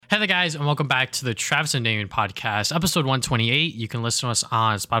Hey there, guys, and welcome back to the Travis and Damien podcast, episode 128. You can listen to us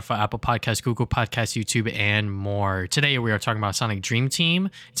on Spotify, Apple Podcasts, Google Podcasts, YouTube, and more. Today, we are talking about Sonic Dream Team,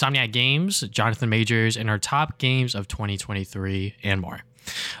 Insomniac Games, Jonathan Majors, and our top games of 2023, and more.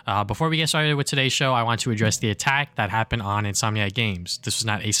 Before we get started with today's show, I want to address the attack that happened on Insomniac Games. This was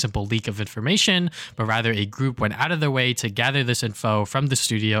not a simple leak of information, but rather a group went out of their way to gather this info from the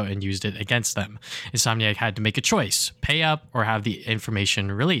studio and used it against them. Insomniac had to make a choice, pay up or have the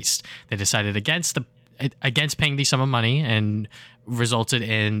information released. They decided against paying the sum of money and resulted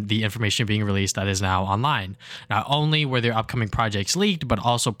in the information being released that is now online. Not only were their upcoming projects leaked, but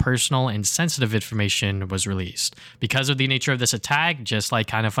also personal and sensitive information was released. Because of the nature of this attack, just like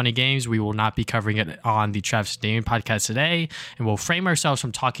Kind of Funny Games, we will not be covering it on the Travis and Damien podcast today, and we'll frame ourselves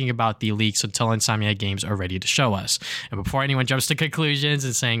from talking about the leaks until Insomniac Games are ready to show us. And before anyone jumps to conclusions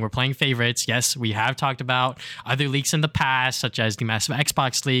and saying we're playing favorites, yes, we have talked about other leaks in the past, such as the massive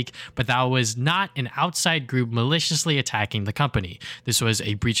Xbox leak, but that was not an outside group maliciously attacking the company. This was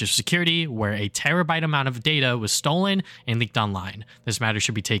a breach of security where a terabyte amount of data was stolen and leaked online. This matter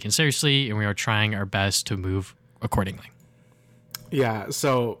should be taken seriously, and we are trying our best to move accordingly. Yeah,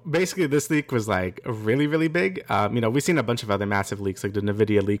 so basically this leak was like really, really big. We've seen a bunch of other massive leaks. Like the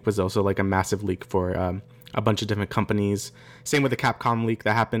NVIDIA leak was also like a massive leak for a bunch of different companies. Same with the Capcom leak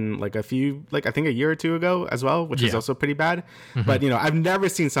that happened I think a year or two ago as well, which is also pretty bad. Mm-hmm. But, I've never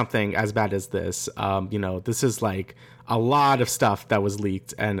seen something as bad as this. This is like a lot of stuff that was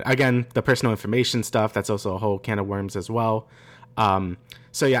leaked. And again, the personal information stuff, that's also a whole can of worms as well.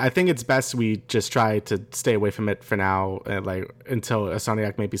 So yeah, I think it's best we just try to stay away from it for now, until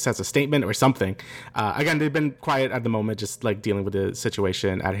Insomniac maybe says a statement or something. Again, they've been quiet at the moment, just like dealing with the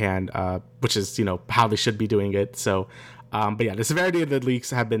situation at hand, which is how they should be doing it. So, but yeah, the severity of the leaks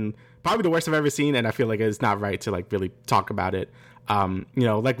have been probably the worst I've ever seen, and I feel like it's not right to really talk about it.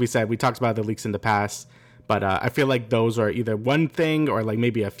 Like we said, we talked about the leaks in the past. But I feel like those are either one thing or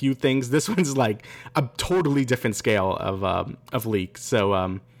maybe a few things. This one's like a totally different scale of leaks. So,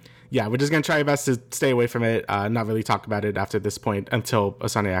 we're just going to try our best to stay away from it, not really talk about it after this point until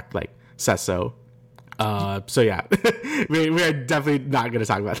Insomniac says so. We're definitely not going to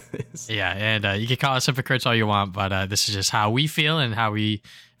talk about this. Yeah, and you can call us hypocrites all you want, but this is just how we feel and how we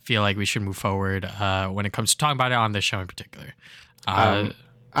feel like we should move forward when it comes to talking about it on this show in particular.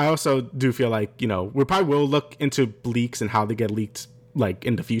 I also do feel like, we probably will look into leaks and how they get leaked,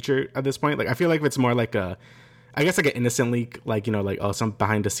 in the future at this point. I feel like if it's more like an innocent leak, some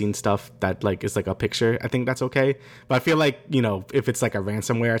behind the scenes stuff that, is a picture, I think that's okay. But I feel like, if it's a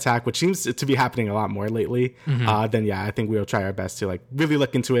ransomware attack, which seems to be happening a lot more lately, then yeah, I think we'll try our best to, really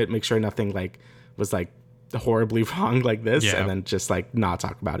look into it, make sure nothing, was, horribly wrong like this, and then just, not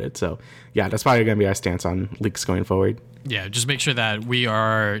talk about it. So, yeah, that's probably going to be our stance on leaks going forward. Yeah, just make sure that we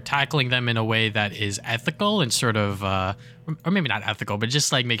are tackling them in a way that is ethical and sort of, or maybe not ethical, but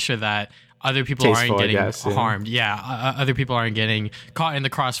just make sure that other people aren't getting harmed. Yeah, other people aren't getting caught in the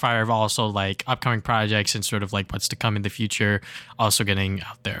crossfire of also upcoming projects and sort of what's to come in the future also getting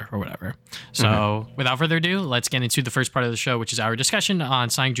out there or whatever. So without further ado, let's get into the first part of the show, which is our discussion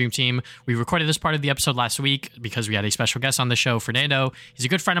on Sonic Dream Team. We recorded this part of the episode last week because we had a special guest on the show, Fernando. He's a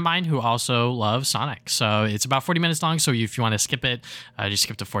good friend of mine who also loves Sonic. So it's about 40 minutes long. So if you want to skip it, just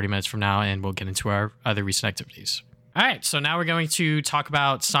skip to 40 minutes from now and we'll get into our other recent activities. All right, so now we're going to talk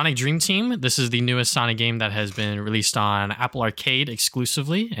about Sonic Dream Team. This is the newest Sonic game that has been released on Apple Arcade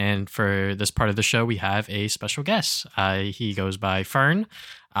exclusively. And for this part of the show, we have a special guest. He goes by Fern,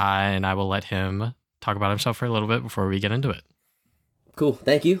 and I will let him talk about himself for a little bit before we get into it. Cool,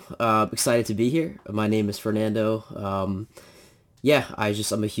 thank you. Excited to be here. My name is Fernando. I'm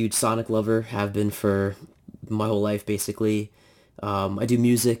a huge Sonic lover, have been for my whole life, basically. I do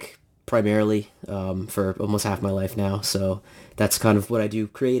music primarily for almost half my life now, so that's kind of what I do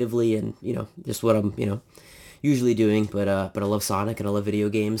creatively and just what I'm usually doing, but I love Sonic and I love video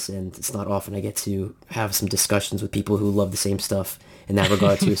games, and it's not often I get to have some discussions with people who love the same stuff in that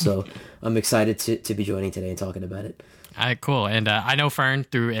regard too. So I'm excited to be joining today and talking about it. All right, cool. And I know Fern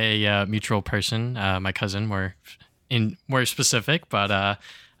through a mutual person, my cousin, more specific, but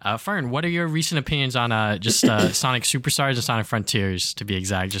Fern, what are your recent opinions on Sonic Superstars and Sonic Frontiers, to be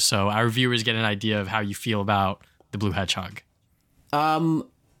exact, just so our viewers get an idea of how you feel about the Blue Hedgehog?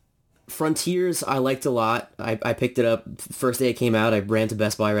 Frontiers, I liked a lot. I picked it up first day it came out. I ran to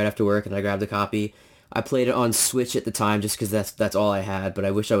Best Buy right after work and I grabbed a copy. I played it on Switch at the time just because that's all I had, but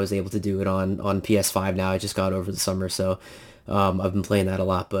I wish I was able to do it on PS5 now. I just got over the summer, so I've been playing that a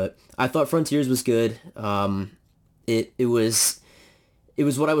lot. But I thought Frontiers was good. It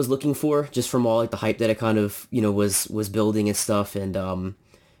was what I was looking for, just from all the hype that it kind of was building and stuff, and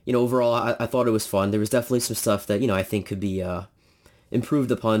overall, I thought it was fun. There was definitely some stuff that, I think could be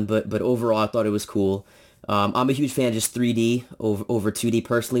improved upon, but overall, I thought it was cool. I'm a huge fan of just 3D over 2D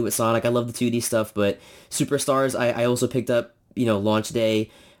personally with Sonic. I love the 2D stuff, but Superstars, I also picked up, launch day.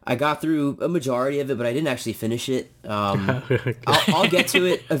 I got through a majority of it, but I didn't actually finish it. I'll get to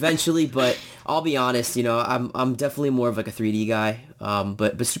it eventually, but I'll be honest, I'm definitely more of like a 3D guy.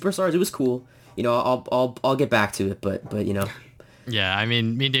 But Superstars, it was cool. I'll get back to it, but. Yeah, I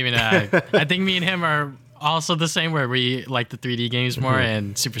mean, me and Damien, I think me and him are also the same, where we like the 3D games more,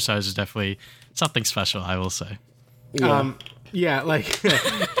 and Superstars is definitely something special, I will say. Yeah, like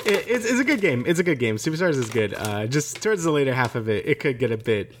it's a good game. It's a good game. Superstars is good. Just towards the later half of it, it could get a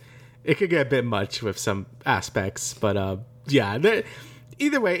bit much with some aspects. But yeah,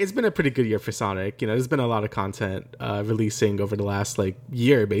 either way, it's been a pretty good year for Sonic. There's been a lot of content releasing over the last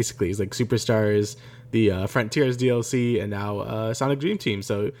year. Basically, it's like Superstars, the Frontiers DLC, and now Sonic Dream Team.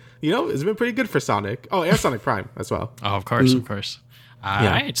 So it's been pretty good for Sonic. Oh, and Sonic Prime as well. Oh, of course, of course. All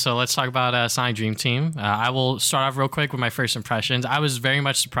right, so let's talk about Sonic Dream Team. I will start off real quick with my first impressions. I was very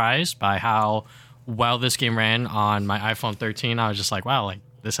much surprised by how well this game ran on my iPhone 13. I was just like, wow,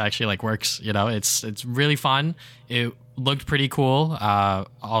 this actually works. It's really fun. It looked pretty cool,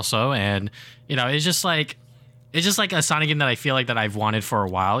 also, and it's just like a Sonic game that I feel like that I've wanted for a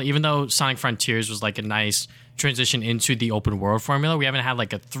while. Even though Sonic Frontiers was a nice transition into the open world formula, we haven't had a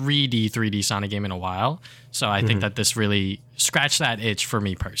 3D Sonic game in a while. So I think that this really scratched that itch for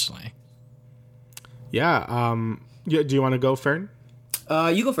me personally. Yeah. Do you want to go, Fern?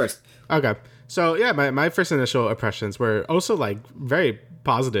 You go first. Okay. So yeah, my first initial impressions were also very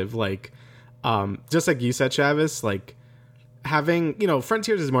positive. Just like you said, Travis, having,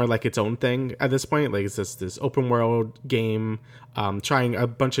 Frontiers is more its own thing at this point. It's just this open world game, trying a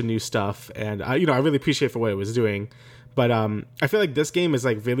bunch of new stuff, and I really appreciate for what it was doing. But I feel like this game is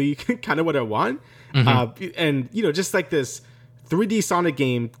really kind of what I want. And just this 3D Sonic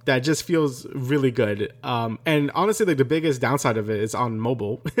game that just feels really good. And honestly, the biggest downside of it is on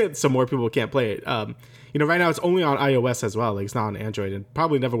mobile, so more people can't play it. Right now it's only on iOS as well. It's not on Android, and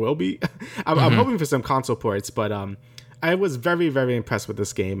probably never will be. I'm hoping for some console ports, but I was very, very impressed with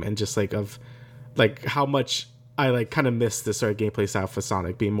this game, and just of how much I kind of missed this sort of gameplay style for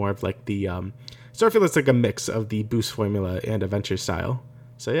Sonic being more of the sort of feels like a mix of the boost formula and adventure style.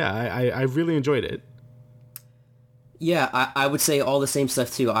 So yeah, I really enjoyed it. Yeah, I would say all the same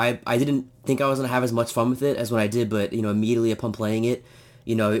stuff too. I didn't think I was gonna have as much fun with it as when I did, but immediately upon playing it,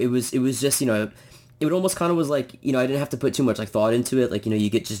 it was just it would almost kind of was I didn't have to put too much thought into it. You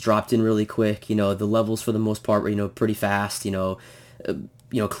get just dropped in really quick. The levels for the most part were pretty fast.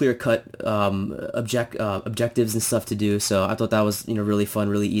 Clear cut objectives and stuff to do. So I thought that was really fun,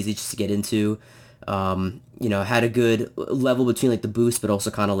 really easy just to get into. Had a good level between the boost, but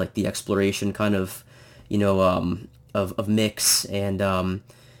also kind of the exploration kind of of mix. And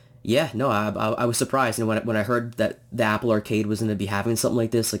yeah, no, I was surprised. When I heard that the Apple Arcade was going to be having something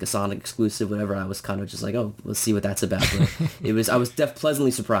like this, a Sonic exclusive, whatever, I was kind of just oh, let's see what that's about. But I was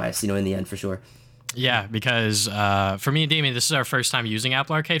pleasantly surprised, in the end, for sure. Yeah, because for me and Damien, this is our first time using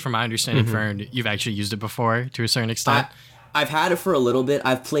Apple Arcade. From my understanding, Fern, you've actually used it before to a certain extent. I've had it for a little bit.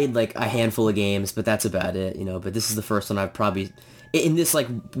 I've played a handful of games, but that's about it, But this is the first one I've probably, in this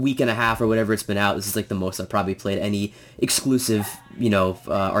week and a half or whatever it's been out, this is the most I've probably played any exclusive,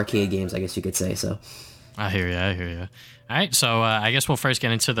 arcade games, I guess you could say. So I hear you. All right, so I guess we'll first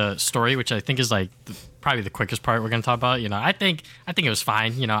get into the story, which I think is probably the quickest part we're going to talk about. I think it was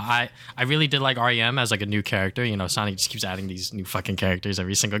fine. I really did like REM as a new character. Sonic just keeps adding these new fucking characters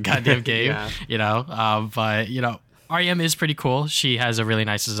every single goddamn game. Yeah. But REM is pretty cool. She has a really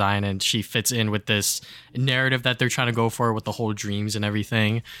nice design, and she fits in with this narrative that they're trying to go for with the whole dreams and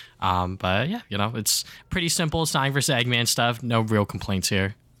everything. But yeah, it's pretty simple Sonic versus Eggman stuff. No real complaints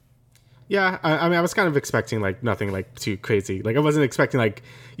here. Yeah, I mean, I was kind of expecting nothing too crazy. I wasn't expecting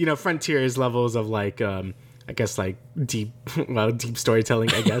Frontiers levels of I guess deep storytelling,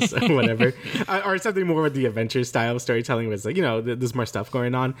 I guess, or whatever, or something more with the adventure style of storytelling was there's more stuff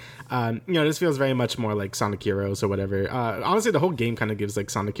going on. This feels very much more like Sonic Heroes or whatever. Honestly, the whole game kind of gives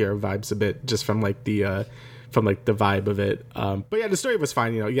Sonic Hero vibes a bit just from the vibe of it. But yeah, the story was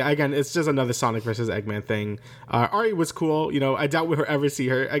fine. Again, it's just another Sonic versus Eggman thing. Ari was cool. I doubt we'll ever see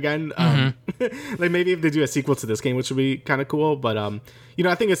her again. Maybe if they do a sequel to this game, which would be kind of cool. But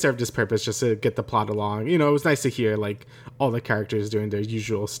I think it served its purpose just to get the plot along. It was nice to hear all the characters doing their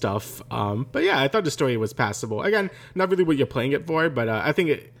usual stuff. But yeah, I thought the story was passable. Again, not really what you're playing it for, but I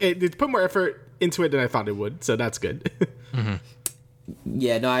think it put more effort into it than I thought it would. So that's good.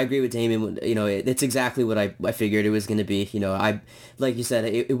 Yeah, no, I agree with Damon. You know, it's exactly what I figured it was going to be. You know, like you said,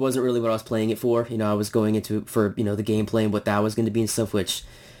 it wasn't really what I was playing it for. You know, I was going into it for, you know, the gameplay and what that was going to be and stuff, which,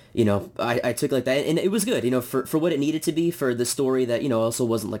 you know, I took like that, and it was good, you know, for what it needed to be, for the story that, you know, also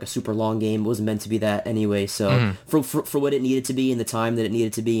wasn't like a super long game. It wasn't meant to be that anyway. So for what it needed to be and the time that it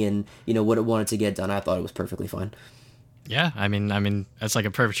needed to be and, you know, what it wanted to get done, I thought it was perfectly fine. Yeah, I mean, that's like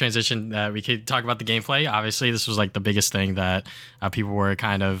a perfect transition. We could talk about the gameplay. Obviously, this was like the biggest thing that people were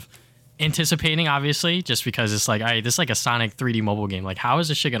kind of anticipating, obviously, just because it's like, all right, this is like a Sonic 3D mobile game. Like, how is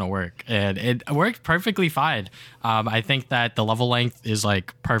this shit gonna work? And it worked perfectly fine. I think that the level length is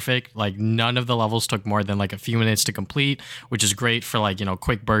like perfect. Like, none of the levels took more than like a few minutes to complete, which is great for like, you know,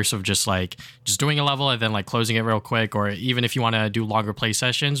 quick bursts of just doing a level and then like closing it real quick. Or even if you want to do longer play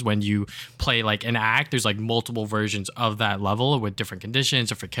sessions, when you play like an act, there's like multiple versions of that level with different conditions,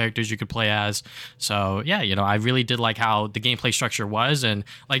 different characters you could play as. So yeah, you know, I really did like how the gameplay structure was. And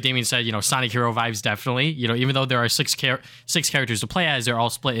like Damien said, you know, Sonic Hero vibes definitely. You know, even though there are six characters to play as, they're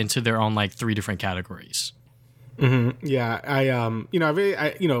all split into their own like 3 different categories. Mm-hmm. Yeah,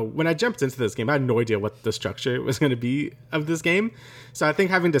 when I jumped into this game, I had no idea what the structure was going to be of this game. So I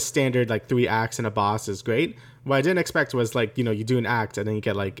think having the standard like 3 acts and a boss is great. What I didn't expect was like, you know, you do an act and then you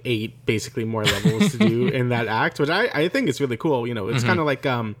get like 8 basically more levels to do in that act, which I think is really cool. You know, it's kind of like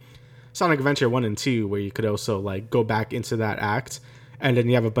Sonic Adventure 1 and 2, where you could also like go back into that act. And then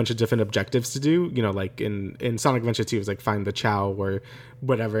you have a bunch of different objectives to do. You know, like in Sonic Adventure 2, it was like find the Chow or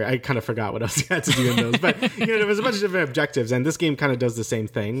whatever. I kind of forgot what else you had to do in those. But, you know, there was a bunch of different objectives. And this game kind of does the same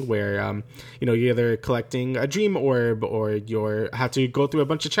thing where, you know, you're either collecting a dream orb or you have to go through a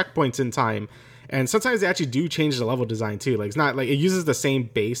bunch of checkpoints in time. And sometimes they actually do change the level design too. Like, it's not like it uses the same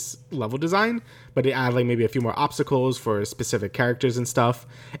base level design, but they add like maybe a few more obstacles for specific characters and stuff.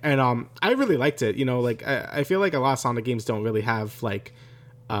 And I really liked it. You know, like I feel like a lot of Sonic games don't really have like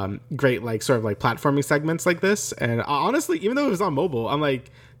great like sort of like platforming segments like this. And honestly, even though it was on mobile, I'm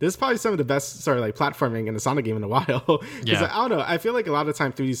like, this is probably some of the best sort of like platforming in a Sonic game in a while. Because I don't know, I feel like a lot of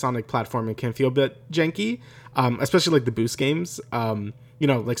time 3D Sonic platforming can feel a bit janky, especially like the boost games. You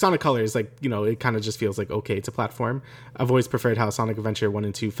know, like Sonic Colors, like, you know, it kind of just feels like okay to platform. I've always preferred how Sonic Adventure 1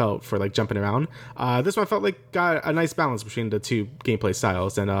 and 2 felt for like jumping around. This one felt like got a nice balance between the two gameplay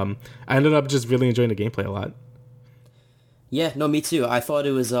styles, and I ended up just really enjoying the gameplay a lot. Yeah, no, me too. I thought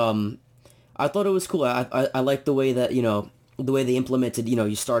it was cool. I like the way that, you know, the way they implemented, you know,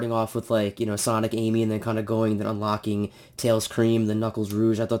 you starting off with like, you know, Sonic, Amy, and then kind of going, then unlocking Tails, Cream, then Knuckles,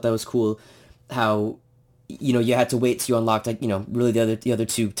 Rouge. I thought that was cool. How, you know, you had to wait till you unlocked, like, you know, really the other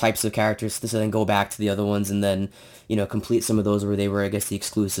 2 types of characters to then go back to the other ones and then, you know, complete some of those where they were, I guess, the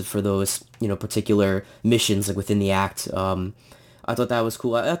exclusive for those, you know, particular missions like within the act. I thought that was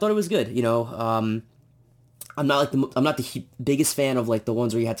cool. I thought it was good. You know, I'm not the biggest fan of like the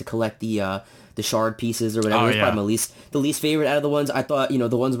ones where you had to collect the shard pieces or whatever. It was probably the least favorite out of the ones. I thought, you know,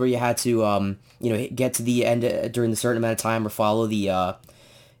 the ones where you had to you know, get to the end during a certain amount of time or follow the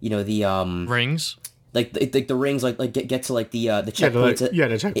you know, the rings. Like the rings, like get to like the checkpoints. The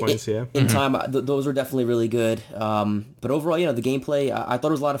checkpoints. In time, those were definitely really good. But overall, you know, the gameplay, I thought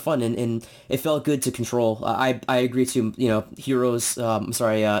it was a lot of fun, and it felt good to control. I agree too. You know, Heroes.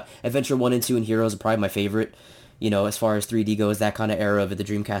 Adventure 1 and 2 and Heroes are probably my favorite. You know, as far as 3D goes, that kind of era of the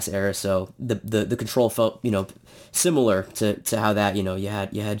Dreamcast era. So the control felt, you know, similar to how that, you know, you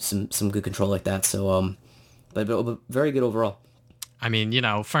had some good control like that. So but very good overall. I mean, you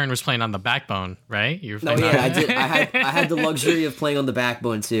know, Fern was playing on the Backbone, right? I did. I had the luxury of playing on the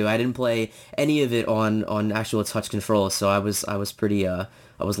Backbone too. I didn't play any of it on actual touch control, so I was pretty I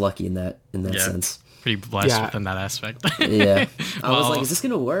was lucky in that sense. Pretty blessed within that aspect. Yeah, I was like, is this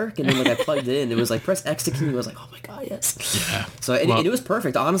gonna work? And then like I plugged it in, it was like press X to continue. I was like, oh my god, yes. Yeah. So and it was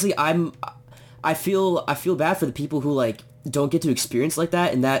perfect. Honestly, I feel bad for the people who like don't get to experience like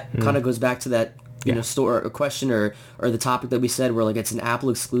that, and that kind of goes back to that. You know, store a question or the topic that we said where like it's an Apple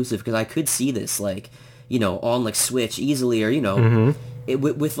exclusive, because I could see this like, you know, on like Switch easily, or, you know,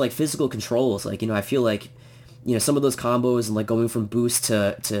 with like physical controls. Like, you know, I feel like, you know, some of those combos and like going from boost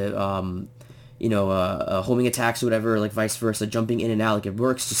to you know, homing attacks or whatever, like vice versa, jumping in and out, like it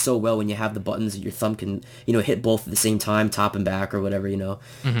works just so well when you have the buttons that your thumb can, you know, hit both at the same time, top and back or whatever, you know.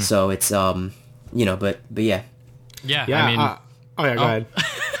 So it's you know, but yeah. Yeah, I mean, go ahead.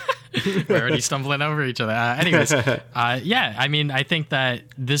 We're already stumbling over each other. Anyways, yeah, I mean, I think that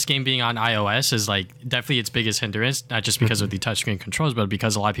this game being on iOS is like definitely its biggest hindrance, not just because of the touchscreen controls, but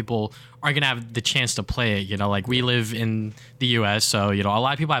because a lot of people aren't going to have the chance to play it. You know, like we live in the US, so, you know, a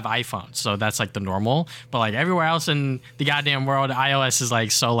lot of people have iPhones, so that's like the normal. But like everywhere else in the goddamn world, iOS is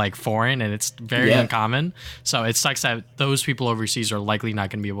like so like foreign and it's very uncommon. So it sucks that those people overseas are likely not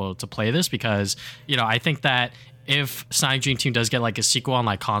going to be able to play this because, you know, I think that if Sonic Dream Team does get like a sequel on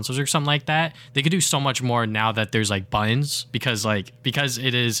like consoles or something like that, they could do so much more now that there's like buttons because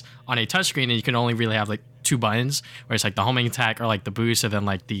it is on a touchscreen and you can only really have like two buttons where it's like the homing attack or like the boost and then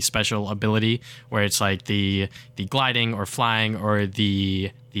like the special ability where it's like the gliding or flying or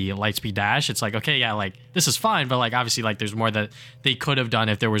the lightspeed dash. It's like, okay, yeah, like this is fun, but like obviously like there's more that they could have done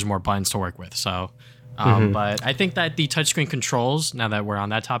if there was more buttons to work with. So but I think that the touchscreen controls, now that we're on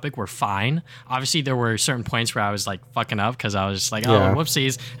that topic, were fine. Obviously, there were certain points where I was like fucking up because I was just like, oh,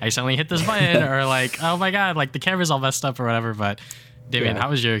 whoopsies, I accidentally hit this button, or like, oh my god, like the camera's all messed up or whatever. But Damien, how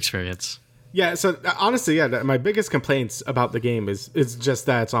was your experience? Yeah, so honestly, my biggest complaints about the game is just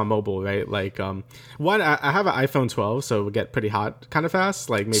that it's on mobile, right? Like, one, I have an iPhone 12, so it would get pretty hot kind of fast.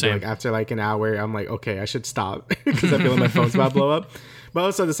 Like maybe like after like an hour, I'm like, okay, I should stop because I feel like my phone's about to blow up. But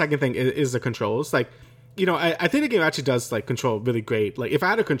also the second thing is the controls. Like, you know, I think the game actually does like control really great. Like if I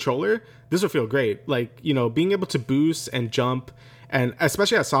had a controller, this would feel great. Like, you know, being able to boost and jump, and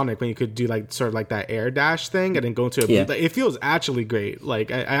especially at Sonic when you could do like sort of like that air dash thing and then go into a like, it feels actually great.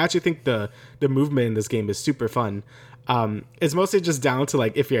 Like I actually think the movement in this game is super fun. It's mostly just down to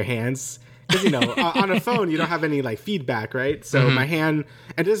like if your hands, because, you know, on a phone you don't have any like feedback, right? So my hand,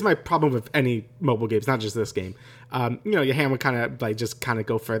 and this is my problem with any mobile games, not just this game. You know, your hand would kind of like just kind of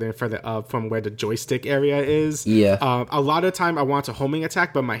go further and further up from where the joystick area is. A lot of time I want a homing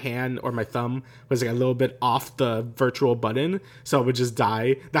attack, but my hand or my thumb was like a little bit off the virtual button, so it would just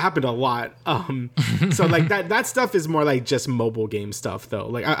die. That happened a lot. So like that stuff is more like just mobile game stuff, though.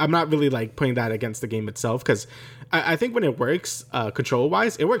 Like I'm not really like putting that against the game itself, because I think when it works control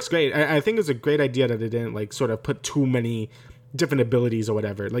wise, it works great. I think it's a great idea that they didn't like sort of put too many different abilities or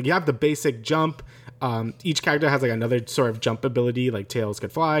whatever. Like you have the basic jump. Each character has like another sort of jump ability. Like Tails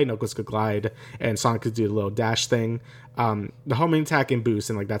could fly, Knuckles could glide, and Sonic could do the little dash thing. The homing attack and boost,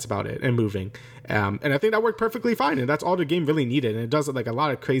 and like that's about it. And moving, and I think that worked perfectly fine. And that's all the game really needed. And it does like a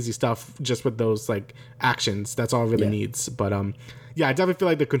lot of crazy stuff just with those like actions. That's all it really needs. But yeah, I definitely feel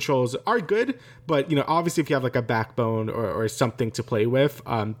like the controls are good, but, you know, obviously if you have like a backbone or something to play with,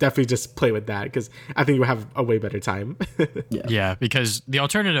 definitely just play with that, because I think you'll have a way better time. Yeah, because the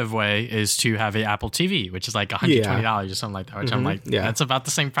alternative way is to have an Apple TV, which is like $120 or something like that, which I'm like, that's about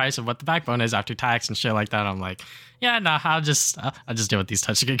the same price of what the backbone is after tax and shit like that. I'm like, yeah, no, I'll just deal with these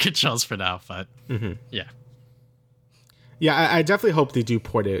touchscreen controls for now. But yeah, I definitely hope they do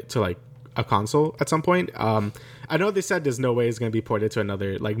port it to like a console at some point. I know they said there's no way it's going to be ported to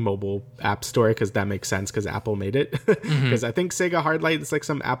another like mobile app store, because that makes sense because Apple made it. Because I think Sega Hardlight is like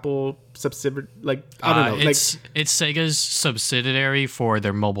some Apple subsidiary, like I don't know. It's Sega's subsidiary for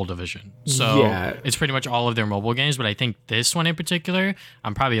their mobile division. So it's pretty much all of their mobile games. But I think this one in particular,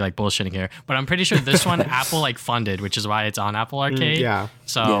 I'm probably like bullshitting here, but I'm pretty sure this one Apple like funded, which is why it's on Apple Arcade.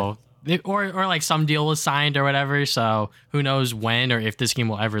 So. Or like some deal was signed or whatever, so who knows when or if this game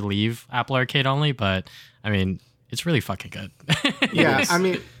will ever leave Apple Arcade only, but I mean, it's really fucking good. I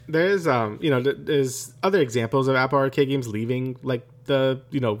mean, there's you know, there's other examples of Apple Arcade games leaving like the,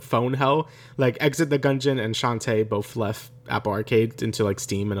 you know, phone hell. Like Exit the Gungeon and Shantae both left Apple Arcade into like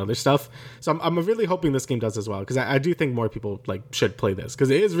Steam and other stuff. So I'm really hoping this game does as well, because I do think more people like should play this,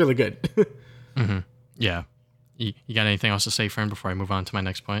 because it is really good. Yeah. You got anything else to say, friend, before I move on to my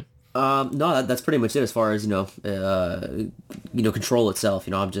next point? No, that's pretty much it as far as, control itself.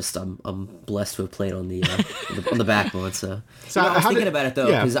 You know, I'm blessed to have played on the on the backbone. So I was thinking about it though,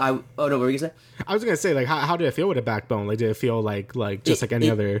 because what were you gonna say? I was gonna say, like, how did it feel with a backbone? Like, did it feel like just like any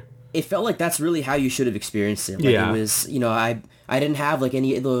other? It felt like that's really how you should have experienced it. Like, it was, you know, I didn't have like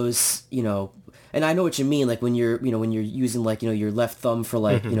any of those, you know. And I know what you mean, like when you're using like, you know, your left thumb for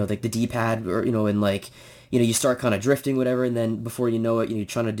like, you know, like the D-pad, or, you know, and like, you know, you start kind of drifting, whatever, and then before you know it, you're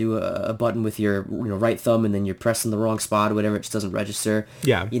trying to do a button with your, you know, right thumb, and then you're pressing the wrong spot or whatever, it just doesn't register.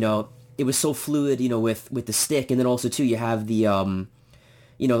 Yeah. You know, it was so fluid, you know, with the stick, and then also too, you have the,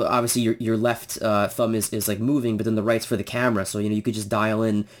 you know, obviously your left thumb is like moving, but then the right's for the camera, so, you know, you could just dial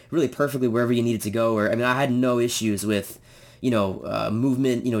in really perfectly wherever you needed to go. Or, I mean, I had no issues with, you know,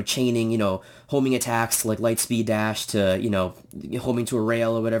 movement, you know, chaining, you know, homing attacks like light speed dash to, you know, homing to a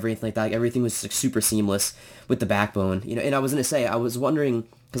rail or whatever, anything like that. Like, everything was like super seamless with the backbone, you know. And I was gonna say, I was wondering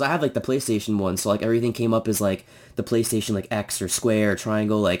because I have like the PlayStation one, so like everything came up as like the PlayStation like X or square or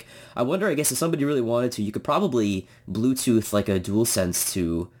triangle. Like I wonder, I guess if somebody really wanted to, you could probably Bluetooth like a DualSense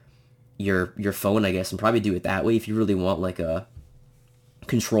to your phone, I guess, and probably do it that way if you really want like a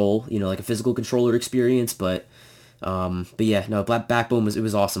control, like a physical controller experience. But yeah, no, Backbone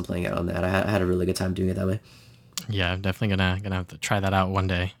was awesome playing it on that. I had a really good time doing it that way. Yeah, I'm definitely gonna have to try that out one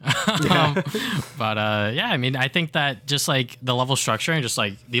day. But yeah, I mean, I think that just like the level structure and just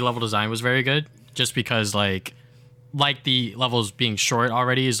like the level design was very good. Just because like the levels being short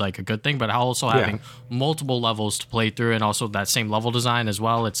already is like a good thing, but also having multiple levels to play through and also that same level design as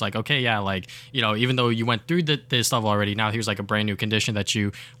well. It's like, okay, yeah, like, even though you went through this level already, now here's like a brand new condition that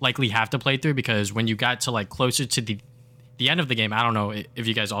you likely have to play through, because when you got to like closer to the end of the game, I don't know if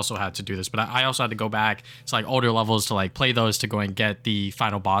you guys also had to do this, but I also had to go back to like older levels to like play those to go and get the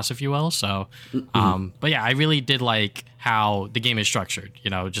final boss, if you will. So, but yeah, I really did like how the game is structured,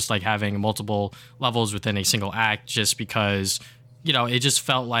 just like having multiple levels within a single act, just because, it just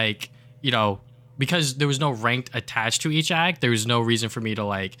felt like, because there was no ranked attached to each act, there was no reason for me to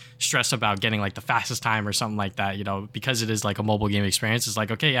like stress about getting like the fastest time or something like that, because it is like a mobile game experience. It's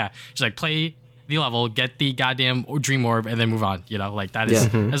like, okay, yeah, just like play the level, get the goddamn dream orb, and then move on. Like that is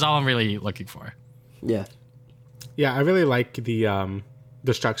that's all I'm really looking for. Yeah, I really like the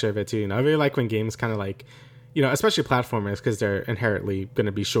structure of it too. I really like when games kind of like, especially platformers, because they're inherently going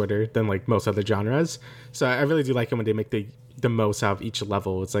to be shorter than like most other genres. So I really do like it when they make the most out of each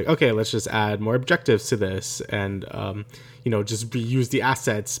level. It's like, okay, let's just add more objectives to this, and just reuse the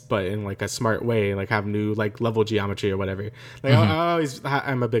assets, but in like a smart way, like have new like level geometry or whatever. Like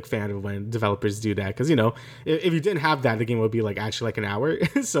I'm a big fan of when developers do that, because if you didn't have that, the game would be like actually like an hour.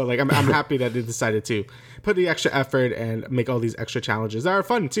 So like I'm happy that they decided to put the extra effort and make all these extra challenges that are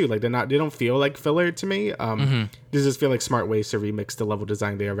fun too. Like they don't feel like filler to me. They just feel like smart ways to remix the level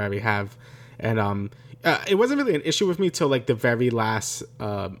design they already have. And it wasn't really an issue with me till like the very last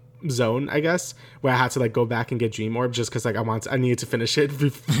zone, I guess, where I had to like go back and get Dream Orb, just because like I needed to finish it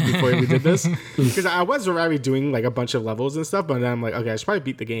before we did this, because I was already doing like a bunch of levels and stuff, but then I'm like, okay, I should probably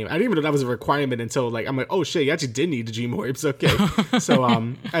beat the game. I didn't even know that was a requirement until like I'm like, oh shit, you actually did need the Dream Orbs. Okay. So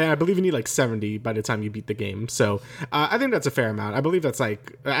I believe you need like 70 by the time you beat the game. So I think that's a fair amount. I believe that's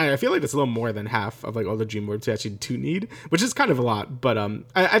like, I feel like that's a little more than half of like all the Dream Orbs you actually do need, which is kind of a lot, but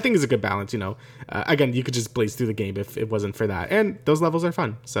I think it's a good balance. Again, you could just blaze through the game if it wasn't for that, and those levels are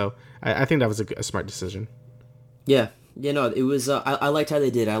fun. So I think that was a smart decision. Yeah, it was. I liked how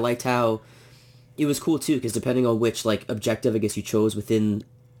they did. I liked how it was cool too, because depending on which like objective I guess you chose within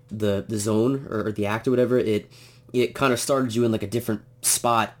the zone or the act or whatever, it kind of started you in like a different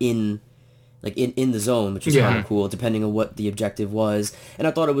spot in the zone, which was kind of cool depending on what the objective was. And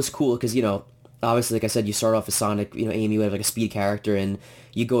I thought it was cool because obviously, like I said, you start off as Sonic, Amy, you have like a speed character, and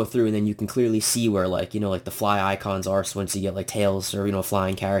you go through, and then you can clearly see where like like the fly icons are. So once you get like Tails or a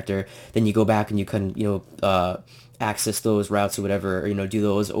flying character, then you go back and you can access those routes or whatever, or do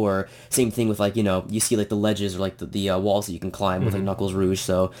those. Or same thing with like you see like the ledges or like the walls that you can climb with like Knuckles Rouge.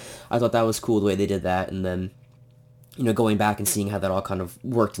 So I thought that was cool the way they did that, and then going back and seeing how that all kind of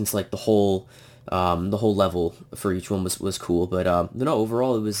worked into like the whole level for each one was cool. But no,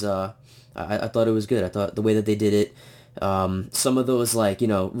 overall it was. I thought it was good. I thought the way that they did it, some of those like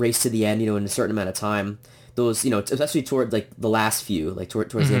race to the end, in a certain amount of time, those especially toward like the last few, like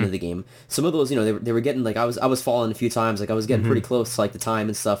towards the end of the game, some of those they were getting like I was falling a few times, like I was getting pretty close to like the time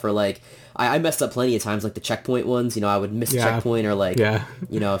and stuff, or like I messed up plenty of times, like the checkpoint ones, I would miss a checkpoint, or like a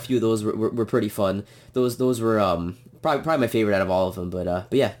few of those were pretty fun. Those were probably my favorite out of all of them.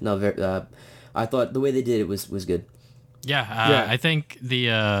 But yeah, no, I thought the way they did it was good. I think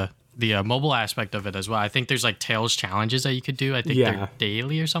the mobile aspect of it as well. I think there's like Tails challenges that you could do. I think they're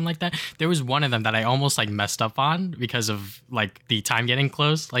daily or something like that. There was one of them that I almost like messed up on because of like the time getting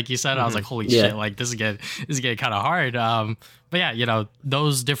close. Like you said, I was like, holy shit, like this is getting kind of hard. But yeah,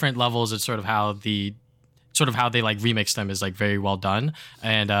 those different levels, it's sort of how they like remix them is like very well done.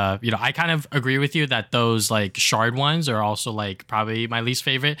 And I kind of agree with you that those like shard ones are also like probably my least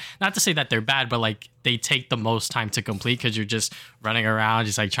favorite. Not to say that they're bad, but like they take the most time to complete because you're just running around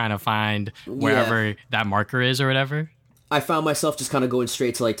just like trying to find wherever that marker is or whatever. I found myself just kind of going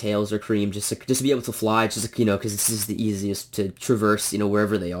straight to like Tails or Cream just to be able to fly, just because this is the easiest to traverse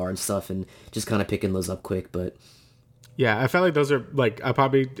wherever they are and stuff, and just kind of picking those up quick. But yeah, I felt like those are like I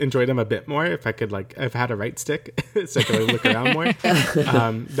probably enjoyed them a bit more if I could like if I had a right stick so I could like, look around more.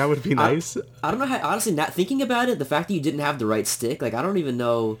 That would be nice. I don't know how, honestly, not thinking about it, the fact that you didn't have the right stick, like I don't even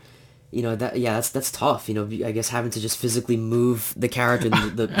know that's tough. I guess having to just physically move the character,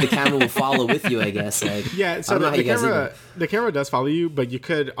 and the camera will follow with you. I guess. Like, yeah. So the camera does follow you, but you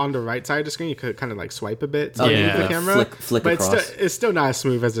could on the right side of the screen you could kind of like swipe a bit to move the camera. Flick but across. it's still not as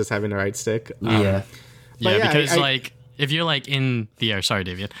smooth as just having the right stick. Because like if you're like in the air, sorry,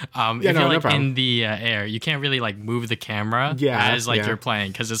 David. If you're like in the air, you can't really like move the camera as like you're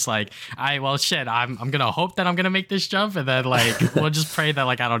playing because it's like, I'm gonna hope that I'm gonna make this jump, and then like we'll just pray that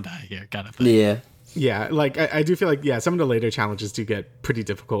like I don't die here, kind of thing. Yeah. Yeah, like I do feel like some of the later challenges do get pretty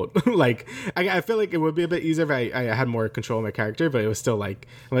difficult. Like I feel like it would be a bit easier if I had more control of my character, but it was still like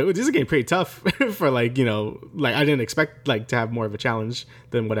this is getting pretty tough for like like I didn't expect like to have more of a challenge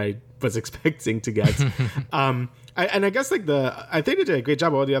than what I was expecting to get. I guess like I think they did a great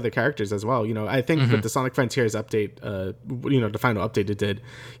job with all the other characters as well. I think with the Sonic Frontiers update, the final update it did,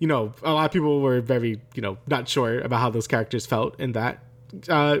 a lot of people were very not sure about how those characters felt in that.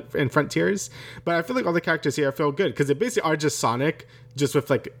 In Frontiers, but I feel like all the characters here feel good because they basically are just Sonic, just with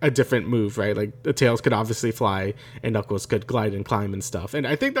like a different move, right? Like the Tails could obviously fly, and Knuckles could glide and climb and stuff. And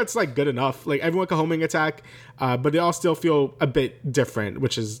I think that's like good enough. Like everyone can homing attack, but they all still feel a bit different,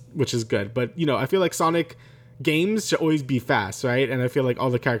 which is good. But I feel like Sonic games should always be fast, right? And I feel like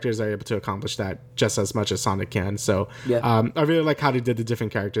all the characters are able to accomplish that just as much as Sonic can. So I really like how they did the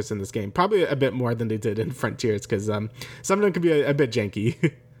different characters in this game, probably a bit more than they did in Frontiers, because some of them could be a bit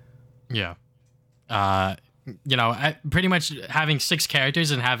janky. Yeah. Pretty much having 6 characters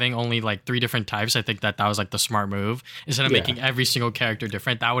and having only like 3 different types, I think that was like the smart move. Instead of making every single character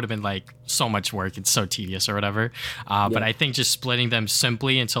different, that would have been like so much work. It's so tedious or whatever. But I think just splitting them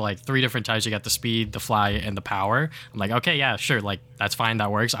simply into like 3 different types, you got the speed, the fly, and the power. I'm like, okay, yeah, sure. Like that's fine.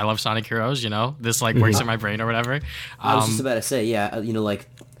 That works. I love Sonic Heroes, this like works in my brain or whatever. I was just about to say, like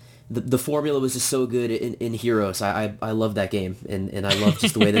the formula was just so good in Heroes. I love that game, and I love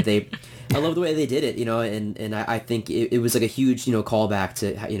just the way that they did it, and I think it was like a huge callback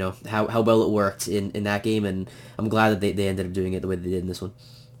to how well it worked in that game, and I'm glad that they ended up doing it the way they did in this one.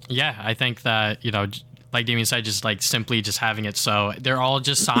 Yeah, I think that like Damien said, just like simply just having it so they're all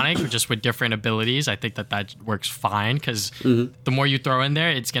just Sonic, just with different abilities. I think that works fine because the more you throw in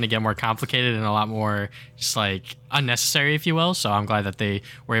there, it's going to get more complicated and a lot more just like unnecessary, if you will. So I'm glad that they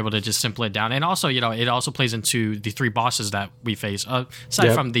were able to just simple it down. And also, it also plays into the 3 bosses that we face,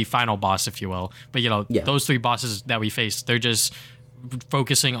 aside from the final boss, if you will. But, those 3 bosses that we face, they're just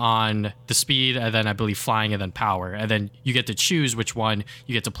focusing on the speed, and then I believe flying, and then power, and then you get to choose which one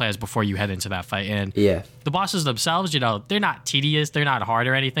you get to play as before you head into that fight. And the bosses themselves, they're not tedious, they're not hard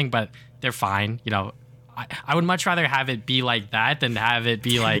or anything, but they're fine. I would much rather have it be like that than have it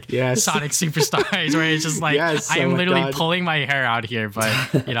be like Sonic Superstars, where it's just like I am literally pulling my hair out here.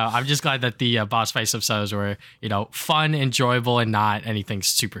 But I'm just glad that the boss fights themselves were fun, enjoyable, and not anything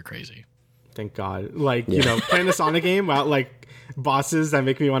super crazy. Thank God. Like playing a Sonic game about like bosses that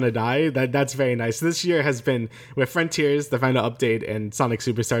make me want to die, that's very nice. This year has been with Frontiers, the final update, and Sonic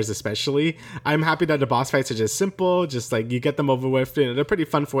Superstars especially. I'm happy that the boss fights are just simple, just like you get them over with. They're pretty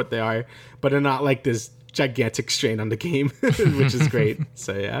fun for what they are, but they're not like this gigantic strain on the game, which is great.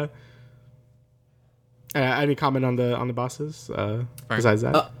 So yeah. Any comment on the bosses besides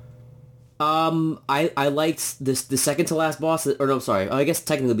that? I liked the second to last boss, or no, sorry, I guess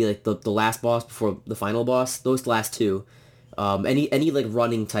technically it'd be like the last boss before the final boss. Those last 2. Any like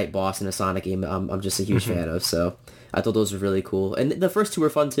running type boss in a Sonic game, I'm just a huge fan of. So I thought those were really cool, and the first 2 were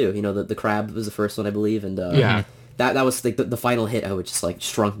fun too. The crab was the first one, I believe, and that was like the final hit. How it just like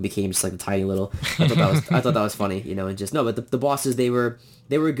shrunk and became just like the tiny little. I thought that was funny, and just no, but the bosses they were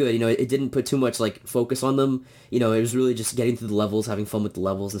good. It didn't put too much like focus on them. It was really just getting through the levels, having fun with the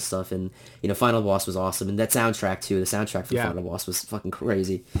levels and stuff. And final boss was awesome, and that soundtrack too. The soundtrack for final boss was fucking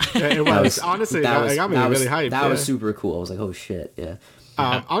crazy. Yeah, it was honestly that got me really hyped. That was super cool. I was like, oh shit, yeah.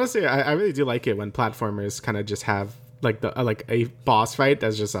 Honestly, I really do like it when platformers kind of just have like a boss fight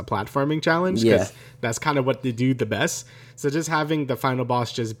that's just a platforming challenge, because that's kind of what they do the best. So just having the final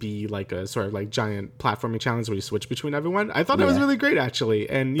boss just be like a sort of like giant platforming challenge where you switch between everyone, I thought that was really great actually.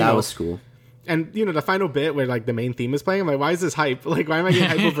 And that was cool. And the final bit where like the main theme is playing, I'm like, why is this hype? Like, why am I getting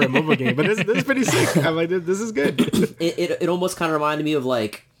hype over a mobile game? But this is pretty sick. I'm like, this is good. It almost kind of reminded me of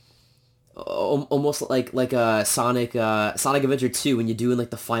like almost like a Sonic Adventure 2 when you're doing like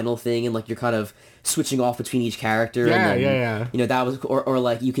the final thing and like you're kind of switching off between each character. That was or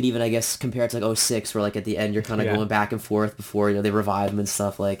like you could even I guess compare it to like 06 where like at the end you're kind of going back and forth before they revive them and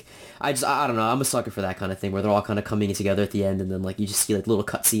stuff. Like I don't know, I'm a sucker for that kind of thing where they're all kind of coming together at the end and then like you just see like little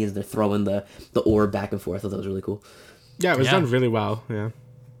cutscenes, they're throwing the orb back and forth. I thought that was really cool. Yeah, it was done really well. Yeah.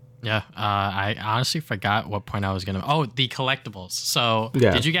 Yeah, I honestly forgot what point I was gonna. Oh, the collectibles. So,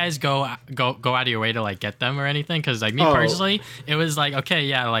 Yeah. did you guys go out of your way to like get them or anything? Because like me personally, it was like, okay,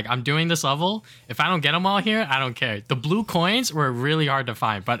 yeah, like I'm doing this level. If I don't get them all here, I don't care. The blue coins were really hard to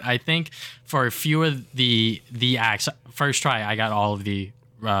find, but I think for a few of the acts, first try, I got all of the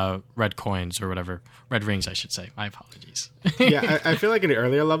red coins or whatever, red rings, I should say. My apologies. Yeah, I feel like in the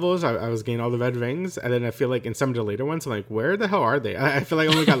earlier levels, I was getting all the red rings, and then I feel like in some of the later ones, I'm like, where the hell are they? I feel like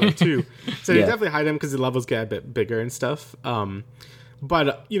I only got like 2. So you definitely hide them because the levels get a bit bigger and stuff.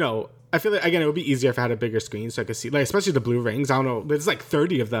 But you know, I feel like again, it would be easier if I had a bigger screen so I could see, like especially the blue rings. I don't know, there's like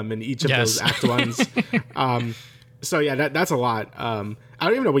 30 of them in each of those Act Ones. So yeah, that's a lot. I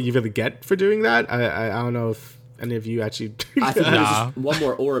don't even know what you really get for doing that. I don't know if any of you actually. I think there's just one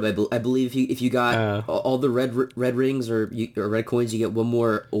more orb. I believe if you got all the red rings or red coins, you get one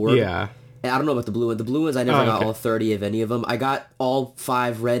more orb. Yeah. And I don't know about the blue one. The blue ones, I never got all 30 of any of them. I got all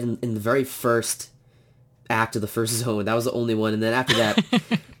 5 red in the very first act of the first zone. That was the only one. And then after that,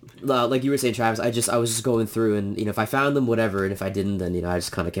 like you were saying, Travis, I was just going through, and if I found them, whatever, and if I didn't, then I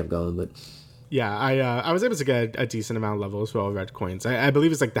just kind of kept going. But yeah, I was able to get a decent amount of levels with all red coins. I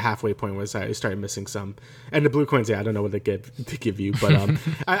believe it's like the halfway point was I started missing some, and the blue coins. Yeah, I don't know what they give you, but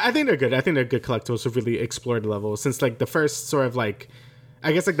I think they're good. I think they're good collectibles to really explore the levels. Since like the first sort of like,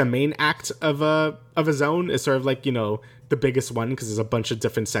 I guess like the main act of a zone is sort of like the biggest one because there's a bunch of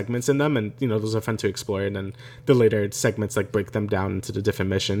different segments in them, and those are fun to explore. And then the later segments like break them down into the different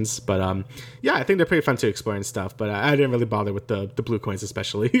missions. But yeah, I think they're pretty fun to explore and stuff. But I didn't really bother with the blue coins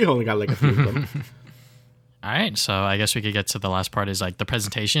especially. You only got like a few of them. All right, so I guess we could get to the last part is like the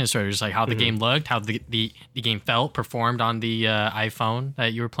presentation. It's sort of just like how the game looked, how the game felt, performed on the iPhone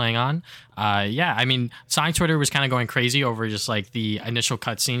that you were playing on. Yeah, I mean, Sonic Twitter was kind of going crazy over just like the initial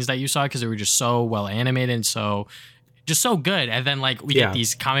cutscenes that you saw because they were just so well animated and so good. And then like we get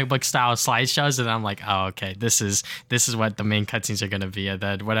these comic book style slideshows, and I'm like, oh, okay, this is what the main cutscenes are going to be. And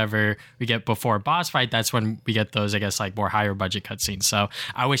then whatever we get before boss fight, that's when we get those, I guess, like more higher budget cutscenes. So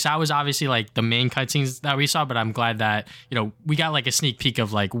I wish that was obviously like the main cutscenes that we saw, but I'm glad that we got like a sneak peek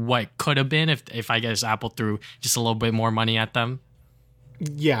of like what could have been if I guess Apple threw just a little bit more money at them.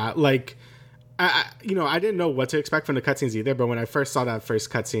 Yeah, like I didn't know what to expect from the cutscenes either, but when I first saw that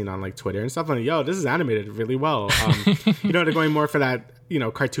first cutscene on like Twitter and stuff, I'm like, yo, this is animated really well. They're going more for that,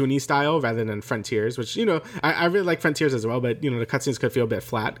 cartoony style rather than Frontiers, which, I really like Frontiers as well, but, the cutscenes could feel a bit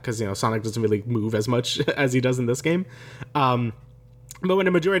flat because, Sonic doesn't really move as much as he does in this game. But when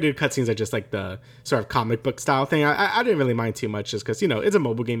the majority of the cutscenes are just like the sort of comic book style thing, I didn't really mind too much just because, it's a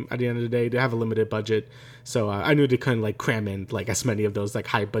mobile game at the end of the day. They have a limited budget. So I knew they couldn't like cram in like as many of those like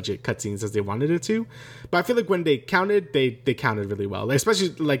high budget cutscenes as they wanted it to. But I feel like when they counted, they counted really well. Like, especially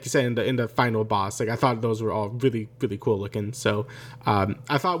like you said in the final boss, like I thought those were all really, really cool looking. So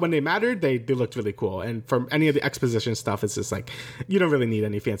I thought when they mattered, they looked really cool. And for any of the exposition stuff, it's just like, you don't really need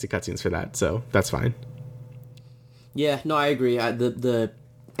any fancy cutscenes for that. So that's fine. Yeah, no, I agree. The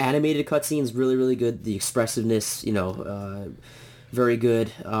animated cutscenes really, really good. The expressiveness, very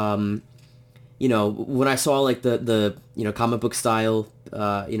good. When I saw like the comic book style,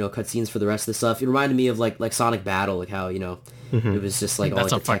 cutscenes for the rest of the stuff, it reminded me of like Sonic Battle, like how it was just like all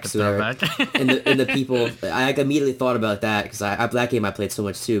that's like, the text there, and the people. I immediately thought about that because that game I played so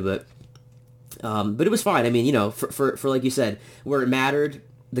much too, but it was fine. I mean, for like you said, where it mattered,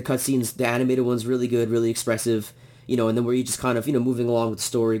 the cutscenes, the animated ones, really good, really expressive. And then where you just kind of, moving along with the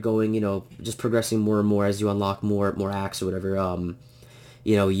story, going, just progressing more and more as you unlock more acts or whatever.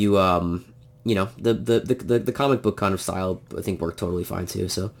 The comic book kind of style, I think, worked totally fine too.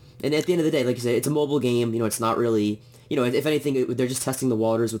 So, and at the end of the day, like you said, it's a mobile game. It's not really, if anything, they're just testing the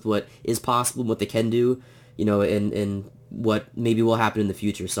waters with what is possible and what they can do, and what maybe will happen in the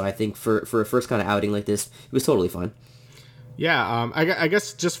future. So I think for a first kind of outing like this, it was totally fine. Yeah, I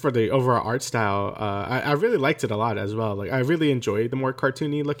guess just for the overall art style, I really liked it a lot as well. Like I really enjoy the more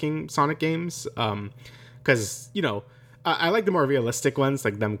cartoony looking Sonic games, because I like the more realistic ones,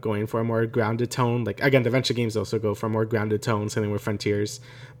 like them going for a more grounded tone. Like again, the adventure games also go for a more grounded tone, something with Frontiers.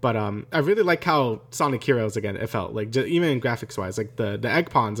 But I really like how Sonic Heroes, again, it felt like even in graphics wise, like the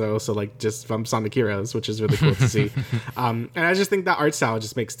egg pawns are also like just from Sonic Heroes, which is really cool to see. And I just think that art style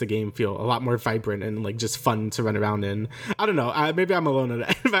just makes the game feel a lot more vibrant and like just fun to run around in. I don't know, maybe I'm alone in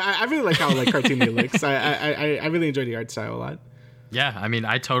that, but I really like how like cartoony it looks. I really enjoy the art style a lot. Yeah, I mean,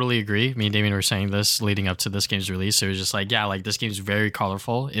 I totally agree. Me and Damien were saying this leading up to this game's release. It was just like, yeah, like this game's very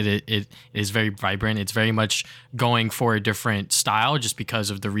colorful. It is very vibrant. It's very much going for a different style just because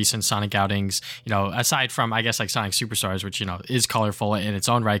of the recent Sonic outings. You know, aside from I guess like Sonic Superstars, which is colorful in its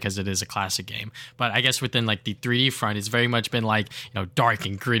own right because it is a classic game. But I guess within like the 3D front, it's very much been like dark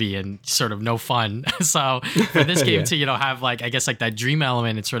and gritty and sort of no fun. So for this game to have like I guess like that dream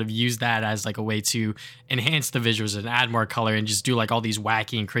element and sort of use that as like a way to enhance the visuals and add more color and just do like all these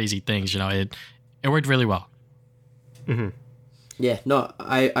wacky and crazy things, it worked really well. Mm-hmm. Yeah, no,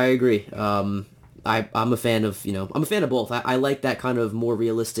 I agree. I'm a fan of I'm a fan of both. I like that kind of more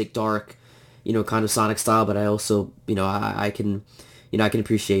realistic, dark, kind of Sonic style, but I also I can I can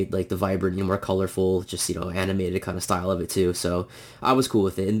appreciate like the vibrant, more colorful, just animated kind of style of it too. So I was cool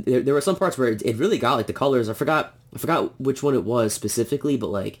with it, and there were some parts where it really got like the colors. I forgot which one it was specifically, but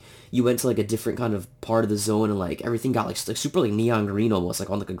like you went to like a different kind of part of the zone, and like everything got like super like neon green almost, like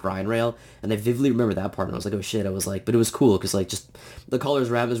on like a grind rail. And I vividly remember that part, and I was like, oh shit! I was like, but it was cool because like just the colors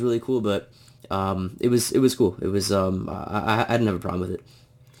around was really cool, but it was cool. It was I didn't have a problem with it.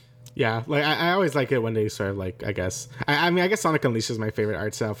 Yeah, like I always like it when they sort of like I guess Sonic Unleashed is my favorite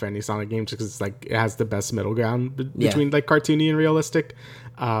art style for any Sonic game just because it's like it has the best middle ground between like cartoony and realistic.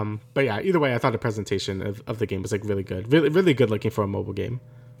 But yeah, either way, I thought the presentation of the game was like really good, really good looking for a mobile game.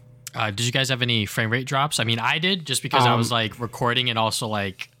 Did you guys have any frame rate drops? I mean, I did just because I was like recording and also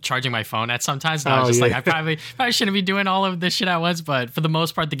like charging my phone at sometimes. And I was just like, I probably shouldn't be doing all of this shit at once. But for the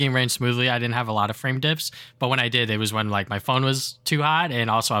most part, the game ran smoothly. I didn't have a lot of frame dips. But when I did, it was when like my phone was too hot and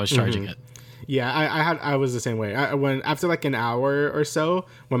also I was charging it. Yeah, I was the same way. When after like an hour or so,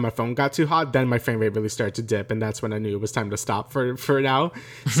 when my phone got too hot, then my frame rate really started to dip, and that's when I knew it was time to stop for now.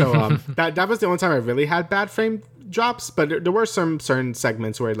 So that was the only time I really had bad frame drops. But there were some certain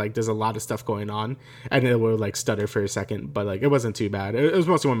segments where like there's a lot of stuff going on, and it will like stutter for a second. But like it wasn't too bad. It was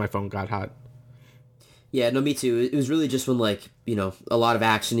mostly when my phone got hot. Yeah, no, me too. It was really just when like, a lot of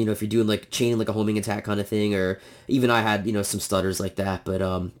action, if you're doing like chaining like a homing attack kind of thing, or even I had, some stutters like that. But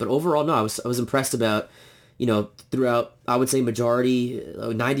overall, no, I was impressed about, throughout, I would say majority,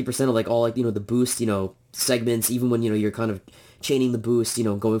 90% of like all like, the boost, segments, even when, you're kind of chaining the boost,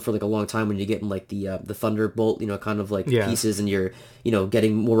 going for like a long time when you're getting like the thunderbolt, kind of like pieces, and you're,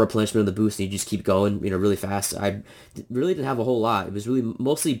 getting more replenishment of the boost, and you just keep going, really fast. I really didn't have a whole lot. It was really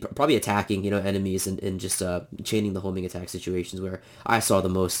mostly probably attacking, enemies and just chaining the homing attack situations where I saw the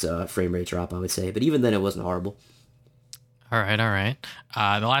most frame rate drop, I would say. But even then, it wasn't horrible. All right.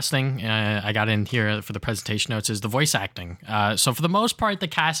 The last thing I got in here for the presentation notes is the voice acting. So for the most part, the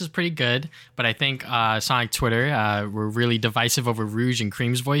cast is pretty good, but I think Sonic Twitter were really divisive over Rouge and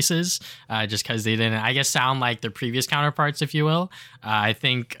Cream's voices, just because they didn't, I guess, sound like their previous counterparts, if you will. I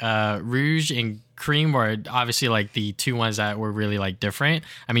think Rouge and Cream were obviously like the two ones that were really like different.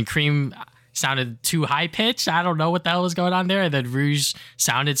 I mean, Cream sounded too high pitched. I don't know what the hell was going on there. And then Rouge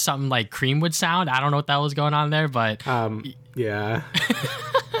sounded something like Cream would sound. I don't know what the hell was going on there, but yeah.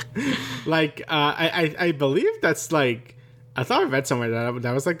 Like I believe that's like I thought I read somewhere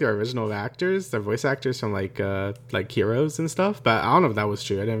that was like their original actors, their voice actors from like Heroes and stuff. But I don't know if that was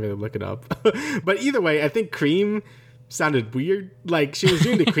true. I didn't really look it up. But either way, I think Cream sounded weird. Like she was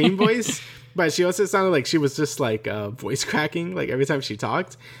doing the Cream voice. But she also sounded like she was just like voice cracking like every time she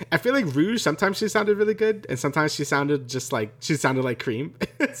talked. I feel like Rouge, sometimes she sounded really good, and sometimes she sounded like Cream.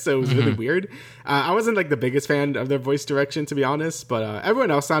 So it was really weird. I wasn't like the biggest fan of their voice direction, to be honest, but everyone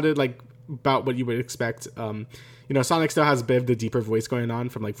else sounded like about what you would expect. Sonic still has a bit of the deeper voice going on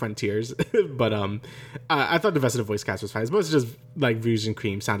from like Frontiers, but I thought the rest of the voice cast was fine. It's mostly just like Rouge and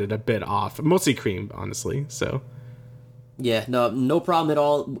Cream sounded a bit off. Mostly Cream, honestly. So yeah, no problem at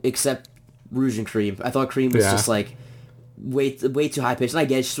all, except Rouge and Cream. I thought Cream was just like way too high pitched. And I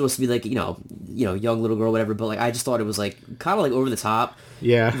guess she's supposed to be like young little girl, whatever. But like I just thought it was like kind of like over the top.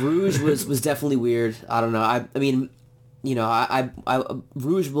 Yeah, Rouge was definitely weird. I don't know. I mean, I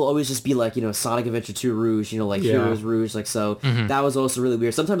Rouge will always just be like Sonic Adventure 2 Rouge. Like Heroes Rouge. Like so that was also really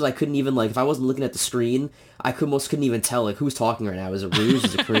weird. Sometimes I couldn't even like if I wasn't looking at the screen, I couldn't even tell like who's talking right now. Is it Rouge?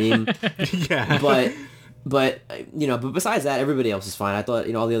 Is it Cream? Yeah, But besides that, everybody else is fine. I thought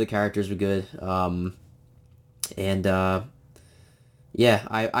all the other characters were good. I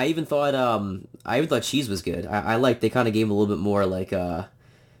even thought Cheese was good. I liked they kind of gave him a little bit more like it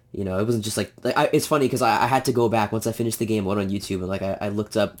wasn't just like it's funny because I had to go back once I finished the game, went on YouTube, and like I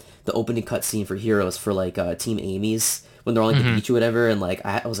looked up the opening cutscene for Heroes for like Team Amy's when they're on like the beach or whatever, and like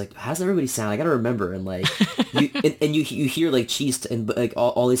I was like, how does everybody sound? I gotta remember, and like you hear like Cheese and like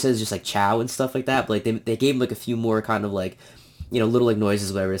all he says is just like chow and stuff like that, but like they gave him like a few more kind of like little like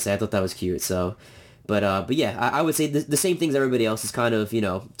noises whatever to say. I thought that was cute. So But yeah, I would say the same things everybody else is kind of,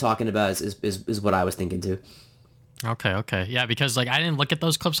 talking about is what I was thinking too. Okay. Yeah, because like I didn't look at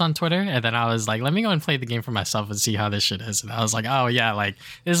those clips on Twitter, and then I was like, let me go and play the game for myself and see how this shit is. And I was like, oh yeah, like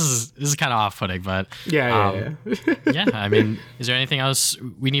this is kind of off-putting, but yeah. Yeah. I mean, is there anything else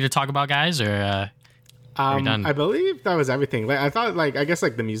we need to talk about, guys, or are we done? I believe that was everything. Like I thought, like I guess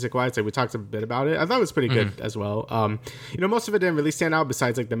like the music wise, like we talked a bit about it. I thought it was pretty good as well. Most of it didn't really stand out.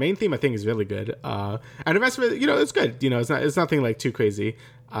 Besides like the main theme, I think is really good. And the rest of it, it's good. It's nothing like too crazy.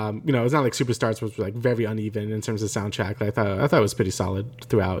 It's not like Superstars was like very uneven in terms of soundtrack. I thought it was pretty solid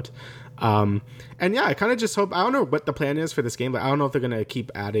throughout. And yeah, I kind of just hope, I don't know what the plan is for this game. Like, I don't know if they're going to keep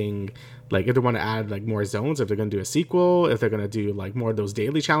adding, like, if they want to add like more zones, if they're going to do a sequel, if they're going to do like more of those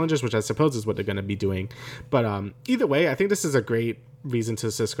daily challenges, which I suppose is what they're going to be doing. But either way, I think this is a great reason to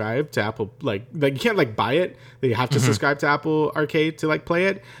subscribe to Apple. Like you can't like buy it. You have to subscribe to Apple Arcade to like play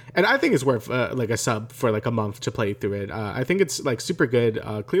it. And I think it's worth like a sub for like a month to play through it. I think it's like super good.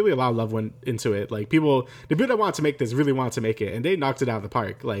 Clearly a lot of love went into it. Like the people that want to make this really want to make it, and they knocked it out of the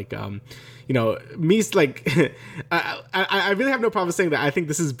park. Like, me, like, I really have no problem saying that I think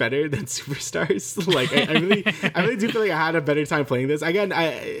this is better than Superstars. Like, I really do feel like I had a better time playing this. Again,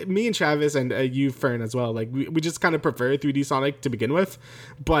 me and Travis and you, Fern, as well, like, we just kind of prefer 3D Sonic to begin with.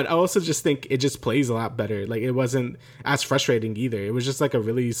 But I also just think it just plays a lot better. Like, it wasn't as frustrating either. It was just like a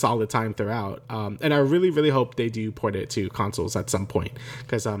really solid time throughout. And I really, really hope they do port it to consoles at some point.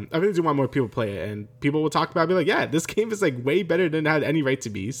 Because I really do want more people to play it. And people will talk about it, be like, yeah, this game is like way better than it had any right to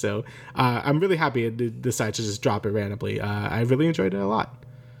be. So I'm really happy it decided to just drop it randomly. I really enjoyed it a lot.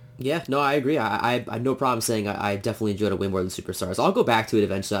 Yeah, no, I agree. I have no problem saying I definitely enjoyed it way more than Superstars. I'll go back to it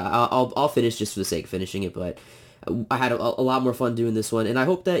eventually. I'll finish just for the sake of finishing it, but I had a lot more fun doing this one, and I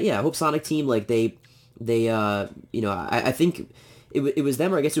hope that I hope Sonic Team like they I think it was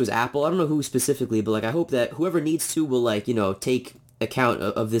them, or I guess it was Apple. I don't know who specifically, but like I hope that whoever needs to will like take account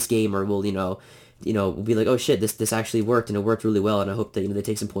of this game, or will be like, oh shit, this actually worked, and it worked really well, and I hope that they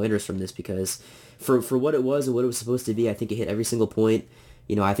take some pointers from this, because for what it was and what it was supposed to be, I think it hit every single point.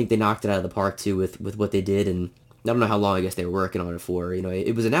 I think they knocked it out of the park too with what they did, and I don't know how long I guess they were working on it for.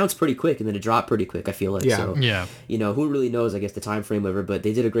 It was announced pretty quick, and then it dropped pretty quick, I feel like. Yeah. So, yeah. Who really knows, I guess, the time frame of it, but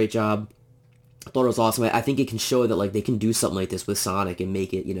they did a great job. I thought it was awesome. I think it can show that like they can do something like this with Sonic and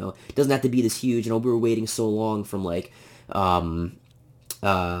make it, it doesn't have to be this huge. We were waiting so long from like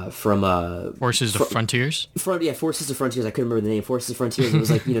Forces of Frontiers. Forces of Frontiers. I couldn't remember the name. Forces of Frontiers. It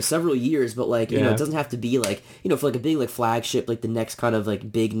was like several years, but like it doesn't have to be like for like a big like flagship, like the next kind of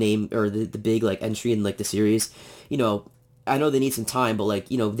like big name, or the big like entry in like the series. I know they need some time, but like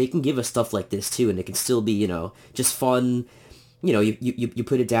they can give us stuff like this too, and it can still be just fun. You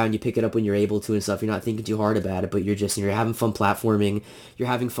put it down, you pick it up when you're able to and stuff. You're not thinking too hard about it, but you're just, you're having fun platforming. You're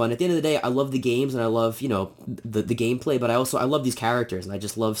having fun. At the end of the day, I love the games and I love, the gameplay, but I love these characters, and I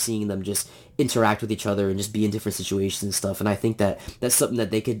just love seeing them just interact with each other and just be in different situations and stuff. And I think that that's something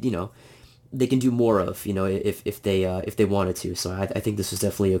that they could, they can do more of, if they wanted to. So I think this is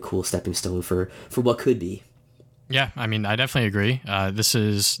definitely a cool stepping stone for what could be. Yeah, I mean, I definitely agree. This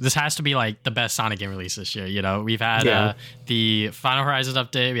has to be like the best Sonic game release this year. We've had the Final Horizons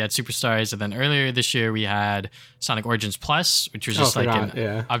update, we had Superstars, and then earlier this year we had Sonic Origins Plus, which was just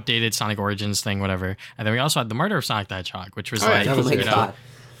updated Sonic Origins thing, whatever. And then we also had the Murder of Sonic the Hedgehog, which was that was good. That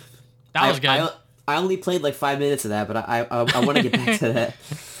was good. I only played like 5 minutes of that, but I want to get back to that.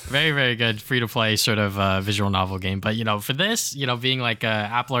 Very, very good free-to-play sort of visual novel game. But, for this, being like a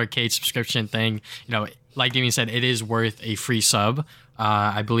Apple Arcade subscription thing, like Damien said, it is worth a free sub.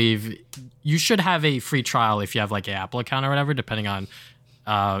 I believe you should have a free trial if you have like an Apple account or whatever, depending on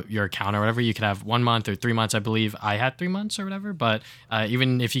your account or whatever. You could have 1 month or 3 months. I believe I had 3 months or whatever. But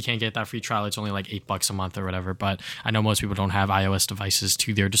even if you can't get that free trial, it's only like $8 a month or whatever. But I know most people don't have iOS devices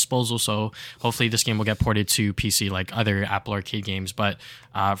to their disposal. So hopefully this game will get ported to PC like other Apple Arcade games. But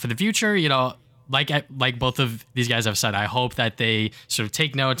for the future, like both of these guys have said, I hope that they sort of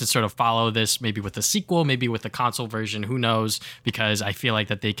take notes and sort of follow this, maybe with a sequel, maybe with the console version, who knows, because I feel like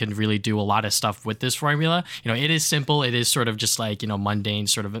that they can really do a lot of stuff with this formula. It is simple. It is sort of just like, mundane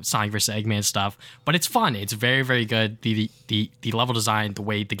sort of Sonic vs. Eggman stuff, but it's fun. It's very, very good. The level design, the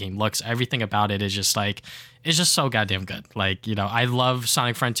way the game looks, everything about it is just like, it's just so goddamn good. Like, I love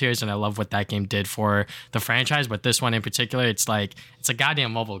Sonic Frontiers and I love what that game did for the franchise, but this one in particular, it's like, it's a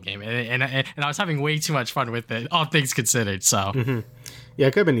goddamn mobile game. And I was having way too much fun with it, all things considered. So, yeah,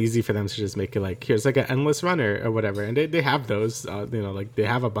 it could have been easy for them to just make it like, here's like an endless runner or whatever. And they have those, like they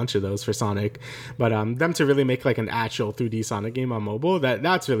have a bunch of those for Sonic. But them to really make like an actual 3D Sonic game on mobile,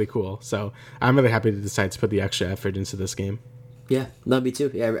 that's really cool. So I'm really happy to decide to put the extra effort into this game. Yeah, no, me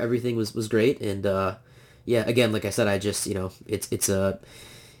too. Yeah, everything was great, and yeah, again, like I said, I just it's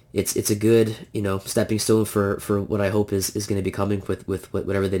a good stepping stone for what I hope is going to be coming with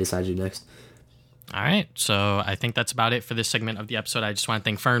whatever they decide to do next. All right, so I think that's about it for this segment of the episode. I just want to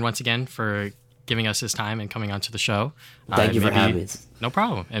thank Fern once again for giving us his time and coming onto the show. Thank you for having me. No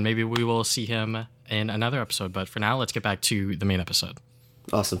problem, and maybe we will see him in another episode. But for now, let's get back to the main episode.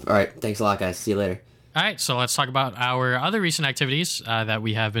 Awesome. All right, thanks a lot, guys. See you later. All right, so let's talk about our other recent activities that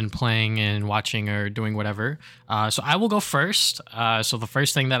we have been playing and watching or doing whatever. So I will go first. So the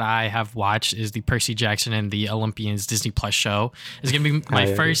first thing that I have watched is the Percy Jackson and the Olympians Disney Plus show. It's going to be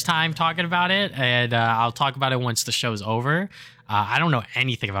my first time talking about it, and I'll talk about it once the show is over. I don't know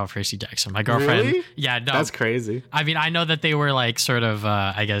anything about Percy Jackson. My girlfriend... Really? Yeah, no. That's crazy. I mean, I know that they were like sort of,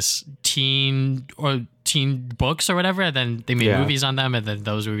 I guess, teen books or whatever, and then they made movies on them, and then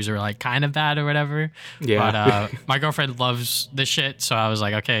those movies were like kind of bad or whatever. Yeah. But my girlfriend loves this shit, so I was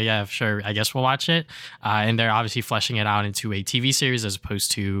like, okay, yeah, sure, I guess we'll watch it. And they're obviously fleshing it out into a TV series as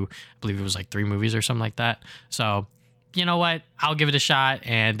opposed to, I believe it was like 3 movies or something like that. So, you know what? I'll give it a shot.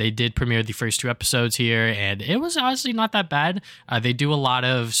 And they did premiere the first 2 episodes here, and it was honestly not that bad. They do a lot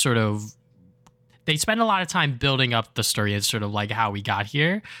of they spend a lot of time building up the story and sort of like how we got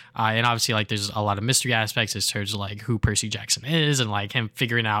here. And obviously like there's a lot of mystery aspects as terms of like who Percy Jackson is and like him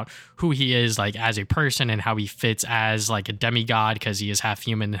figuring out who he is like as a person and how he fits as like a demigod because he is half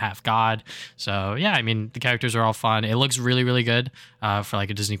human and half god. So yeah, I mean, the characters are all fun. It looks really, really good for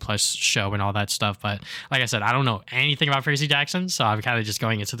like a Disney Plus show and all that stuff. But like I said, I don't know anything about Percy Jackson, so I'm kind of just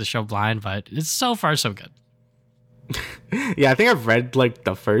going into the show blind, but it's so far so good. Yeah, I think I've read like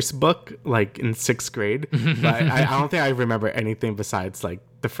the first book like in 6th grade, but I don't think I remember anything besides like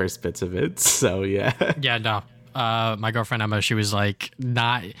the first bits of it. So yeah. Yeah, no. My girlfriend Emma, she was like,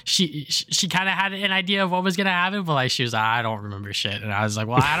 not she kind of had an idea of what was gonna happen, but like she was like, I don't remember shit, and I was like,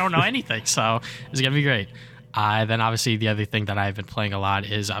 well, I don't know anything, so it's gonna be great. Then obviously the other thing that I've been playing a lot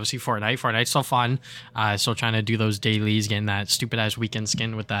is obviously Fortnite. Fortnite's still fun. Still trying to do those dailies, getting that stupid ass weekend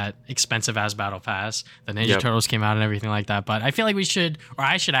skin with that expensive ass battle pass. The Ninja Turtles came out and everything like that. But I feel like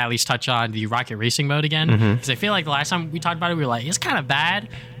I should at least touch on the rocket racing mode again, because I feel like the last time we talked about it, we were like, it's kind of bad.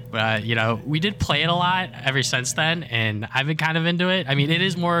 But, we did play it a lot ever since then, and I've been kind of into it. I mean, it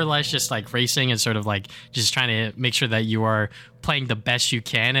is more or less just like racing and sort of like just trying to make sure that you are playing the best you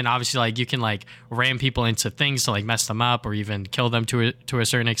can. And obviously, like, you can like ram people into things to like mess them up or even kill them to a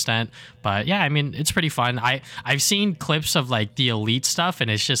certain extent. But yeah, I mean, it's pretty fun. I've seen clips of like the elite stuff,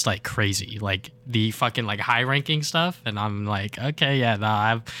 and it's just like crazy, like the fucking like high ranking stuff. And I'm like, okay, yeah,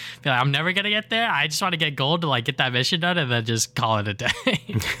 no, I'm never gonna get there. I just want to get gold to like get that mission done and then just call it a day.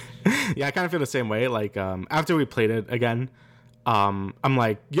 Yeah, I kind of feel the same way. Like after we played it again, I'm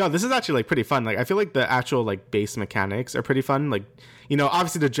like, yo, this is actually like pretty fun. Like I feel like the actual like base mechanics are pretty fun. Like,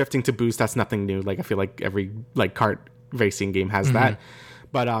 obviously the drifting to boost, that's nothing new. Like I feel like every like kart racing game has that.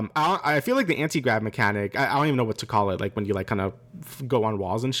 But I feel like the anti-grab mechanic, I don't even know what to call it, like when you like kind of go on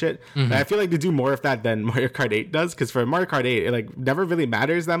walls and shit. I feel like they do more of that than Mario Kart 8 does, because for Mario Kart 8, it like never really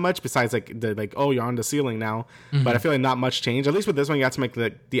matters that much besides like the like, oh, you're on the ceiling now. But I feel like not much change. At least with this one, you have to make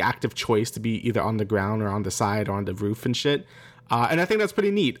the active choice to be either on the ground or on the side or on the roof and shit. And I think that's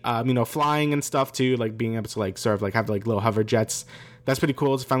pretty neat. Flying and stuff too, like being able to like sort of like have like little hover jets. That's pretty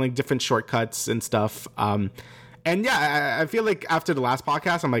cool to find like different shortcuts and stuff. And yeah, I feel like after the last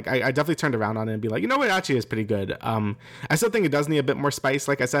podcast, I'm like, I definitely turned around on it and be like, it actually is pretty good. I still think it does need a bit more spice.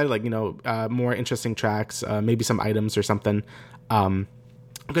 Like I said, like, more interesting tracks, maybe some items or something.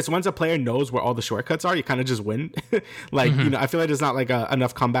 Because once a player knows where all the shortcuts are, you kind of just win. Like, I feel like there's not like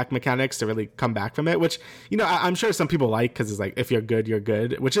enough comeback mechanics to really come back from it, which, I'm sure some people like, because it's like, if you're good, you're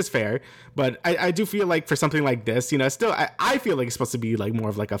good, which is fair. But I do feel like for something like this, still, I feel like it's supposed to be like more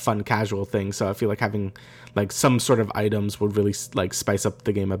of like a fun, casual thing. So I feel like having like some sort of items would really like spice up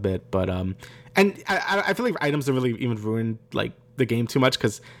the game a bit. But, and I feel like items don't really even ruin like the game too much,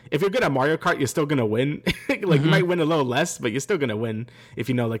 because if you're good at Mario Kart, you're still gonna win. Like you might win a little less, but you're still gonna win if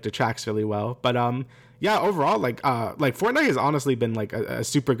you know like the tracks really well. But yeah, overall, like Fortnite has honestly been like a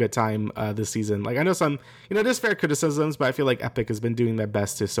super good time this season. Like I know some, there's fair criticisms, but I feel like Epic has been doing their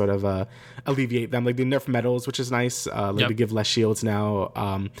best to sort of alleviate them. Like they nerf medals, which is nice. They give less shields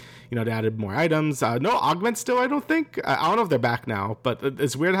now. They added more items. No augments still, I don't think. I don't know if they're back now, but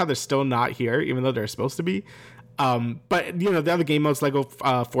it's weird how they're still not here, even though they're supposed to be. But the other game modes, Lego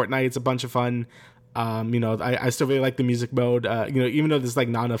Fortnite, it's a bunch of fun. I still really like the music mode. Even though there's like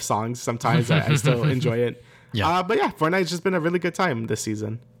not enough songs, sometimes I still enjoy it. But yeah, Fortnite's just been a really good time this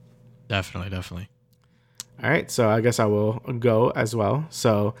season. Definitely. All right, so I guess I will go as well.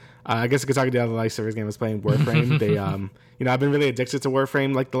 So I guess I could talk about the other live service game I was playing, Warframe. They, I've been really addicted to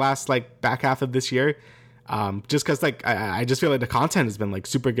Warframe like the last like back half of this year, just because like I just feel like the content has been like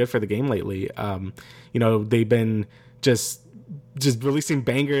super good for the game lately. They've been just releasing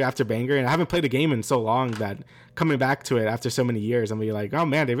banger after banger, and I haven't played a game in so long that coming back to it after so many years, I'm be like, oh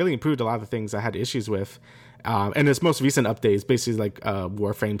man, they really improved a lot of the things I had issues with. And this most recent update is basically like a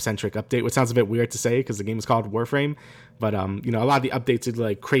Warframe centric update, which sounds a bit weird to say because the game is called Warframe, but a lot of the updates are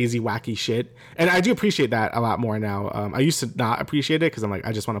like crazy wacky shit, and I do appreciate that a lot more now. I used to not appreciate it because I'm like,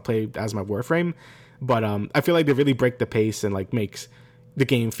 I just want to play as my Warframe, but I feel like they really break the pace and like makes the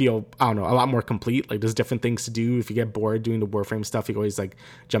game feel, I don't know, a lot more complete. Like there's different things to do. If you get bored doing the Warframe stuff, you can always like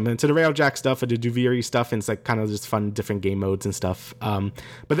jump into the Railjack stuff or the Duviri stuff, and it's like kind of just fun different game modes and stuff. But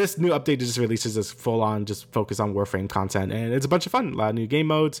this new update just releases this full on just focus on Warframe content, and it's a bunch of fun. A lot of new game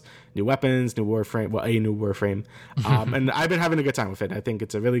modes, new weapons, new Warframe, well, a new Warframe. And I've been having a good time with it. I think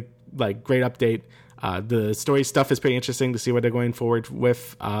it's a really like great update. The story stuff is pretty interesting to see what they're going forward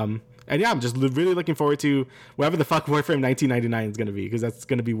with. And yeah, I'm just really looking forward to whatever the fuck Warframe 1999 is going to be, because that's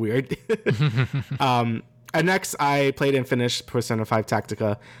going to be weird. And next, I played and finished Persona 5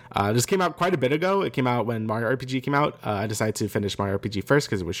 Tactica. This came out quite a bit ago. It came out when Mario RPG came out. I decided to finish Mario RPG first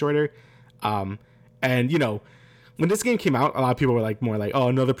because it was shorter. And, when this game came out, a lot of people were like, more like, oh,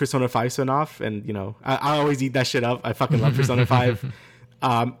 another Persona 5 spinoff. And, I always eat that shit up. I fucking love Persona 5.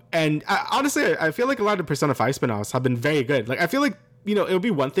 Honestly, I feel like a lot of Persona 5 spinoffs have been very good. Like, I feel like, it would be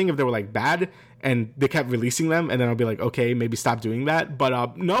one thing if they were like bad and they kept releasing them, and then I'll be like, okay, maybe stop doing that.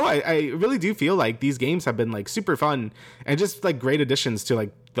 But no, I really do feel like these games have been like super fun and just like great additions to like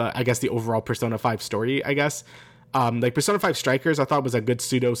the overall Persona 5 story, I guess. Like Persona 5 Strikers, I thought was a good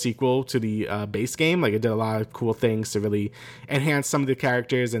pseudo sequel to the base game. Like it did a lot of cool things to really enhance some of the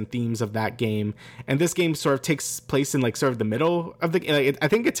characters and themes of that game. And this game sort of takes place in like sort of the middle of the. I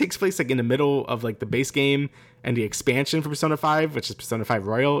think it takes place like in the middle of like the base game and the expansion for Persona 5, which is Persona 5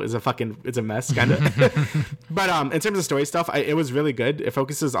 Royal, it's a mess kind of. But in terms of story stuff, it was really good. It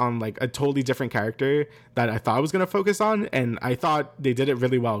focuses on like a totally different character that I thought I was going to focus on, and I thought they did it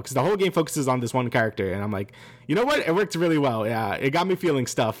really well because the whole game focuses on this one character, and I'm like, you know what? It worked really well. Yeah, it got me feeling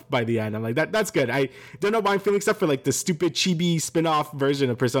stuff by the end. I'm like, that's good. I don't know why I'm feeling stuff for like the stupid chibi spin-off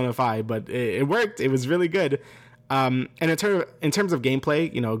version of Persona 5, but it worked. It was really good. And in terms of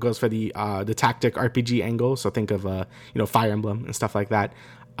gameplay, it goes for the tactic RPG angle. So think of Fire Emblem and stuff like that.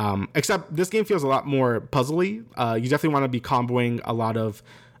 Except this game feels a lot more puzzly. You definitely want to be comboing a lot of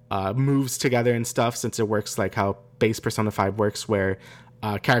moves together and stuff, since it works like how base Persona 5 works, where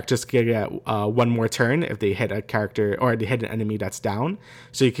characters can get one more turn if they hit a character or they hit an enemy that's down.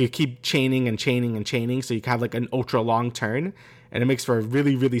 So you could keep chaining and chaining and chaining, so you can have like an ultra long turn. And it makes for a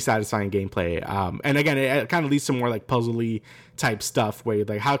really, really satisfying gameplay. And again, it kind of leads to more like puzzly type stuff where you're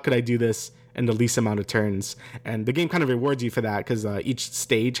like, how could I do this in the least amount of turns? And the game kind of rewards you for that, because each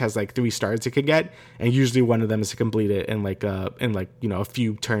stage has like 3 stars you could get, and usually one of them is to complete it in a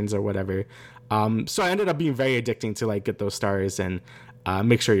few turns or whatever. So I ended up being very addicting to like get those stars and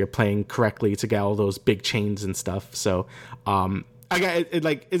make sure you're playing correctly to get all those big chains and stuff. So I got it.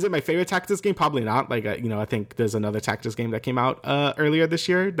 Like, is it my favorite Tactics game? Probably not. Like, I think there's another Tactics game that came out earlier this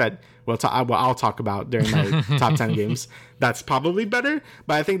year that I'll talk about during my top 10 games. That's probably better.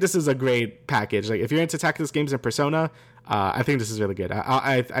 But I think this is a great package. Like, if you're into Tactics games and Persona, I think this is really good.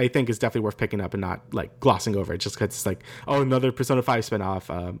 I think it's definitely worth picking up and not like glossing over it just because it's like, oh, another Persona 5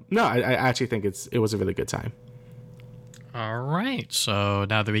 spinoff. No, I actually think it was a really good time. All right. So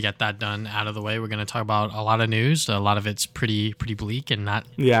now that we got that done out of the way, we're going to talk about a lot of news. A lot of it's pretty bleak and not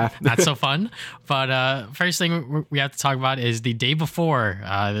so fun. But first thing we have to talk about is the day before.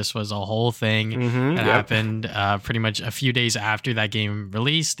 This was a whole thing that happened pretty much a few days after that game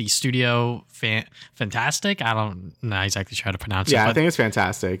released. The studio Fantastic. I don't know exactly how to pronounce it. Yeah, I think it's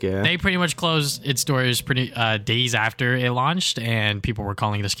Fantastic. Yeah, they pretty much closed its doors pretty days after it launched, and people were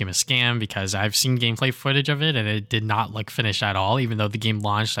calling this game a scam because I've seen gameplay footage of it, and it did not look finished at all, even though the game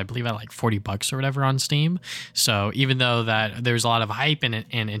launched, I believe, at like $40 or whatever on Steam. So even though that there's a lot of hype and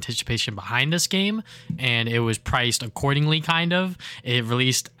anticipation behind this game, and it was priced accordingly, kind of, it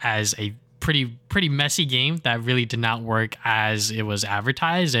released as a pretty messy game that really did not work as it was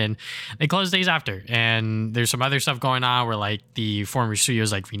advertised, and they closed days after. And there's some other stuff going on where like the former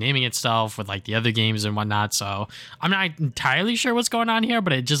studio's like renaming itself with like the other games and whatnot. So I'm not entirely sure what's going on here,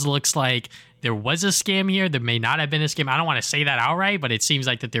 but it just looks like there was a scam here. There may not have been a scam. I don't want to say that outright, but it seems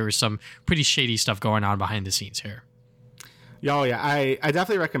like that there was some pretty shady stuff going on behind the scenes here. Oh yeah, I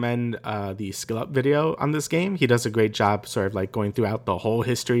definitely recommend the skill up video on this game. He does a great job sort of like going throughout the whole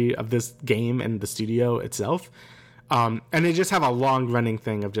history of this game and the studio itself. And they just have a long running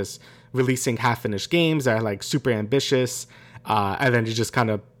thing of just releasing half finished games that are like super ambitious, and then to just kind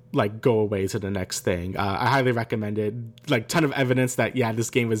of like go away to the next thing. I highly recommend it. Like ton of evidence that this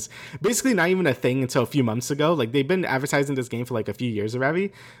game was basically not even a thing until a few months ago. Like they've been advertising this game for like a few years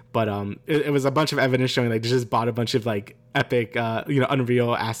already, but it was a bunch of evidence showing like they just bought a bunch of like epic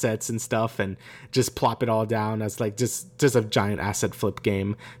Unreal assets and stuff and just plop it all down as like just a giant asset flip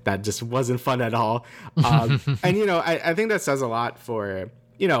game that just wasn't fun at all. And I think that says a lot for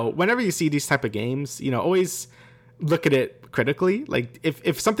whenever you see these type of games, always look at it critically. Like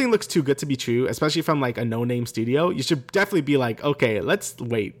if something looks too good to be true, especially from like a no-name studio, you should definitely be like, okay, let's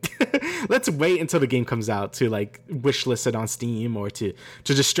wait. Let's wait until the game comes out to like wishlist it on Steam or to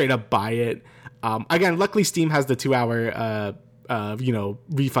just straight up buy it. Again, luckily Steam has the 2-hour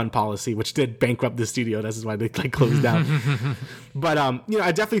refund policy, which did bankrupt the studio. This is why they like closed down. But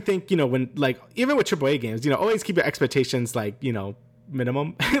I definitely think when like even with AAA games, always keep your expectations like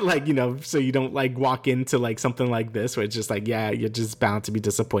minimum, like so you don't like walk into like something like this where it's just like you're just bound to be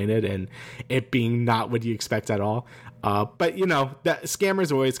disappointed and it being not what you expect at all. But that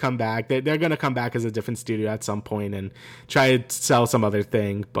scammers always come back. They're gonna come back as a different studio at some point and try to sell some other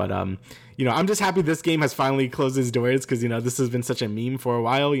thing. But I'm just happy this game has finally closed its doors because this has been such a meme for a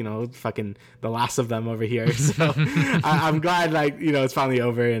while. Fucking The Last of Them over here. So I'm glad like it's finally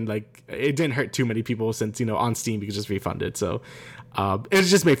over and like it didn't hurt too many people since on Steam you could just refund it. So it's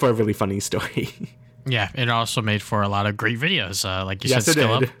just made for a really funny story. Yeah, it also made for a lot of great videos. Like you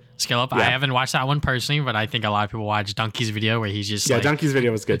said, Skill Up. Yeah. I haven't watched that one personally, but I think a lot of people watch Donkey's video where he's just Donkey's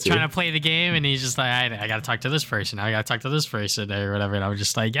video was good too. Trying to play the game and he's just like, I got to talk to this person. I got to talk to this person or whatever. And I was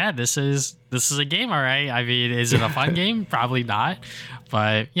just like, this is a game, all right. I mean, is it a fun game? Probably not.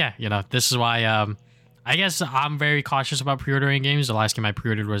 But yeah, this is why I guess I'm very cautious about pre-ordering games. The last game I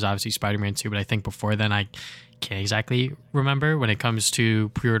pre-ordered was obviously Spider-Man 2, but I think before then I can't exactly remember when it comes to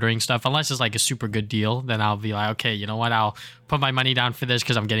pre-ordering stuff. Unless it's like a super good deal, then I'll be like, okay, you know what? I'll put my money down for this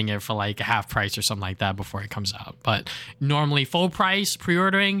because I'm getting it for like a half price or something like that before it comes out. But normally full price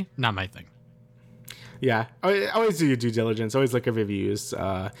pre-ordering, not my thing. Yeah, always do your due diligence. Always look at reviews.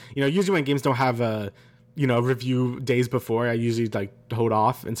 Usually when games don't have a review days before, I usually like hold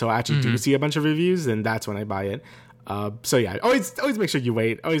off until I actually do see a bunch of reviews, and that's when I buy it. So yeah, always make sure you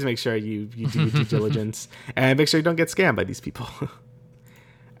wait. Always make sure you do your due diligence and make sure you don't get scammed by these people. All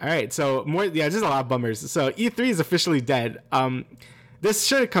right, so just a lot of bummers. So E3 is officially dead. This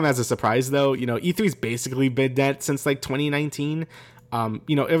should come as a surprise though. E3's basically been dead since like 2019.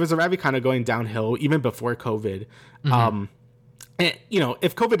 It was already kind of going downhill even before COVID. And,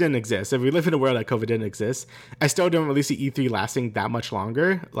 if COVID didn't exist, if we live in a world that COVID didn't exist, I still don't really see E3 lasting that much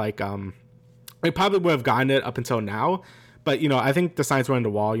longer. Like, it probably would have gotten it up until now. But, I think the signs were on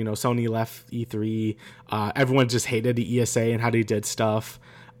the wall. Sony left E3. Everyone just hated the ESA and how they did stuff.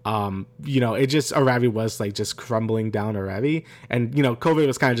 It just already was like just crumbling down already. And, COVID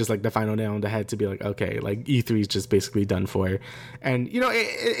was kind of just like the final nail on the head to be like, okay, like E3 is just basically done for. And,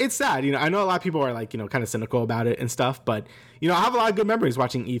 it's sad. I know a lot of people are like, kind of cynical about it and stuff, but, I have a lot of good memories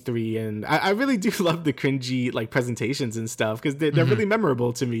watching E3 and I really do love the cringy like presentations and stuff because they're really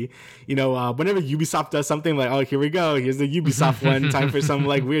memorable to me. Whenever Ubisoft does something like, oh, here we go. Here's the Ubisoft one, time for some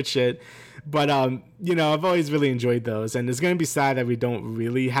like weird shit. But, I've always really enjoyed those. And it's going to be sad that we don't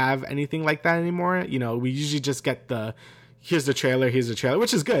really have anything like that anymore. We usually just get here's the trailer,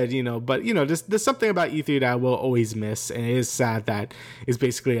 which is good, But, there's something about E3 that I will always miss. And it is sad that it's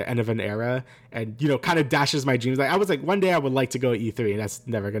basically the end of an era and, kind of dashes my dreams. Like, I was like, one day I would like to go to E3. And that's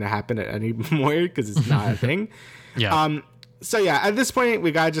never going to happen anymore because it's not a thing. Yeah. So yeah, at this point,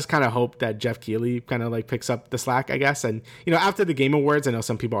 we gotta just kind of hope that Jeff Keighley kind of like picks up the slack, I guess. And after the Game Awards, I know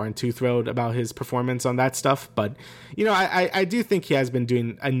some people aren't too thrilled about his performance on that stuff, but I do think he has been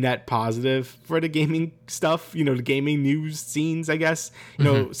doing a net positive for the gaming stuff. The gaming news scenes, I guess.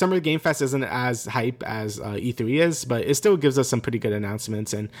 Summer Game Fest isn't as hype as E3 is, but it still gives us some pretty good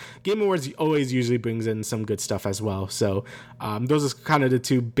announcements. And Game Awards always usually brings in some good stuff as well. So those are kind of the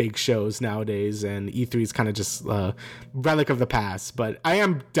two big shows nowadays, and E3 is kind of just relic of the past, but I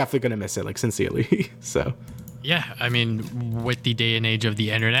am definitely gonna miss it, like sincerely. So yeah, I mean, with the day and age of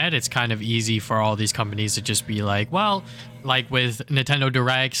the internet, it's kind of easy for all these companies to just be like, well, like with Nintendo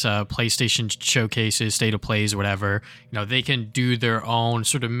Directs, PlayStation showcases, state of plays, whatever, they can do their own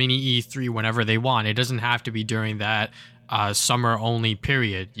sort of mini E3 whenever they want. It doesn't have to be during that summer only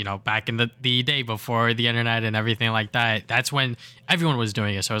period. Back in the day before the internet and everything like that, that's when everyone was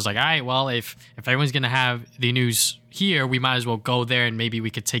doing it. So I was like, all right, well, if everyone's gonna have the news here, we might as well go there and maybe we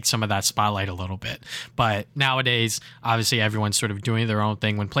could take some of that spotlight a little bit. But nowadays, obviously, everyone's sort of doing their own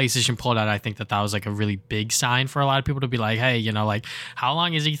thing. When PlayStation pulled out, I think that was like a really big sign for a lot of people to be like, hey, like, how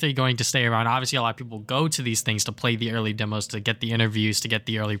long is E3 going to stay around? Obviously, a lot of people go to these things to play the early demos, to get the interviews, to get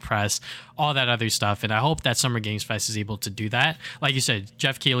the early press, all that other stuff. And I hope that Summer Games Fest is able to do that. Like you said,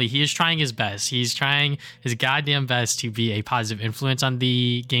 Jeff Keighley, he is trying his best. He's trying his goddamn best to be a positive influence on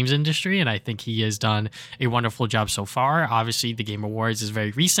the games industry. And I think he has done a wonderful job so far. Obviously, the Game Awards is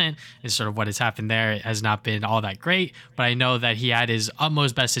very recent, and sort of what has happened there has not been all that great. But I know that he had his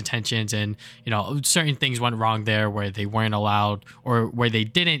utmost best intentions, and certain things went wrong there where they weren't allowed, or where they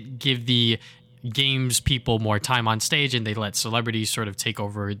didn't give the games people more time on stage, and they let celebrities sort of take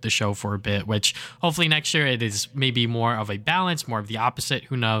over the show for a bit, which hopefully next year it is maybe more of a balance, more of the opposite,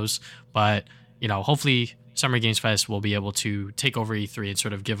 who knows. But hopefully Summer Games Fest will be able to take over E3 and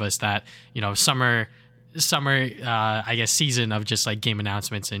sort of give us that summer I guess season of just like game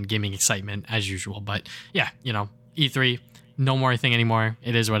announcements and gaming excitement as usual. But yeah, E3, no more thing anymore.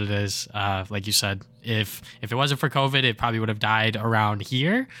 It is what it is. Like you said, if it wasn't for COVID, it probably would have died around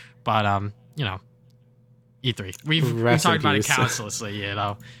here. But E3, we've talked about it countlessly.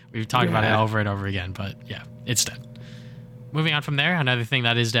 We've talked about it over and over again. But yeah, it's dead. Moving on from there, another thing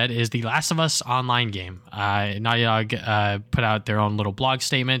that is dead is the Last of Us online game. Naughty Dog put out their own little blog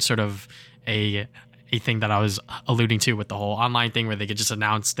statement, sort of a thing that I was alluding to with the whole online thing where they could just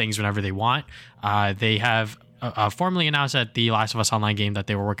announce things whenever they want. They have formally announced that the Last of Us online game that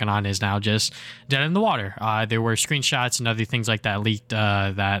they were working on is now just dead in the water. There were screenshots and other things like that leaked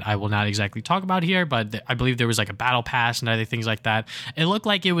that I will not exactly talk about here, but I believe there was like a battle pass and other things like that. It looked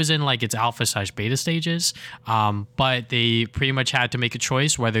like it was in like its alpha/beta stages, but they pretty much had to make a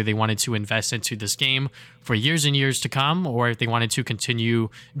choice whether they wanted to invest into this game for years and years to come, or if they wanted to continue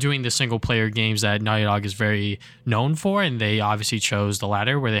doing the single player games that Naughty Dog is very known for. And they obviously chose the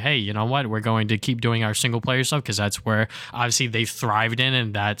latter, where they, hey, you know what, we're going to keep doing our single player stuff because that's where obviously they've thrived in,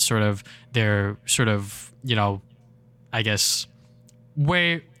 and that's sort of their sort of, I guess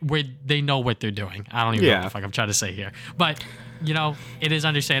where they know what they're doing. I don't even know what the fuck I'm trying to say here, but it is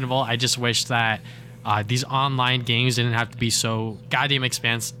understandable. I just wish that these online games didn't have to be so goddamn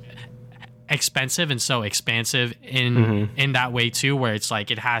expensive and so expansive in that way too, where it's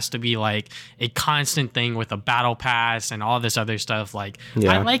like it has to be like a constant thing with a battle pass and all this other stuff. Like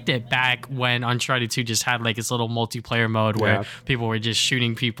I liked it back when Uncharted 2 just had like its little multiplayer mode where people were just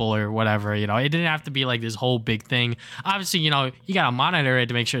shooting people or whatever. It didn't have to be like this whole big thing. Obviously, you gotta monitor it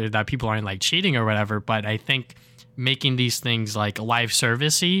to make sure that people aren't like cheating or whatever, but I think making these things like live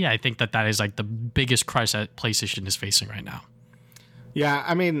servicey, I think that is like the biggest crush that PlayStation is facing right now. Yeah,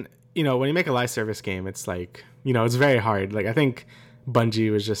 I mean, when you make a live service game, it's like, it's very hard. Like, I think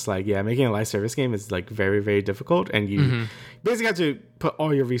Bungie was just like, making a live service game is like very, very difficult. And you basically have to put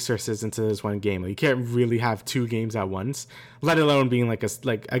all your resources into this one game. Like, you can't really have two games at once, let alone being like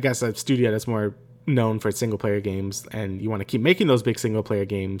I guess a studio that's more known for single player games. And you want to keep making those big single player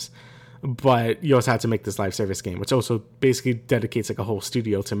games, but you also have to make this live service game, which also basically dedicates like a whole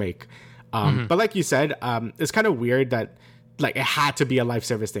studio to make. But like you said, it's kind of weird that like it had to be a live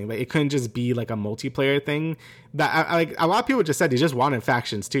service thing. Like it couldn't just be like a multiplayer thing. That like a lot of people just said they just wanted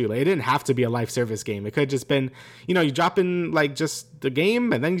factions too. Like it didn't have to be a live service game. It could have just been, you drop in like just the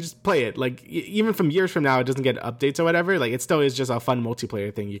game and then you just play it. Like even from years from now, it doesn't get updates or whatever. Like it still is just a fun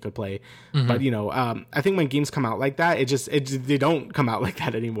multiplayer thing you could play. But I think when games come out like that, they don't come out like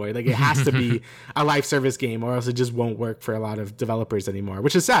that anymore. Like it has to be a live service game, or else it just won't work for a lot of developers anymore.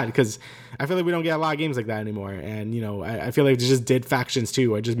 Which is sad because I feel like we don't get a lot of games like that anymore. And I feel like they just did factions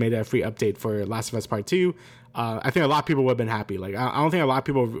too, or just made it a free update for Last of Us Part 2. I think a lot of people would have been happy. Like I don't think a lot of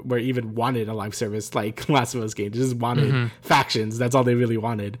people were even wanted a live service like Last of Us game. They just wanted factions. That's all they really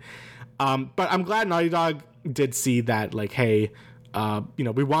wanted. But I'm glad Naughty Dog did see that. Like, hey,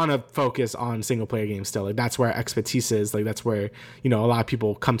 we want to focus on single player games still. Like that's where our expertise is. Like that's where a lot of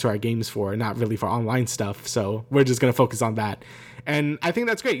people come to our games for, not really for online stuff. So we're just gonna focus on that. And I think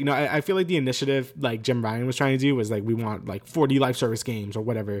that's great. I feel like the initiative like Jim Ryan was trying to do was like, we want like 40 live service games or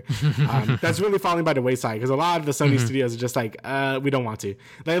whatever. That's really falling by the wayside because a lot of the Sony studios are just like, we don't want to.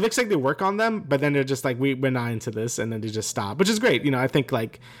 Like, it looks like they work on them, but then they're just like, we're not into this. And then they just stop, which is great. I think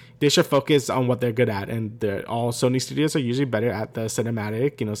like they should focus on what they're good at. And all Sony studios are usually better at the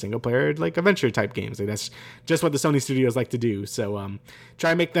cinematic, single player, like adventure type games. Like that's just what the Sony studios like to do. So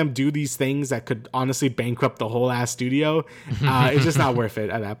try and make them do these things that could honestly bankrupt the whole ass studio. It's just not worth it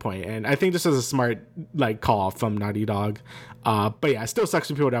at that point. And I think this was a smart like call from Naughty Dog. But yeah, it still sucks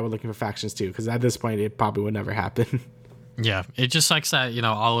for people that were looking for factions too, because at this point it probably would never happen. Yeah, it just sucks that,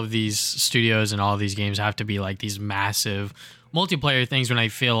 all of these studios and all of these games have to be like these massive multiplayer things when I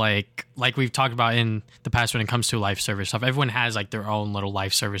feel like we've talked about in the past when it comes to live service stuff, everyone has like their own little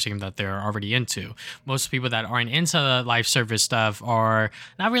live service game that they're already into. Most people that aren't into the live service stuff are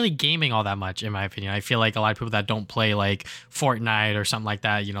not really gaming all that much, in my opinion. I feel like a lot of people that don't play like Fortnite or something like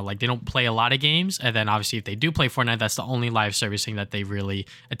that, like they don't play a lot of games. And then obviously if they do play Fortnite, that's the only live service thing that they really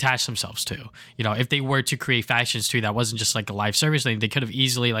attach themselves to. If they were to create factions too, that wasn't just like a live service thing. They could have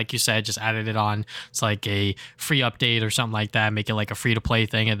easily, like you said, just added it on. It's like a free update or something like that. Make it like a free to play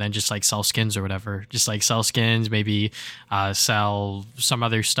thing, and then just like sell skins or whatever. Just like sell skins, maybe sell some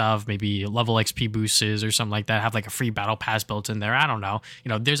other stuff, maybe level XP boosts or something like that. Have like a free battle pass built in there. I don't know.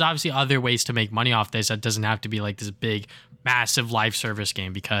 There's obviously other ways to make money off this that doesn't have to be like this big, massive live service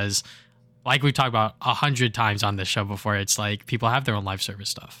game, because like we've talked about 100 times on this show before, it's like people have their own live service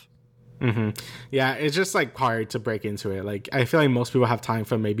stuff. Mm-hmm. Yeah, it's just like hard to break into it. Like I feel like most people have time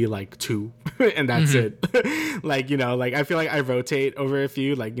for maybe like 2 and that's it. like I feel like I rotate over a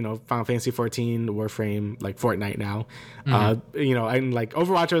few, like Final Fantasy 14, Warframe, like Fortnite now. And like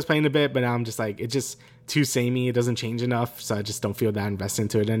Overwatch I was playing a bit, but now I'm just like, it's just too samey. It doesn't change enough, so I just don't feel that invested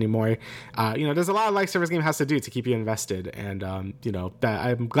into it anymore. There's a lot of live service game has to do to keep you invested, and that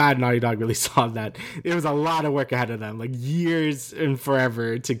I'm glad Naughty Dog really saw that it was a lot of work ahead of them, like years and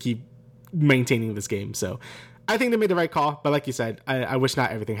forever to keep maintaining this game. So I think they made the right call, but like you said, I wish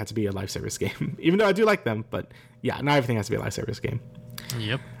not everything had to be a live service game, even though I do like them, but yeah, not everything has to be a live service game.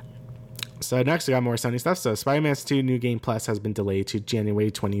 Yep. So next we got more Sony stuff. So Spider-Man 2 New Game Plus has been delayed to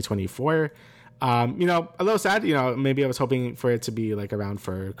January 2024. A little sad, maybe I was hoping for it to be like around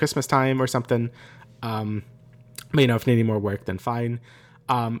for Christmas time or something. But if needing more work, then fine.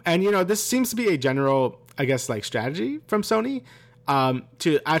 And this seems to be a general, I guess, like strategy from Sony,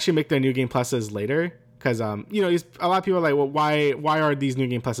 to actually make their New Game Pluses later. Because, a lot of people are like, well, why are these New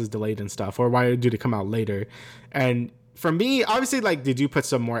Game Pluses delayed and stuff? Or why do they come out later? And for me, obviously, like, they do put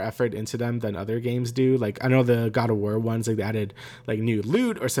some more effort into them than other games do. Like, I know the God of War ones, like, they added, like, new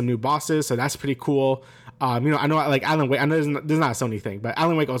loot or some new bosses, so that's pretty cool. I know, like, Alan Wake, I know this is not a Sony thing, but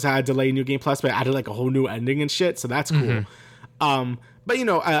Alan Wake also had delayed New Game Plus, but added, like, a whole new ending and shit, so that's cool. But,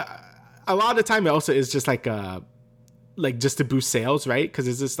 a lot of the time, it also is just, like, just to boost sales, right? Because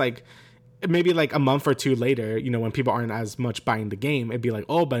it's just, like, maybe like a month or 2 later, when people aren't as much buying the game, it'd be like,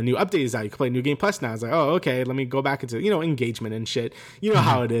 oh, but a new update is out. You can play New Game Plus now. It's like, oh, okay, let me go back into, engagement and shit.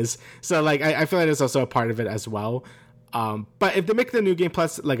 How it is. So like, I feel like it's also a part of it as well. But if they make the New Game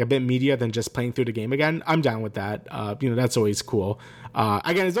Plus like a bit meatier than just playing through the game again, I'm down with that. That's always cool.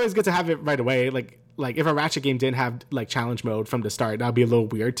 Again, it's always good to have it right away. Like if a Ratchet game didn't have like challenge mode from the start, that'd be a little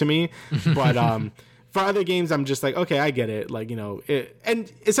weird to me. But for other games, I'm just like, okay, I get it. Like,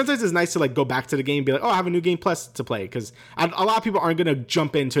 sometimes it's nice to like go back to the game and be like, oh, I have a New Game Plus to play. Because a lot of people aren't going to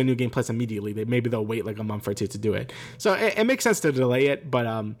jump into a New Game Plus immediately. Maybe they'll wait like a month or 2 to do it. So it makes sense to delay it. But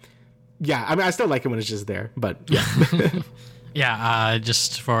yeah, I mean, I still like it when it's just there. But yeah. Yeah,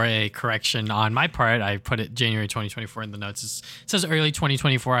 just for a correction on my part, I put it January 2024 in the notes. It says early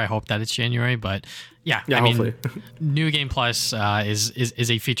 2024. I hope that it's January, but yeah, I hopefully. mean, New Game Plus is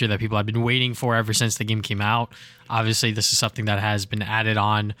a feature that people have been waiting for ever since the game came out. Obviously, this is something that has been added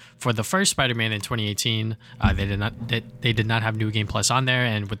on for the first Spider-Man in 2018. They did not have New Game Plus on there,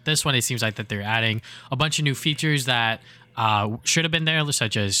 and with this one, it seems like that they're adding a bunch of new features that should have been there,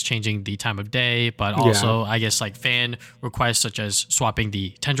 such as changing the time of day, but also I guess like fan requests such as swapping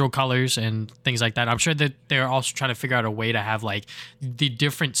the tendril colors and things like that. I'm sure that they're also trying to figure out a way to have like the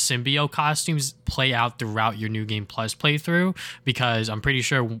different symbiote costumes play out throughout your New Game Plus playthrough, because I'm pretty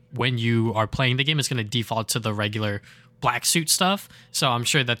sure when you are playing the game, it's going to default to the regular black suit stuff. So I'm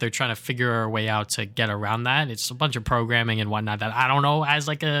sure that they're trying to figure a way out to get around that. It's a bunch of programming and whatnot that I don't know, as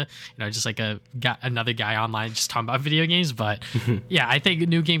like a, just like another guy online just talking about video games. But yeah, I think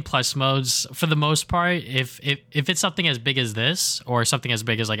New Game Plus modes, for the most part, if it's something as big as this, or something as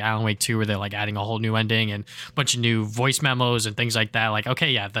big as like Alan Wake 2, where they're like adding a whole new ending and a bunch of new voice memos and things like that, like,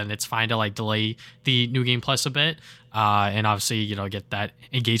 okay, yeah, then it's fine to like delay the New Game Plus a bit, and obviously, get that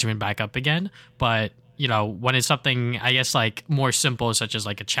engagement back up again. But when it's something, I guess, like more simple, such as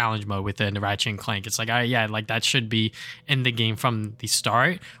like a challenge mode within the Ratchet and Clank, it's like, yeah, like that should be in the game from the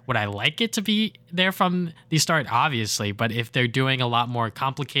start. Would I like it to be there from the start? Obviously, but if they're doing a lot more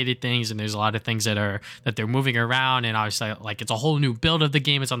complicated things and there's a lot of things that they're moving around, and obviously like it's a whole new build of the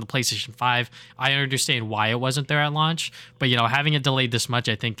game, it's on the PlayStation 5, I understand why it wasn't there at launch. But having it delayed this much,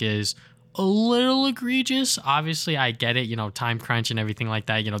 I think is a little egregious. Obviously, I get it, time crunch and everything like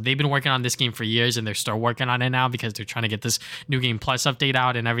that. They've been working on this game for years and they're still working on it now because they're trying to get this New Game Plus update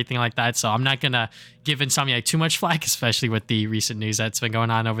out and everything like that. So I'm not going to give Insomniac too much flack, especially with the recent news that's been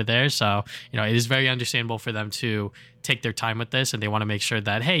going on over there. So, it is very understandable for them to take their time with this, and they want to make sure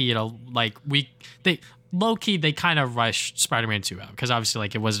that, hey, they low-key, they kind of rushed Spider-Man 2 out because obviously,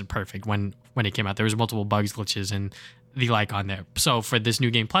 it wasn't perfect when it came out. There was multiple bugs, glitches, and the on there. So for this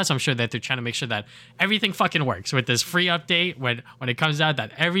New Game Plus, I'm sure that they're trying to make sure that everything fucking works with this free update when it comes out,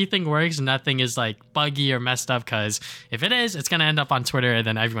 that everything works, nothing is buggy or messed up, because if it is, it's going to end up on Twitter and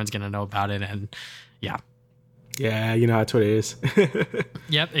then everyone's going to know about it. And yeah, you know how Twitter is.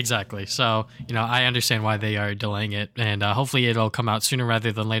 Yep, exactly. So I understand why they are delaying it, and hopefully it'll come out sooner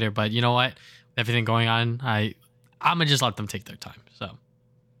rather than later. But you know what, everything going on, I'm gonna just let them take their time. So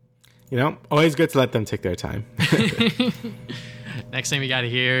always good to let them take their time. Next thing we got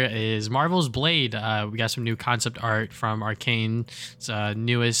here is Marvel's Blade. We got some new concept art from Arcane's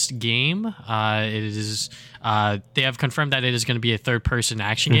newest game. It is they have confirmed that it is going to be a third-person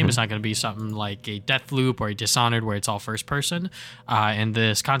action game. It's not going to be something like a Deathloop or a Dishonored where it's all first-person. And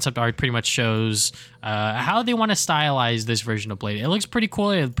this concept art pretty much shows how they want to stylize this version of Blade. It looks pretty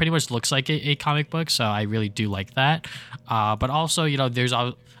cool. It pretty much looks like a comic book, so I really do like that. But also, there's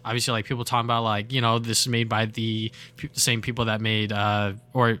obviously people talking about this is made by the same people that made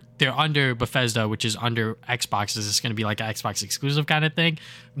or they're under Bethesda, which is under Xbox. Is this going to be like an Xbox exclusive kind of thing?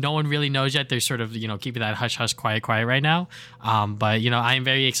 No one really knows yet. They're sort of keeping that hush quiet right now. But I am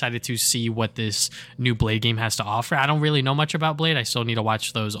very excited to see what this new Blade game has to offer. I don't really know much about Blade. I still need to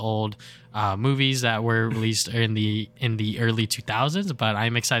watch those old movies that were released in the early 2000s, but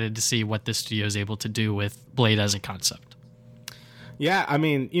I'm excited to see what this studio is able to do with Blade as a concept. Yeah, I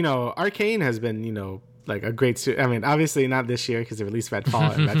mean, Arcane has been, a great I mean, obviously not this year because they released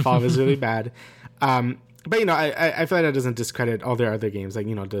Redfall, and Redfall was really bad. But, I feel like that doesn't discredit all their other games,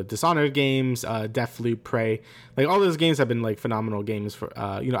 the Dishonored games, Deathloop, Prey. All those games have been, phenomenal games. For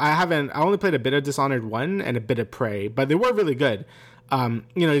I only played a bit of Dishonored 1 and a bit of Prey, but they were really good.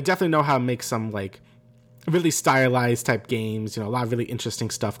 They definitely know how to make some, really stylized type games, a lot of really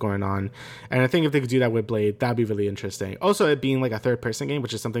interesting stuff going on. And I think if they could do that with Blade, that'd be really interesting. Also, it being a third person game,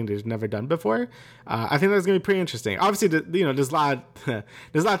 which is something they've never done before, I think that's going to be pretty interesting. Obviously, there's a lot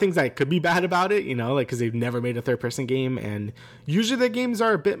of things that could be bad about it, because they've never made a third person game. And usually the games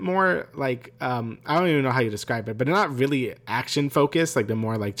are a bit more I don't even know how you describe it, but they're not really action focused. They're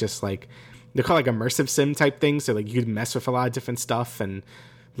more just they're called immersive sim type things. So you can mess with a lot of different stuff and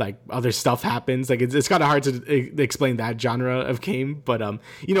other stuff happens. It's kind of hard to explain that genre of game, but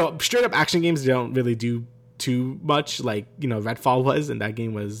straight up action games don't really do too much Redfall was, and that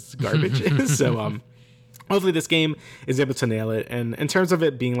game was garbage. So hopefully this game is able to nail it. And in terms of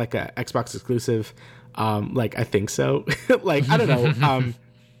it being a Xbox exclusive, I think so. I don't know.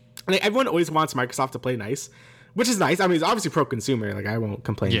 Everyone always wants Microsoft to play nice, which is nice. I mean, it's obviously pro-consumer. I won't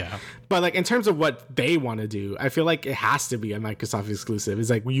complain. Yeah. But, in terms of what they want to do, I feel like it has to be a Microsoft exclusive. It's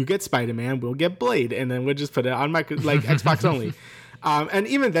when you get Spider-Man, we'll get Blade, and then we'll just put it on Xbox only. And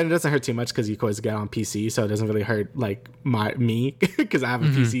even then, it doesn't hurt too much because you can always get it on PC, so it doesn't really hurt, me, because I have a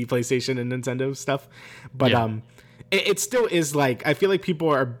PC, PlayStation, and Nintendo stuff. But it still is, I feel like people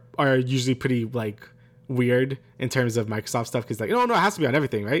are usually pretty, weird in terms of Microsoft stuff because no, it has to be on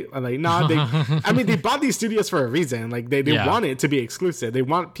everything, right? I'm no, they bought these studios for a reason. They want it to be exclusive. They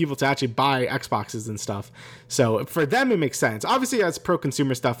want people to actually buy Xboxes and stuff. So for them, it makes sense. Obviously, as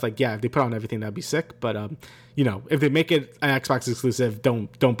pro-consumer stuff, if they put on everything, that'd be sick. But if they make it an Xbox exclusive,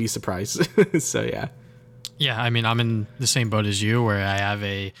 don't be surprised. So yeah. Yeah, I mean, I'm in the same boat as you where I have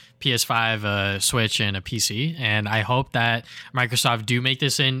a PS5, a Switch, and a PC. And I hope that Microsoft do make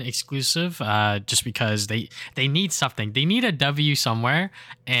this an exclusive just because they need something. They need a W somewhere.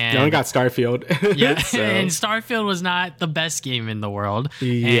 And they only got Starfield. Yeah, so. And Starfield was not the best game in the world.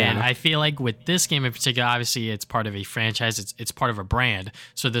 Yeah. And I feel like with this game in particular, obviously it's part of a franchise. It's part of a brand.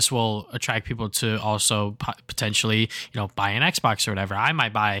 So this will attract people to also potentially, buy an Xbox or whatever. I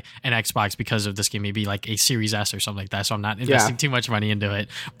might buy an Xbox because of this game, maybe a Series S or something like that. So I'm not investing too much money into it.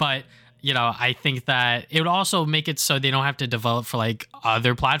 But I think that it would also make it so they don't have to develop for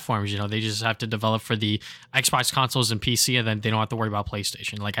other platforms. They just have to develop for the Xbox consoles and PC, and then they don't have to worry about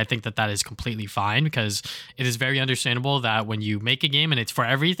PlayStation. I think that is completely fine because it is very understandable that when you make a game and it's for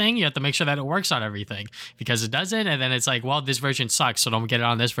everything, you have to make sure that it works on everything because it doesn't. And then it's well, this version sucks, so don't get it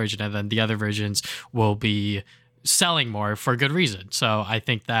on this version. And then the other versions will be selling more for good reason. So I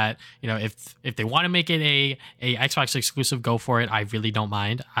think that if they want to make it a Xbox exclusive, go for it. I really don't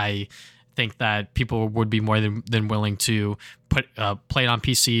mind. I think that people would be more than willing to play it on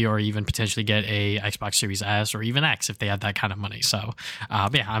PC or even potentially get a Xbox Series S or even X if they had that kind of money. So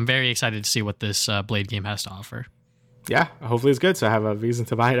yeah, I'm very excited to see what this Blade game has to offer. Yeah, hopefully it's good, so I have a reason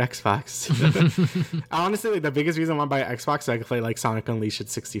to buy an Xbox. Honestly, like the biggest reason I want to buy an Xbox so I can play like Sonic Unleashed at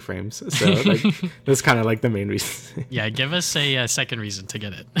 60 frames. So like that's kind of like the main reason. Yeah, give us a second reason to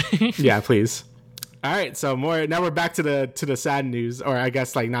get it. Yeah, please. All right, so now we're back to the sad news, or I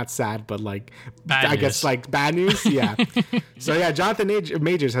guess like not sad, but like guess like bad news. Yeah. So yeah, Jonathan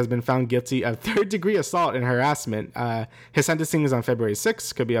Majors has been found guilty of third-degree assault and harassment. His sentencing is on February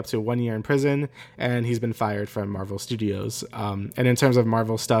 6th, could be up to 1 year in prison, and he's been fired from Marvel Studios. And in terms of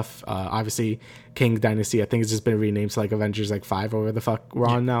Marvel stuff, obviously King Dynasty, I think it's just been renamed to like Avengers like 5 or whatever the fuck we're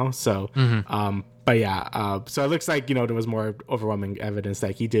on now. So but yeah, so it looks like, you know, there was more overwhelming evidence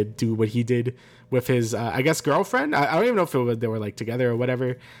that he did do what he did with his, I guess, girlfriend. I don't even know if they were like together or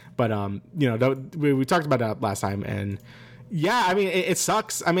whatever, but, you know, we talked about that last time. And yeah, I mean, it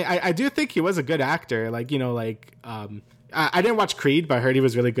sucks. I mean, I do think he was a good actor. Like, you know, like, I didn't watch Creed, but I heard he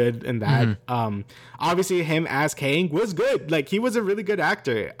was really good in that. Obviously him as Kang was good. Like, he was a really good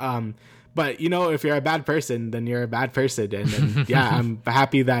actor. But, you know, if you're a bad person, then you're a bad person. And yeah, I'm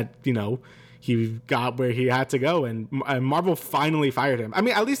happy that, you know, he got where he had to go, and Marvel finally fired him. I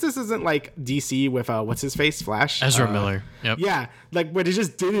mean, at least this isn't like DC with what's his face, Flash, Ezra Miller. Yep. Yeah, like where they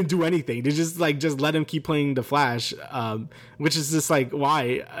just didn't do anything. They just let him keep playing the Flash, which is just like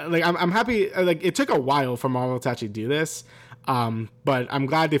why. Like I'm happy. Like it took a while for Marvel to actually do this, but I'm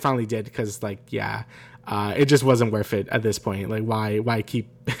glad they finally did because like yeah. It just wasn't worth it at this point. Like, why keep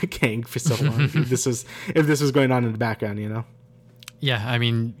Kang for so long if this was going on in the background, you know? Yeah, I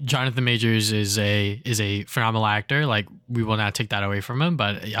mean, Jonathan Majors is a phenomenal actor. Like, we will not take that away from him,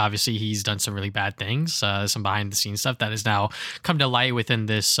 but obviously he's done some really bad things, some behind the scenes stuff that has now come to light within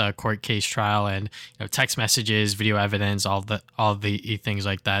this court case trial, and you know, text messages, video evidence, all the things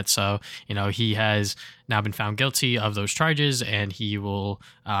like that. So you know, he has now been found guilty of those charges, and he will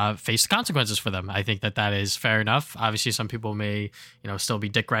face the consequences for them. I think that is fair enough. Obviously, some people may, you know, still be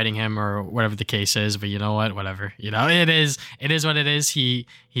dick riding him or whatever the case is, but you know what? Whatever. You know, it is what it is.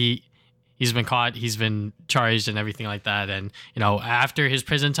 He's been caught, he's been charged and everything like that. And, you know, after his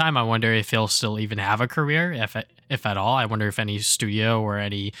prison time, I wonder if he'll still even have a career, if at all. I wonder if any studio or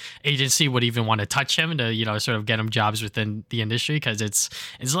any agency would even want to touch him to, you know, sort of get him jobs within the industry, because it's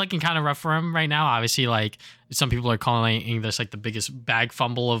looking kind of rough for him right now. Obviously, like, some people are calling this like the biggest bag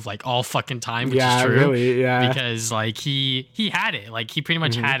fumble of like all fucking time, which is true. Really, yeah. Because like he had it, like he pretty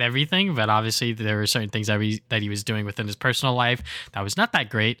much had everything, but obviously there were certain things that he was doing within his personal life that was not that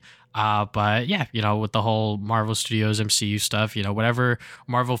great. But yeah, you know, with the whole Marvel Studios MCU stuff, you know, whatever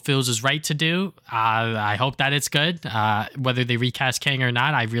Marvel feels is right to do, I hope that it's good. Whether they recast Kang or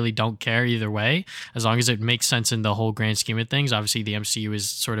not, I really don't care either way, as long as it makes sense in the whole grand scheme of things. Obviously, the MCU is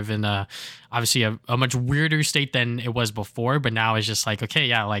sort of in a much weirder state than it was before, but now it's just like, okay,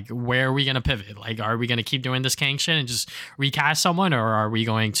 yeah, like, where are we going to pivot? Like, are we going to keep doing this Kang shit and just recast someone, or are we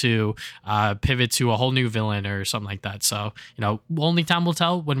going to pivot to a whole new villain or something like that? So, you know, only time will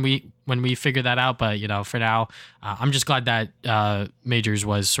tell when we figure that out. But, you know, for now, I'm just glad that Majors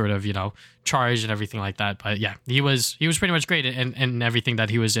was sort of, you know, charged and everything like that. But yeah, he was pretty much great in everything that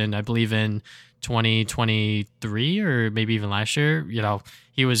he was in. I believe in 2023 or maybe even last year. You know,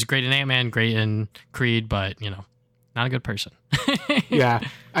 he was great in Ant-Man, great in Creed, but, you know, not a good person. Yeah,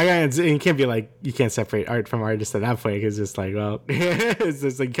 it can't be like, you can't separate art from artist at that point, because it's just like, well, it's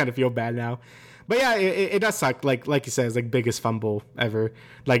just like you kind of feel bad now. But yeah, it does suck. Like you said, it's like biggest fumble ever.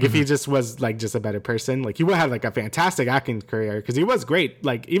 Like if he just was like just a better person, like he would have like a fantastic acting career, because he was great.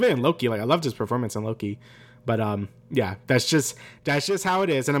 Like even in Loki, like I loved his performance in Loki. But yeah, that's just how it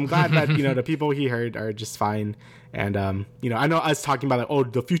is, and I'm glad that, you know, the people he heard are just fine. And you know, I know us talking about like, oh,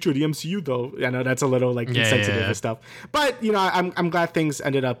 the future of the MCU though, I know that's a little like insensitive and stuff, but you know, I'm glad things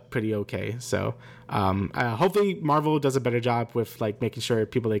ended up pretty okay. So hopefully Marvel does a better job with like making sure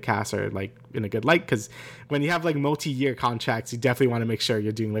people they cast are like in a good light, because when you have like multi-year contracts, you definitely want to make sure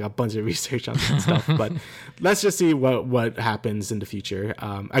you're doing like a bunch of research on that stuff. But let's just see what happens in the future.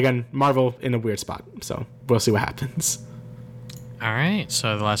 Again, Marvel in a weird spot, so we'll see what happens. All right,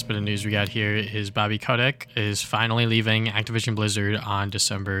 so the last bit of news we got here is Bobby Kotick is finally leaving Activision Blizzard on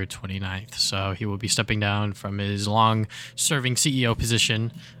December 29th. So he will be stepping down from his long-serving CEO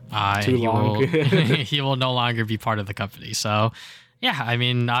position. Too long. He will no longer be part of the company. So Yeah, I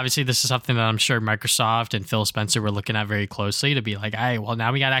mean, obviously, this is something that I'm sure Microsoft and Phil Spencer were looking at very closely to be like, hey, well,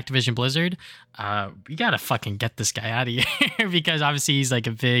 now we got Activision Blizzard. We got to fucking get this guy out of here because obviously he's like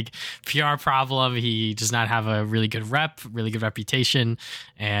a big PR problem. He does not have a really good reputation.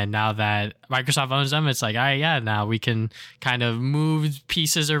 And now that Microsoft owns them, it's like, all right, yeah, now we can kind of move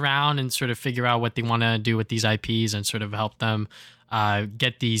pieces around and sort of figure out what they want to do with these IPs and sort of help them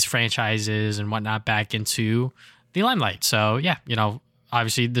get these franchises and whatnot back into the limelight. So yeah,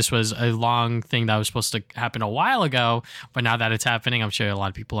 obviously this was a long thing that was supposed to happen a while ago, but now that it's happening, I'm sure a lot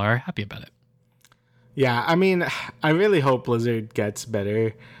of people are happy about it. Yeah, I mean, I really hope Blizzard gets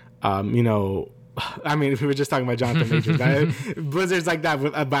better. I mean, if we were just talking about Jonathan Majors, Blizzard's like that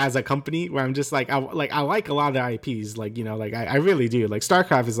as a company where I'm just like I like a lot of their IPs, I really do. Like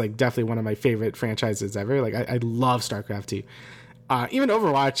StarCraft is like definitely one of my favorite franchises ever. Like I love StarCraft too. Even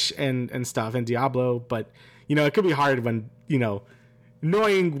Overwatch and stuff and Diablo, but it could be hard when,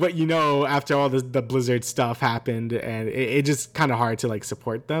 knowing what after all the Blizzard stuff happened, and it just kind of hard to like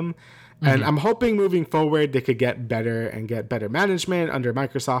support them. And I'm hoping moving forward they could get better and get better management under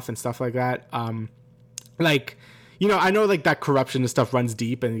Microsoft and stuff like that. I know like that corruption and stuff runs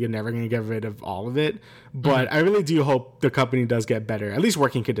deep and you're never going to get rid of all of it. But I really do hope the company does get better, at least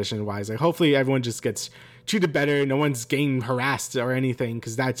working condition wise. Like hopefully everyone just gets treated better. No one's getting harassed or anything,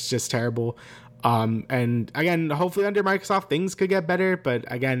 because that's just terrible. And again, hopefully under Microsoft things could get better, but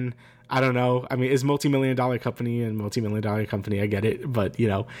again, I don't know. I mean, it's multi-million-dollar company, I get it, but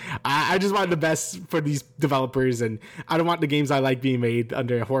I just want the best for these developers, and I don't want the games I like being made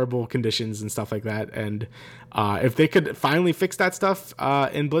under horrible conditions and stuff like that. And if they could finally fix that stuff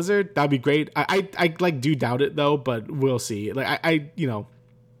in Blizzard, that'd be great. I like do doubt it though, but we'll see. Like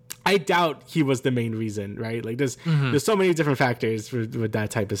I doubt he was the main reason, right? Like there's so many different factors with that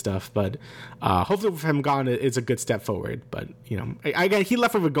type of stuff, but hopefully with him gone, it's a good step forward. But again, he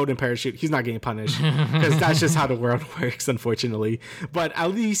left with a golden parachute. He's not getting punished because that's just how the world works, unfortunately. But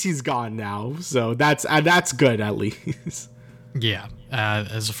at least he's gone now, so that's good at least. Yeah,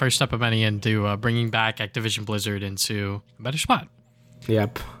 as a first step of many into bringing back Activision Blizzard into a better spot.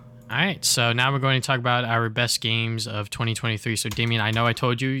 Yep. All right, so now we're going to talk about our best games of 2023. So, Damien, I know I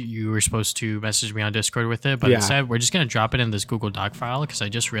told you were supposed to message me on Discord with it, but instead we're just going to drop it in this Google Doc file because I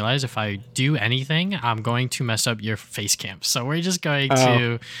just realized if I do anything, I'm going to mess up your face cam. So we're just going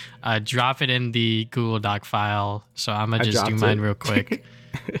to drop it in the Google Doc file. So I'm going to just do mine real quick.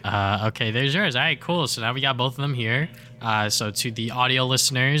 Okay, there's yours. All right, cool. So now we got both of them here. So to the audio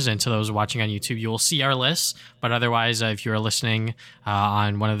listeners and to those watching on YouTube, you will see our list. But otherwise, if you're listening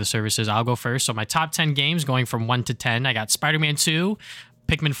on one of the services, I'll go first. So my top 10 games going from 1 to 10, I got Spider-Man 2,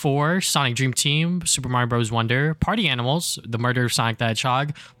 Pikmin 4, Sonic Dream Team, Super Mario Bros. Wonder, Party Animals, The Murder of Sonic the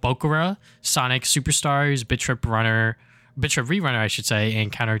Hedgehog, Bokura, Sonic Superstars, Bit Trip Rerunner, I should say,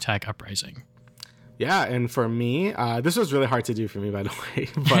 and Counterattack Uprising. Yeah, and for me, this was really hard to do for me, by the way.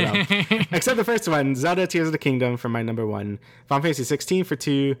 But except the first one, Zelda Tears of the Kingdom for my number 1, Final Fantasy 16 for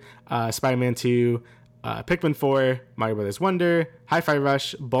 2, Spider-Man 2, Pikmin 4, Mario Bros. Wonder, Hi-Fi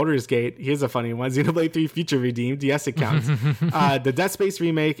Rush, Baldur's Gate. Here's a funny one: Xenoblade 3 Future Redeemed. Yes, it counts. The Dead Space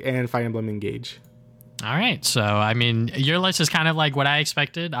remake and Fire Emblem Engage. All right. So, I mean, your list is kind of like what I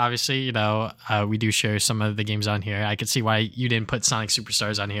expected. Obviously, we do share some of the games on here. I could see why you didn't put Sonic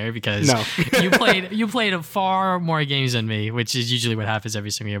Superstars on here because you played far more games than me, which is usually what happens every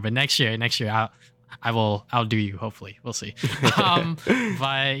single year. But next year, I'll do you. Hopefully, we'll see.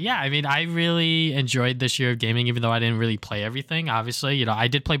 But yeah, I mean, I really enjoyed this year of gaming, even though I didn't really play everything. Obviously, I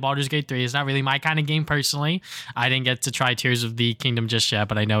did play Baldur's Gate 3. It's not really my kind of game personally. I didn't get to try Tears of the Kingdom just yet,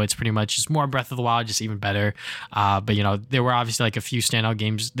 but I know it's pretty much just more Breath of the Wild, just even better. But there were obviously like a few standout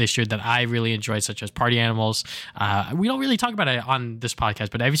games this year that I really enjoyed, such as Party Animals. We don't really talk about it on this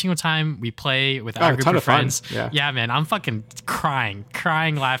podcast, but every single time we play with our group of friends, yeah, man, I'm fucking crying,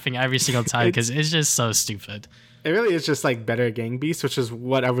 laughing every single time because it's just so stupid. It really is just like better Gang Beasts, which is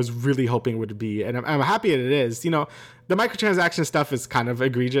what I was really hoping would be, and I'm happy that it is. The microtransaction stuff is kind of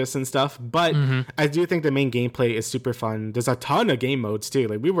egregious and stuff, but I do think the main gameplay is super fun. There's a ton of game modes too.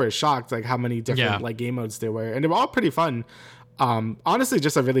 Like we were shocked like how many different like game modes there were, and they were all pretty fun. Honestly,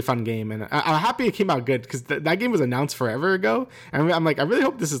 just a really fun game, and I'm happy it came out good because that game was announced forever ago, and I'm like, I really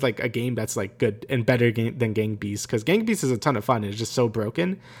hope this is like a game that's like good and better than Gang Beasts, because Gang Beasts is a ton of fun. It's just so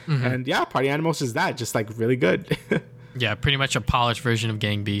broken, and yeah, Party Animals is that, just like really good. Yeah, pretty much a polished version of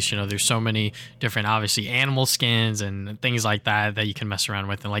Gang Beasts. There's so many different, obviously, animal skins and things like that you can mess around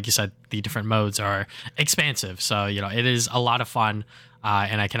with, and like you said, the different modes are expansive. So it is a lot of fun.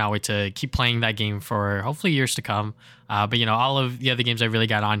 And I cannot wait to keep playing that game for hopefully years to come. But all of the other games I really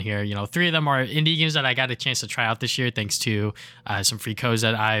got on here, 3 of them are indie games that I got a chance to try out this year thanks to some free codes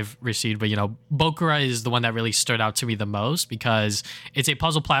that I've received. But Bokura is the one that really stood out to me the most because it's a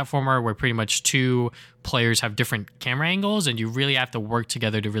puzzle platformer where pretty much 2 players have different camera angles and you really have to work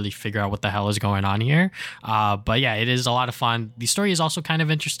together to really figure out what the hell is going on here. But yeah, it is a lot of fun. The story is also kind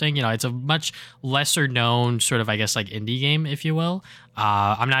of interesting. It's a much lesser known sort of, I guess, like indie game, if you will.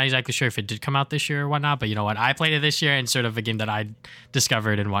 I'm not exactly sure if it did come out this year or whatnot, but you know what? I played it this year and sort of a game that I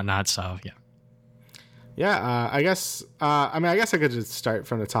discovered and whatnot. So yeah. Yeah, I guess I guess I could just start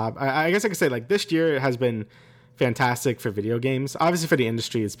from the top. I guess I could say like this year has been fantastic for video games. Obviously for the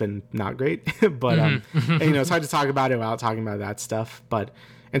industry it's been not great, but and, it's hard to talk about it without talking about that stuff. But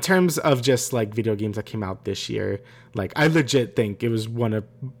in terms of just like video games that came out this year, like I legit think it was one of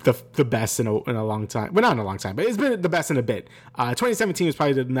the best in a long time. Well, not in a long time, but it's been the best in a bit. 2017 was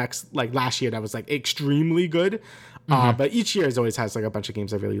probably the next, like last year that was like extremely good. But each year always has like a bunch of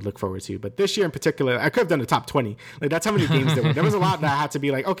games I really look forward to. But this year in particular, I could have done the top 20. Like that's how many games there were. There was a lot that I had to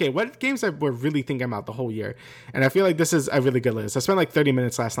be like, okay, what games I were really thinking about the whole year? And I feel like this is a really good list. I spent like 30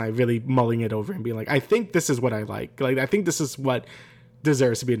 minutes last night really mulling it over and being like, I think this is what I like. Like I think this is what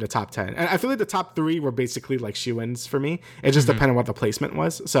deserves to be in the top 10. And I feel like the top 3 were basically like shoe-ins for me. It just depended on what the placement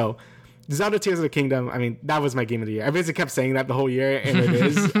was. So Zelda Tears of the Kingdom, I mean, that was my game of the year. I basically kept saying that the whole year, and it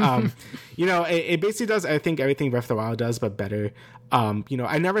is. It basically does, I think, everything Breath of the Wild does, but better.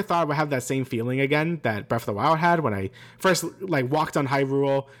 I never thought I would have that same feeling again that Breath of the Wild had when I first like walked on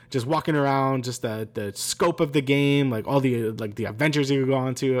Hyrule, just walking around, just the scope of the game, like all the like the adventures you could go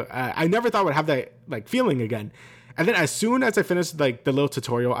on to. I never thought I would have that like feeling again. And then as soon as I finished like the little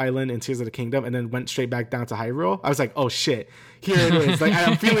tutorial island in Tears of the Kingdom and then went straight back down to Hyrule, I was like, oh shit, here it is. Like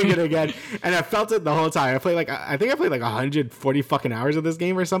I'm feeling it again. And I felt it the whole time. I played like, I think I played like 140 fucking hours of this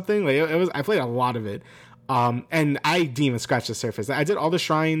game or something. Like I played a lot of it. And I didn't even scratch the surface. I did all the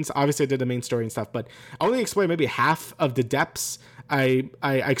shrines. Obviously I did the main story and stuff, but I only explored maybe half of the depths. I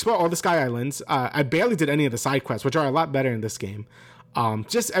explored all the Sky Islands. I barely did any of the side quests, which are a lot better in this game.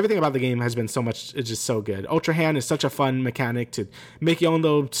 Just everything about the game has been so much, it's just so good. Ultra Hand is such a fun mechanic to make your own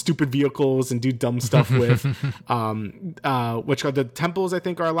little stupid vehicles and do dumb stuff with. Which are the temples I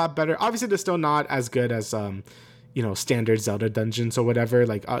think are a lot better. Obviously they're still not as good as standard Zelda dungeons or whatever.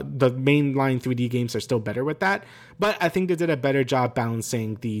 Like the mainline 3D games are still better with that, but I think they did a better job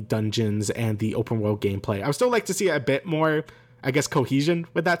balancing the dungeons and the open world gameplay. I would still like to see a bit more, I guess, cohesion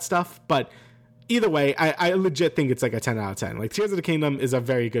with that stuff, but either way, I legit think it's like a 10 out of 10. Like Tears of the Kingdom is a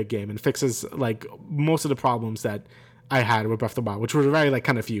very good game and fixes like most of the problems that I had with Breath of the Wild, which were very like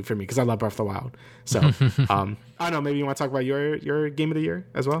kind of few for me because I love Breath of the Wild. So I don't know, maybe you want to talk about your game of the year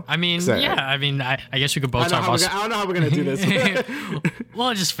as well? I mean, I guess we could both talk about. I don't know how we're gonna do this.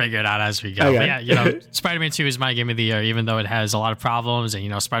 We'll just figure it out as we go. Okay. But yeah, Spider-Man 2 is my game of the year, even though it has a lot of problems.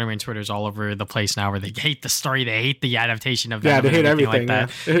 And Spider-Man Twitter's all over the place now, where they hate the story, they hate the adaptation of they hate everything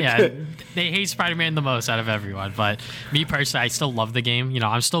like that. They hate Spider-Man the most out of everyone. But me personally, I still love the game.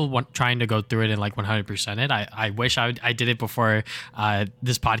 I'm still trying to go through it and like 100% it. I wish I did it before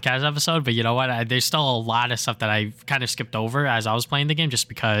this podcast episode, but you know what? There's still a lot of stuff that I kind of skipped over as I was playing the game, just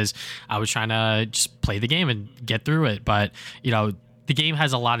because I was trying to just play the game and get through it. But the game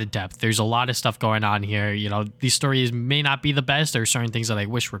has a lot of depth. There's a lot of stuff going on here. These stories may not be the best. There are certain things that I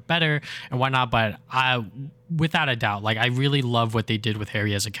wish were better and whatnot, but without a doubt, like I really love what they did with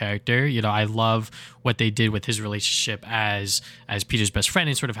Harry as a character. I love what they did with his relationship as Peter's best friend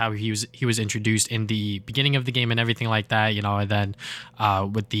and sort of how he was introduced in the beginning of the game and everything like that. And then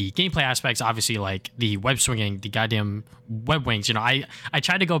with the gameplay aspects, obviously like the web swinging, the goddamn web wings. I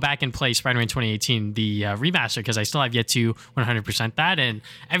tried to go back and play Spider-Man 2018, the remaster, because I still have yet to 100% that. And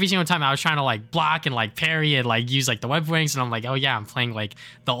every single time I was trying to like block and like parry and like use like the web wings, and I'm like, oh yeah, I'm playing like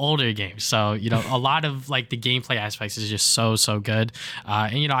the older games. So a lot of like the gameplay aspects is just so good.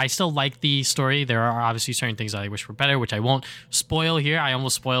 And I still like the story. There are obviously certain things that I wish were better, which I won't spoil here. I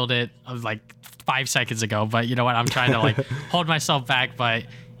almost spoiled it like 5 seconds ago, but you know what? I'm trying to like hold myself back. But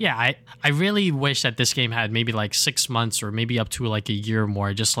yeah, I really wish that this game had maybe like 6 months or maybe up to like a year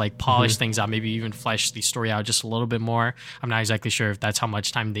more, just like polish things out, maybe even flesh the story out just a little bit more. I'm not exactly sure if that's how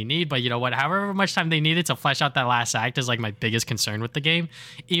much time they need, but you know what, however much time they needed to flesh out that last act is like my biggest concern with the game.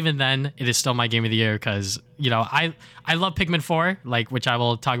 Even then, it is still my game of the year because I love Pikmin 4, like, which I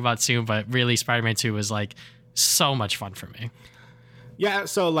will talk about soon, but really Spider-Man 2 was like so much fun for me. Yeah,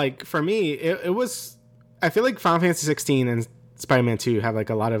 so like for me, it was, I feel like Final Fantasy 16 and Spider-Man 2 have like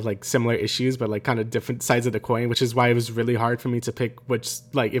a lot of like similar issues, but like kind of different sides of the coin, which is why it was really hard for me to pick which,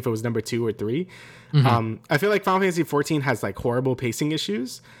 like if it was number 2 or 3. I feel like Final Fantasy 14 has like horrible pacing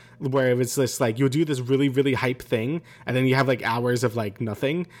issues where it was just like you'll do this really, really hype thing, and then you have like hours of like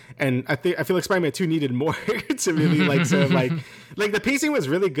nothing. And I feel like Spider-Man 2 needed more to really like sort of like the pacing was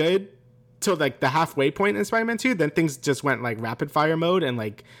really good till like the halfway point in Spider-Man 2. Then things just went like rapid fire mode, and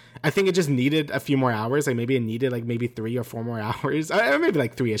like I think it just needed a few more hours. Like maybe it needed like maybe 3 or 4 more hours, or maybe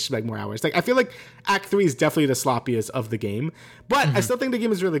like 3-ish like more hours. Like I feel like Act 3 is definitely the sloppiest of the game, but I still think the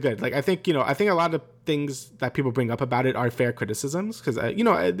game is really good. Like I think a lot of things that people bring up about it are fair criticisms, because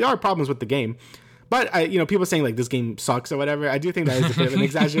there are problems with the game. But people saying like this game sucks or whatever, I do think that is a bit of an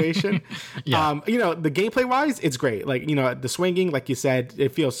exaggeration. Yeah. The gameplay wise, it's great. Like, the swinging, like you said,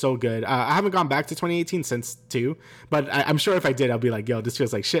 it feels so good. I haven't gone back to 2018 since 2, but I'm sure if I did, I'll be like, yo, this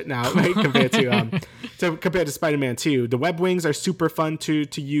feels like shit now, right? compared to Spider-Man 2. The web wings are super fun to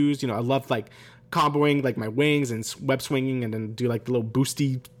use. I love like comboing like my wings and web swinging, and then do like the little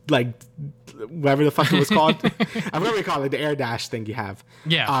boosty, like whatever the fuck it was called. I forgot what you call it, like the air dash thing you have.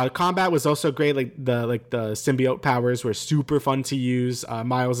 Yeah. Combat was also great. Like the symbiote powers were super fun to use.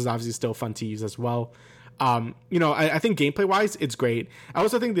 Miles is obviously still fun to use as well. I think gameplay wise, it's great. I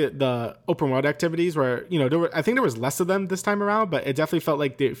also think that the open world activities were, I think there was less of them this time around, but it definitely felt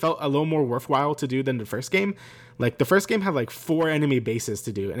like they felt a little more worthwhile to do than the first game. Like the first game had like 4 enemy bases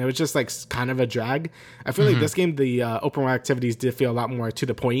to do, and it was just like kind of a drag. I feel like this game, the open world activities did feel a lot more to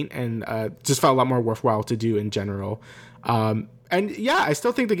the point, and just felt a lot more worthwhile to do in general. And yeah, I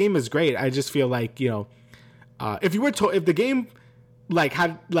still think the game is great. I just feel like, if the game like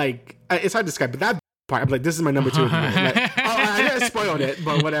had like, it's hard to describe, but that part, I'm like, this is my number 2 of the year. Like, I spoiled it,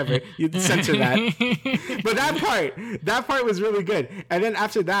 but whatever, you censor that. But that part was really good. And then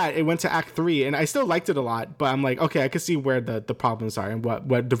after that, it went to Act 3, and I still liked it a lot, but I'm like, okay, I could see where the problems are and what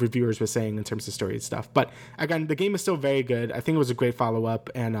the reviewers were saying in terms of story and stuff. But again, the game is still very good. I think it was a great follow-up,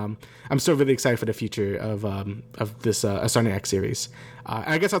 and I'm still really excited for the future of this Insomniac series.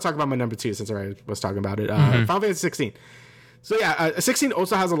 And I guess I'll talk about my number 2 since I already was talking about it. Final Fantasy 16. So yeah, 16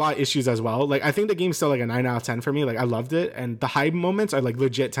 also has a lot of issues as well. Like I think the game's still like a 9 out of 10 for me. Like I loved it, and the high moments are like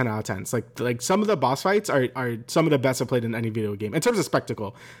legit 10 out of 10s. Like some of the boss fights are some of the best I've played in any video game in terms of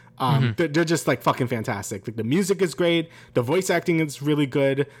spectacle. They're just like fucking fantastic. Like the music is great, the voice acting is really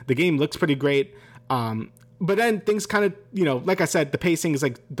good, the game looks pretty great. But then things kind of, like I said, the pacing is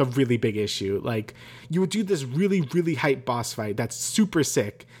like the really big issue. Like you would do this really, really hype boss fight that's super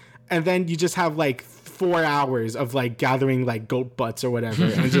sick, and then you just have like 4 hours of like gathering like goat butts or whatever,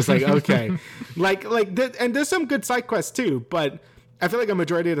 and it's just like, okay, and there's some good side quests too, but I feel like a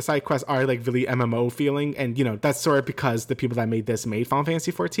majority of the side quests are like really MMO feeling, and that's sort of because the people that made this made Final Fantasy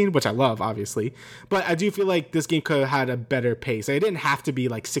 14, which I love obviously, but I do feel like this game could have had a better pace. It didn't have to be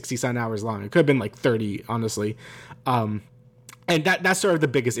like 60-some hours long. It could have been like 30, honestly. And that's sort of the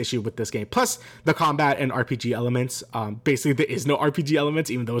biggest issue with this game. Plus the combat and RPG elements. Basically, there is no RPG elements,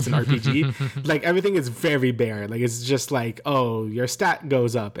 even though it's an RPG. Like everything is very bare. Like it's just like, oh, your stat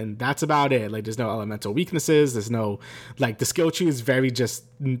goes up, and that's about it. Like there's no elemental weaknesses. There's no like the skill tree is very just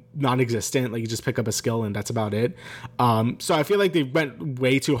non-existent. Like you just pick up a skill and that's about it. So I feel like they went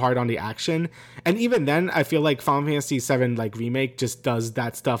way too hard on the action. And even then, I feel like Final Fantasy VII like remake just does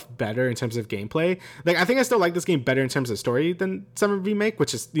that stuff better in terms of gameplay. Like I think I still like this game better in terms of story than 7 remake,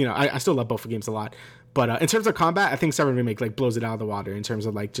 which is I still love both games a lot. But in terms of combat, I think 7 remake like blows it out of the water in terms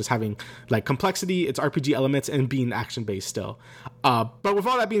of like just having like complexity, its RPG elements, and being action based still. But with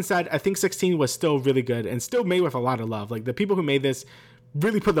all that being said, I think 16 was still really good and still made with a lot of love. Like the people who made this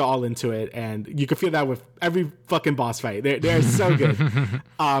really put their all into it, and you can feel that with every fucking boss fight. They're so good.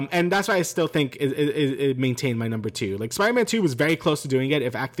 And that's why I still think it maintained my number 2. Like Spider-Man 2 was very close to doing it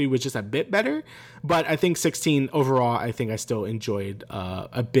if Act 3 was just a bit better, but I think 16 overall, I think I still enjoyed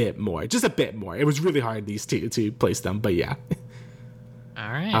a bit more. Just a bit more. It was really hard, these two, to place them, but yeah. All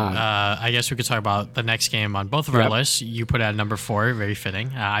right. I guess we could talk about the next game on both of our lists. You put it at number 4, very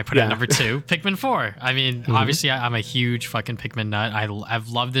fitting. I put it at number 2, Pikmin 4. I mean, obviously, I'm a huge fucking Pikmin nut. I've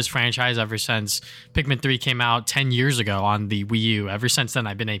loved this franchise ever since Pikmin 3 came out 10 years ago on the Wii U. Ever since then,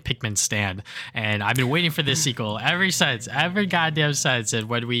 I've been a Pikmin stan, and I've been waiting for this sequel ever since, every goddamn since. And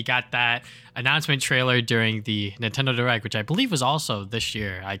when we got that announcement trailer during the Nintendo Direct, which I believe was also this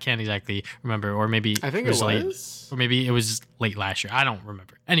year. I can't exactly remember, or maybe I think it was late, or maybe it was late last year. I don't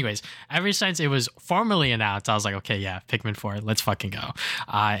remember. Anyways, ever since it was formally announced, I was like, okay, yeah, Pikmin 4, let's fucking go.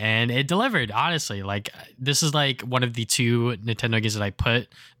 And it delivered, honestly. Like, this is like one of the 2 Nintendo games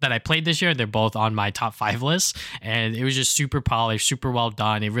that I played this year. They're both on my top 5 list, and it was just super polished, super well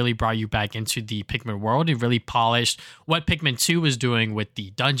done. It really brought you back into the Pikmin world. It really polished what Pikmin 2 was doing with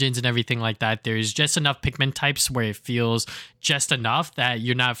the dungeons and everything like that. There's just enough Pikmin types where it feels just enough that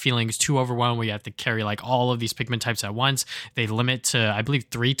you're not feeling too overwhelmed where you have to carry like all of these Pikmin types at once. They limit to, I believe,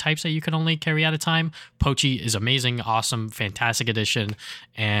 3 types that you can only carry at a time. Pochi is amazing, awesome, fantastic addition.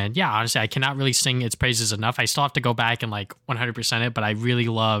 And yeah, honestly, I cannot really sing its praises enough. I still have to go back and like 100% it, but I really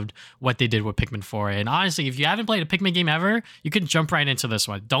loved what they did with Pikmin 4. And honestly, if you haven't played a Pikmin game ever, you can jump right into this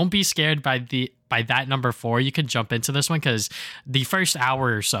one. Don't be scared by that number 4. You can jump into this one because the first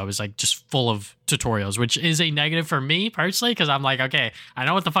hour or so is like just full of tutorials, which is a negative for me personally, because I'm like, okay, I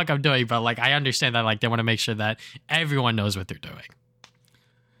know what the fuck I'm doing, but like I understand that like they want to make sure that everyone knows what they're doing.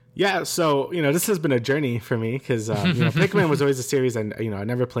 Yeah, so this has been a journey for me because Pikmin was always a series I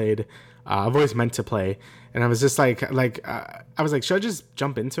never played. I've always meant to play, and I was just I was like, should I just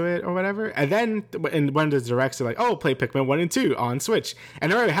jump into it or whatever? And then in one of the directs, they're like, oh, play Pikmin 1 and 2 on Switch,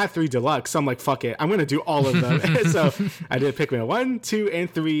 and I already had 3 Deluxe, so I'm like, fuck it, I'm gonna do all of them. So I did Pikmin 1, 2,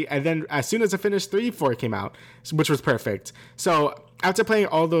 and 3, and then as soon as I finished 3, 4 came out, which was perfect. So after playing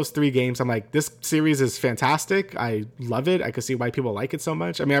all those 3 games, I'm like, this series is fantastic. I love it. I could see why people like it so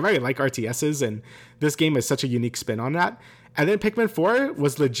much. I mean, I really like RTSs, and this game is such a unique spin on that. And then Pikmin 4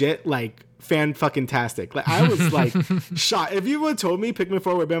 was legit like fan-fucking-tastic. Like I was like shocked. If you would have told me Pikmin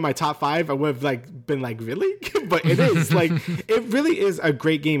 4 would have been in my top 5, I would have like been like, really? But it is like, it really is a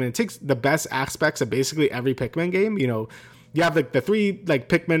great game, and it takes the best aspects of basically every Pikmin game. You have like the 3 like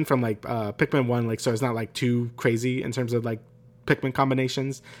Pikmin from like Pikmin 1, like, so it's not like too crazy in terms of like Pikmin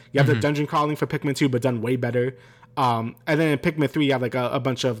combinations. You have the dungeon crawling for Pikmin 2, but done way better. And then in Pikmin 3, you have like a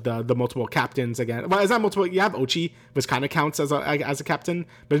bunch of the multiple captains again. Well, it's not multiple. You have Ochi, which kind of counts as a captain,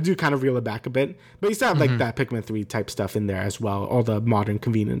 but you do kind of reel it back a bit. But you still have like that Pikmin 3 type stuff in there as well, all the modern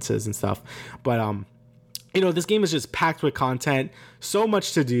conveniences and stuff. But this game is just packed with content, so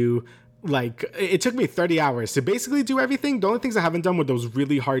much to do. Like it took me 30 hours to basically do everything. The only things I haven't done were those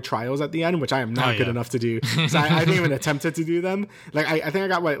really hard trials at the end, which I am not good enough to do. So I didn't even attempt to do them. Like I think I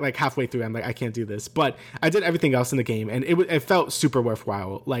got like halfway through. I'm like, I can't do this, but I did everything else in the game, and it felt super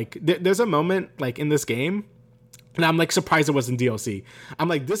worthwhile. Like there's a moment like in this game, and I'm like surprised it wasn't DLC. I'm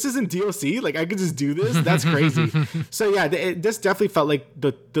like, this isn't DLC. Like I could just do this. That's crazy. So yeah, this definitely felt like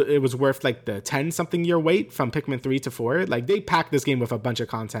it was worth like the 10-something year wait from Pikmin 3 to 4. Like they packed this game with a bunch of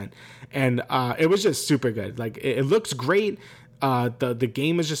content, and it was just super good. Like it looks great. The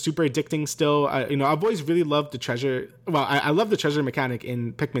game is just super addicting still. I've always really loved the treasure. Well, I love the treasure mechanic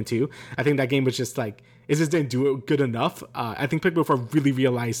in Pikmin 2. I think that game was just like, it just didn't do it good enough. I think Pikmin 4 really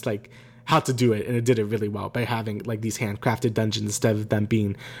realized like how to do it, and it did it really well by having like these handcrafted dungeons instead of them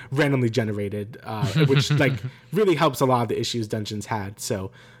being randomly generated, which like really helps a lot of the issues dungeons had.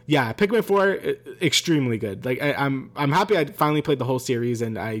 So yeah, Pikmin 4 extremely good. Like I'm happy I finally played the whole series,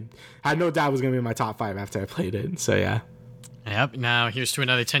 and I had no doubt it was gonna be in my top 5 after I played it. So yeah. Yep. Now here's to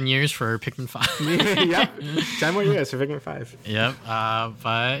another 10 years for Pikmin 5. Yep. 10 more years for Pikmin 5. Yep.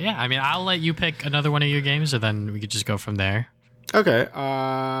 But yeah, I mean, I'll let you pick another one of your games, and then we could just go from there. Okay.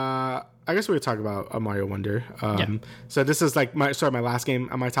 I guess we could talk about a Mario Wonder. So this is like my last game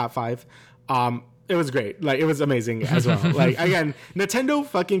on my top 5. It was great. Like it was amazing as well. Like again, Nintendo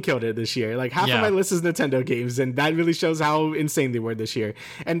fucking killed it this year. Like half of my list is Nintendo games, and that really shows how insane they were this year.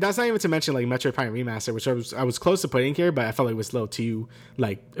 And that's not even to mention like Metroid Prime Remaster, which I was close to putting here, but I felt like it was a little too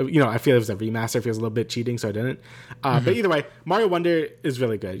like I feel it was a remaster. It feels a little bit cheating, so I didn't. But either way, Mario Wonder is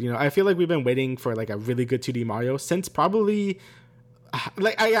really good. I feel like we've been waiting for like a really good 2D Mario since probably.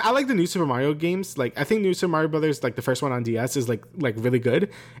 Like I like the new Super Mario games. Like I think New Super Mario Brothers, like the first one on DS, is like really good,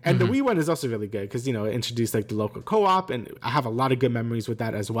 and the Wii one is also really good because it introduced like the local co-op, and I have a lot of good memories with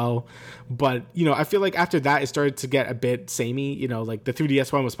that as well. But I feel like after that it started to get a bit samey. Like the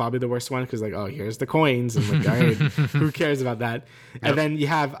 3DS one was probably the worst one because like, oh, here's the coins, and like, all right, who cares about that? Yep. And then you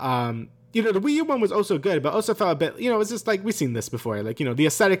have the Wii U one was also good, but also felt a bit, it's just like we've seen this before. Like, the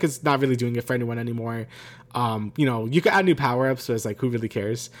aesthetic is not really doing it for anyone anymore. You could add new power-ups, so it's like, who really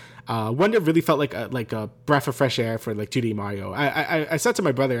cares? Wonder really felt like a breath of fresh air for like 2D Mario. I said to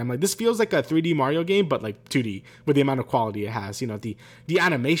my brother, I'm like, this feels like a 3D Mario game, but like 2D with the amount of quality it has. The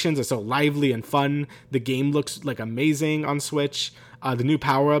animations are so lively and fun. The game looks like amazing on Switch. The new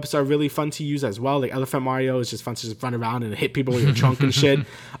power-ups are really fun to use as well. Like Elephant Mario is just fun to just run around and hit people with your trunk and shit.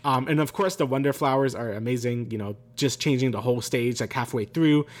 And of course, the Wonder Flowers are amazing. Just changing the whole stage like halfway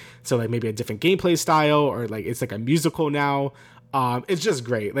through. So like maybe a different gameplay style, or like it's like a musical now. It's just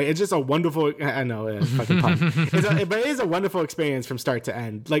great. Like it's just a wonderful. I know it's fucking pun. But it is a wonderful experience from start to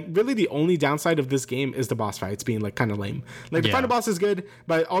end. Like really, the only downside of this game is the boss fights being like kind of lame. Like the final boss is good,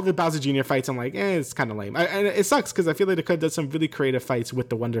 but all the Bowser Jr. fights, I'm like, it's kind of lame. And it sucks because I feel like they could have done some really creative fights with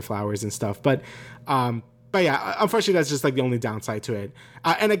the Wonder Flowers and stuff. But but yeah, unfortunately, that's just like the only downside to it.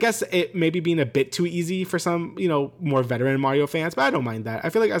 And I guess it maybe being a bit too easy for some, more veteran Mario fans, but I don't mind that. I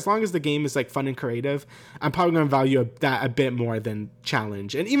feel like as long as the game is like fun and creative, I'm probably going to value that a bit more than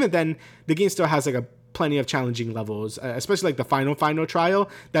challenge. And even then, the game still has like plenty of challenging levels, especially like the final trial.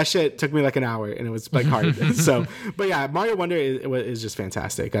 That shit took me like an hour, and it was like hard. So, but yeah, Mario Wonder is just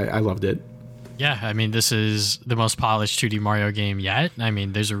fantastic. I loved it. Yeah, I mean, this is the most polished 2D Mario game yet. I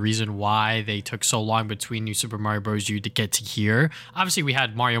mean, there's a reason why they took so long between New Super Mario Bros. U to get to here. Obviously, we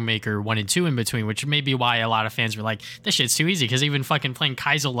had Mario Maker 1 and 2 in between, which may be why a lot of fans were like, this shit's too easy, because they've been fucking playing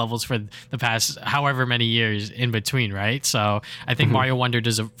Kaizo levels for the past however many years in between, right? So I think Mario Wonder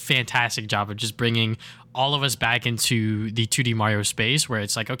does a fantastic job of just bringing all of us back into the 2D Mario space, where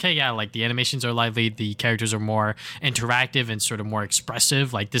it's like, okay, yeah, like the animations are lively, the characters are more interactive and sort of more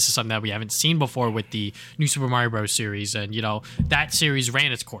expressive. Like this is something that we haven't seen before with the New Super Mario Bros. Series. And, that series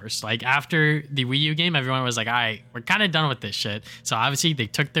ran its course. Like after the Wii U game, everyone was like, all right, we're kind of done with this shit. So obviously they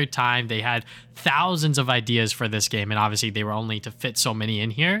took their time. They had thousands of ideas for this game. And obviously they were only to fit so many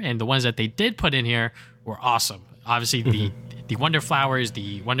in here. And the ones that they did put in here were awesome. Obviously the Wonder Flowers,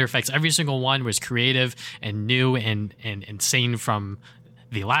 the Wonder Effects, every single one was creative and new and insane from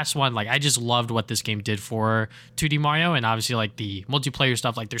the last one. Like I just loved what this game did for 2D Mario, and obviously like the multiplayer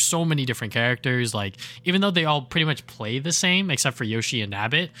stuff. Like there's so many different characters. Like even though they all pretty much play the same except for Yoshi and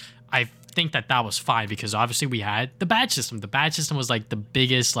Nabbit, I think that was fine because obviously we had the badge system. The badge system was like the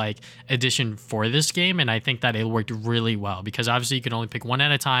biggest like addition for this game, and I think that it worked really well because obviously you could only pick one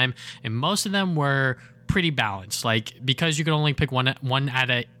at a time, and most of them were pretty balanced, like because you could only pick one at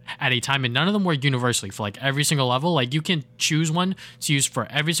a time, and none of them were universally for like every single level. Like you can choose one to use for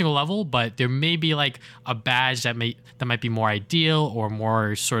every single level, but there may be like a badge that might be more ideal or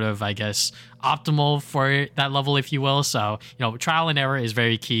more sort of, I guess, optimal for that level, if you will. So trial and error is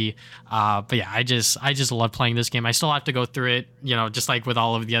very key. But yeah, I just love playing this game. I still have to go through it, just like with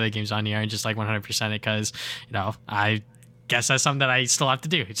all of the other games on here, and just like 100% it because I guess that's something that I still have to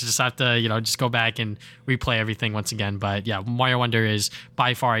do. It's just have to, just go back and replay everything once again. But yeah, Mario Wonder is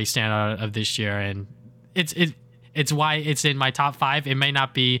by far a standout of this year, and it's why it's in my top 5. It may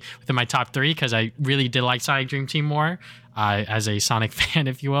not be within my top 3 because I really did like Sonic Dream Team more as a Sonic fan,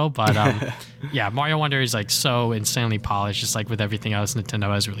 if you will. But yeah, Mario Wonder is like so insanely polished, just like with everything else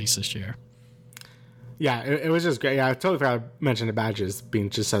Nintendo has released this year. Yeah, it was just great. Yeah, I totally forgot to mention the badges being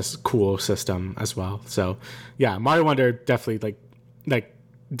just a cool system as well. So, yeah, Mario Wonder definitely like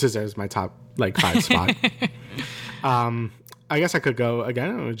deserves my top 5 spot. I guess I could go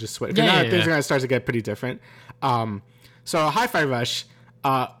again or just switch. Things are gonna start to get pretty different. So Hi-Fi Rush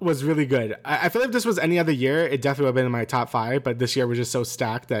was really good. I feel like if this was any other year, it definitely would have been in my top 5. But this year was just so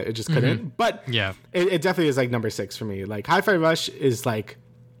stacked that it just couldn't. But yeah, it definitely is like number 6 for me. Like Hi-Fi Rush is like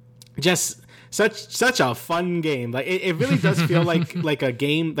just such a fun game. Like it really does feel like a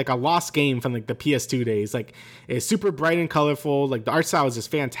game, like a lost game from like the PS2 days. Like it's super bright and colorful. Like the art style is just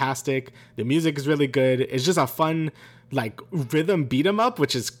fantastic. The music is really good. It's just a fun like rhythm beat 'em up,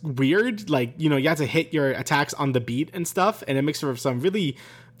 which is weird. Like you have to hit your attacks on the beat and stuff, and it makes for some really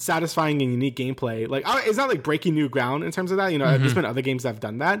satisfying and unique gameplay. Like it's not like breaking new ground in terms of that. There's been other games that have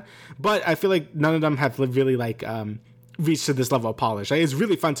done that, but I feel like none of them have really like reached to this level of polish. Like, it's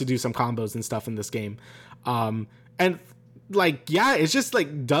really fun to do some combos and stuff in this game, and like it's just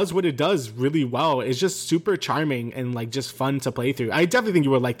like does what it does really well. It's just super charming and like just fun to play through. I definitely think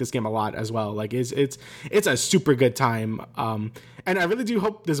you would like this game a lot as well. Like it's a super good time, and I really do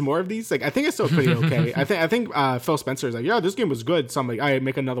hope there's more of these. Like I think it's still pretty okay. I think Phil Spencer is like, yeah, this game was good, so I'm like, all right,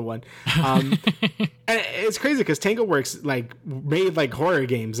 make another one. And it's crazy because TangleWorks like made like horror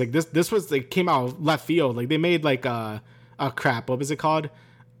games. Like this was like came out left field. Like they made like crap, what was it called?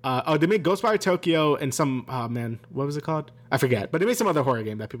 They made Ghostwire Tokyo and some, what was it called? I forget, but they made some other horror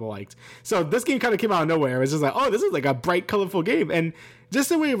game that people liked. So this game kind of came out of nowhere. It was just like, oh, this is like a bright, colorful game. And just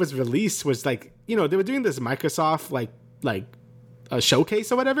the way it was released was like, they were doing this Microsoft like a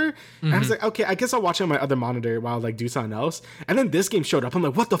showcase or whatever. And I was like, okay, I guess I'll watch it on my other monitor while I like do something else. And then this game showed up. I'm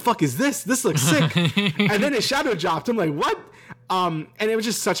like, what the fuck is this? This looks sick. And then it shadow dropped. I'm like, what? And it was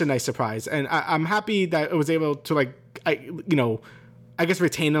just such a nice surprise. And I'm happy that it was able to like, I guess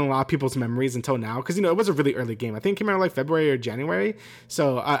retain a lot of people's memories until now, because it was a really early game. I think it came out like February or January,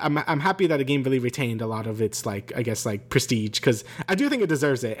 so I'm happy that the game really retained a lot of its like, I guess, like prestige, because I do think it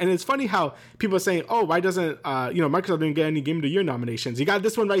deserves it. And it's funny how people are saying, oh, why doesn't Microsoft didn't get any Game of the Year nominations? You got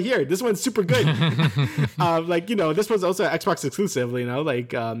this one right here. This one's super good. This was also Xbox exclusive, and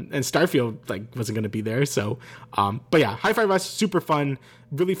Starfield like wasn't going to be there. So but yeah, Hi-Fi Rush, super fun,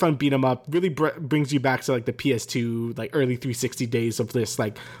 really fun beat 'em up, really brings you back to like the PS2 like early 360 days of this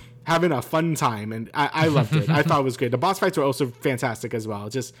like having a fun time, and I loved it. I thought it was great. The boss fights were also fantastic as well.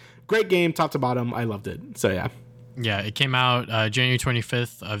 Just great game, top to bottom. I loved it. So yeah. Yeah, it came out January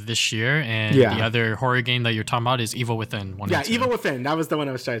 25th of this year, and Yeah. the other horror game that you're talking about is Evil Within 1 Yeah, and 2. Evil Within. That was the one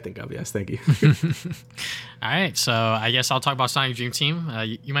I was trying to think of. Yes, thank you. All right, so I guess I'll talk about Sonic Dream Team.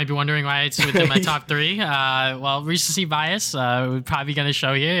 You might be wondering why it's within my top 3. Well, recency bias would probably going to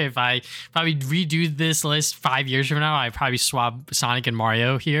show here. If I probably redo this list 5 years from now, I'd probably swap Sonic and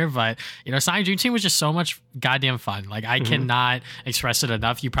Mario here. But, Sonic Dream Team was just so much goddamn fun. Like, I cannot express it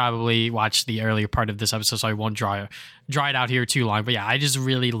enough. You probably watched the earlier part of this episode, so I won't draw it out here too long. But yeah, I just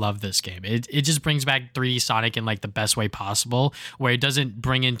really love this game. It just brings back 3D Sonic in like the best way possible, where it doesn't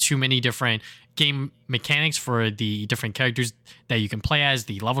bring in too many different game mechanics for the different characters that you can play as.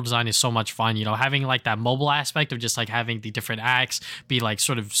 The level design is so much fun, having like that mobile aspect of just like having the different acts be like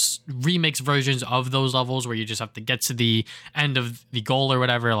sort of remix versions of those levels where you just have to get to the end of the goal or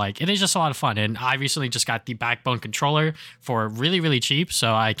whatever. Like, it is just a lot of fun. And I recently just got the Backbone controller for really, really cheap,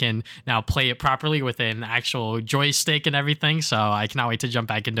 so I can now play it properly with an actual joystick and everything. So I cannot wait to jump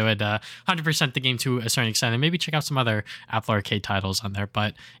back into it, 100% the game to a certain extent, and maybe check out some other Apple Arcade titles on there.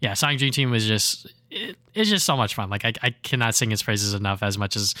 But yeah, Sonic Dream Team was it's just so much fun. Like, I cannot sing its praises enough, as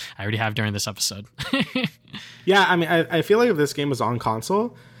much as I already have during this episode. Yeah, I mean, I feel like if this game was on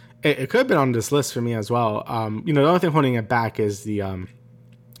console, it could have been on this list for me as well. The only thing holding it back is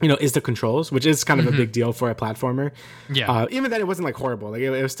is the controls, which is kind of a big deal for a platformer. Yeah. Even then, it wasn't like horrible. Like,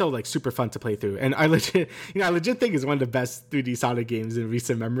 it was still like super fun to play through. And I legit think it's one of the best 3D Sonic games in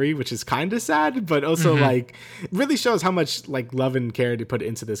recent memory, which is kind of sad, but also like really shows how much like love and care they put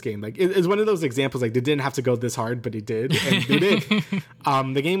into this game. Like, it's one of those examples, like, they didn't have to go this hard, but they did, and they did.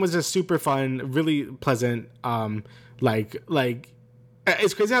 The game was just super fun, really pleasant.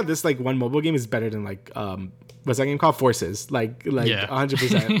 It's crazy how this like one mobile game is better than like what's that game called? Forces. Like Yeah.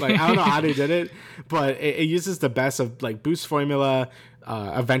 100%. Like, I don't know how they did it, but it uses the best of like boost formula,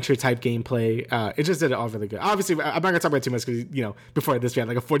 adventure type gameplay. It just did it all really good. Obviously, I'm not gonna talk about it too much because before this we had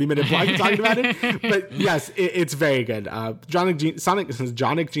like a 40-minute blog talking about it. But yes, it's very good. Sonic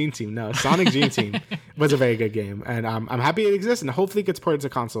Dream Team was a very good game, and I'm happy it exists, and hopefully it gets ported to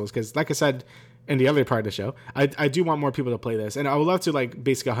consoles, because like I said in the other part of the show, I do want more people to play this, and I would love to like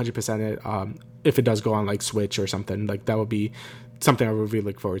basically 100% it if it does go on like Switch or something. Like, that would be something I would really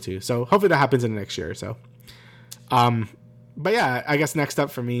look forward to. So hopefully that happens in the next year or so. But yeah, I guess next up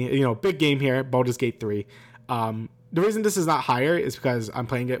for me, big game here, Baldur's Gate 3. The reason this is not higher is because I'm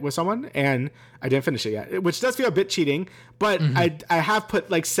playing it with someone and I didn't finish it yet, which does feel a bit cheating, but I have put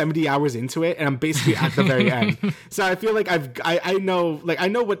like 70 hours into it and I'm basically at the very end. So I feel like I know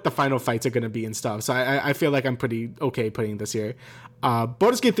what the final fights are going to be and stuff. So I feel like I'm pretty okay putting this here.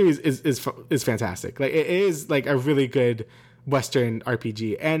 Baldur's Gate 3 is fantastic. Like, it is like a really good Western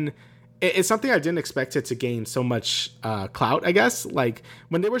RPG, and it's something I didn't expect it to gain so much clout, I guess. Like,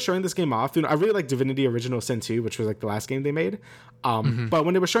 when they were showing this game off, I really like Divinity Original Sin 2, which was like the last game they made. But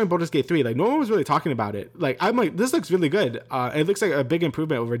when they were showing Baldur's Gate 3, like, no one was really talking about it. Like, I'm like, this looks really good. It looks like a big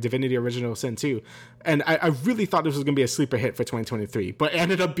improvement over Divinity Original Sin 2. And I really thought this was going to be a sleeper hit for 2023, but it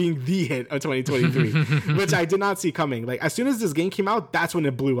ended up being the hit of 2023, which I did not see coming. Like, as soon as this game came out, that's when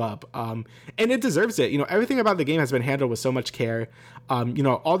it blew up. And it deserves it. Everything about the game has been handled with so much care.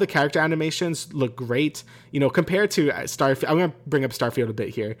 All the character animations look great. Compared to Starfield, I'm going to bring up Starfield a bit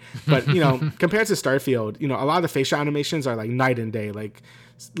here, but compared to Starfield, a lot of the facial animations are like night and day. Like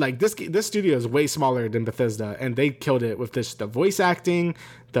this studio is way smaller than Bethesda, and they killed it with the voice acting,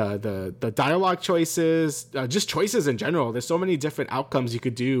 the dialogue choices, just choices in general. There's so many different outcomes you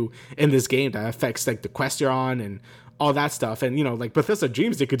could do in this game that affects like the quest you're on and all that stuff. And like Bethesda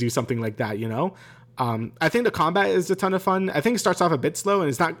dreams they could do something like that. I think the combat is a ton of fun. I think it starts off a bit slow, and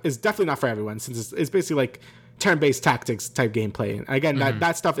it's definitely not for everyone, since it's basically like turn-based tactics type gameplay. And again,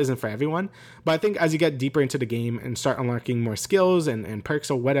 that stuff isn't for everyone. But I think as you get deeper into the game and start unlocking more skills and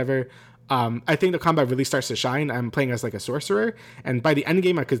perks or whatever, I think the combat really starts to shine. I'm playing as like a sorcerer, and by the end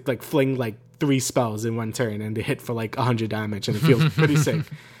game, I could like fling like 3 spells in one turn, and they hit for like 100 damage, and it feels pretty sick.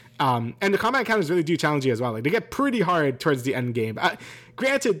 And the combat encounters really do challenge you as well. Like, they get pretty hard towards the end game.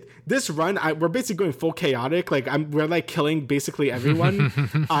 Granted, this run, we're basically going full chaotic. Like, we're like killing basically everyone.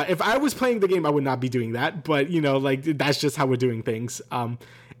 If I was playing the game, I would not be doing that. But like, that's just how we're doing things. And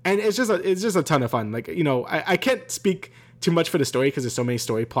it's just a ton of fun. Like, I can't speak too much for the story because there's so many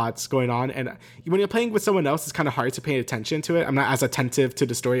story plots going on. And when you're playing with someone else, it's kind of hard to pay attention to it. I'm not as attentive to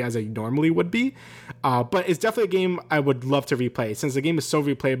the story as I normally would be. But it's definitely a game I would love to replay, since the game is so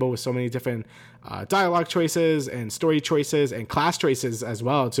replayable with so many different dialogue choices and story choices and class choices as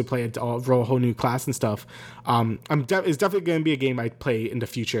well, to play roll a whole new class and stuff. It's definitely going to be a game I'd play in the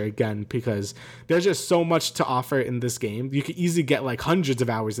future again, because there's just so much to offer in this game. You could easily get like hundreds of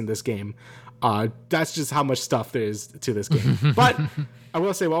hours in this game. That's just how much stuff there is to this game. But I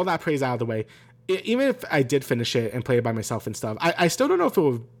will say, well, that praise out of the way, even if I did finish it and play it by myself and stuff, I still don't know if it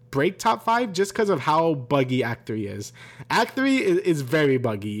will break top 5 just because of how buggy Act 3 is. Act 3 is very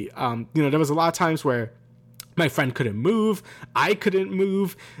buggy. There was a lot of times where my friend couldn't move, I couldn't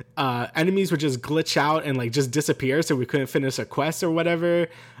move, enemies would just glitch out and like just disappear, so we couldn't finish a quest or whatever.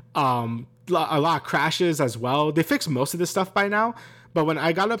 A lot of crashes as well. They fixed most of this stuff by now, but when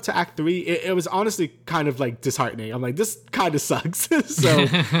I got up to Act 3, it was honestly kind of like disheartening. I'm like, this kind of sucks. So,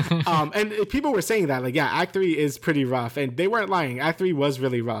 and people were saying that, like, yeah, Act 3 is pretty rough, and they weren't lying. Act 3 was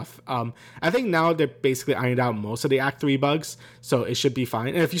really rough. I think now they're basically ironed out most of the Act 3 bugs, so it should be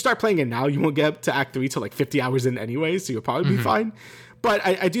fine. And if you start playing it now, you won't get up to Act 3 till like 50 hours in anyway, so you'll probably be fine. But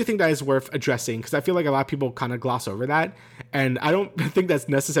I do think that is worth addressing, because I feel like a lot of people kind of gloss over that. And I don't think that's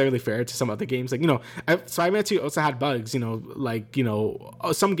necessarily fair to some other games. Like, Spider-Man 2 also had bugs,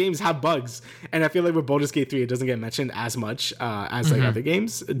 some games have bugs. And I feel like with Baldur's Gate 3, it doesn't get mentioned as much as like other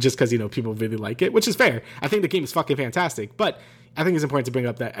games, just because, people really like it, which is fair. I think the game is fucking fantastic. But I think it's important to bring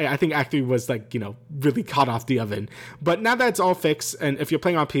up that I think Act 3 was like, really hot off the oven. But now that it's all fixed, and if you're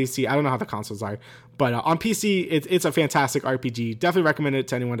playing on PC, I don't know how the consoles are, but on PC, it's a fantastic RPG. Definitely recommend it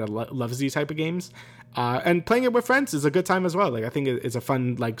to anyone that loves these type of games. And playing it with friends is a good time as well. Like, I think it's a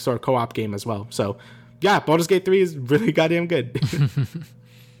fun, like, sort of co-op game as well. So, yeah, Baldur's Gate 3 is really goddamn good.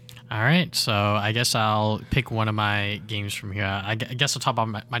 All right, so I guess I'll pick one of my games from here. I guess I'll talk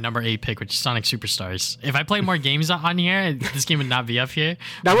about my number 8 pick, which is Sonic Superstars. If I play more games on here, this game would not be up here.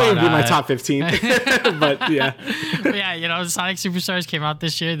 That wouldn't be my top 15, but yeah. But yeah, Sonic Superstars came out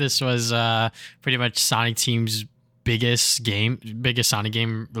this year. This was pretty much Sonic Team's biggest Sonic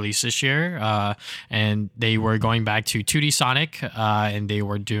game released this year, and they were going back to 2D Sonic, and they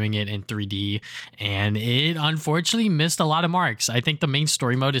were doing it in 3D, and it unfortunately missed a lot of marks. I think the main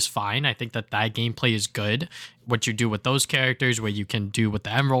story mode is fine. I think that gameplay is good. What you do with those characters, what you can do with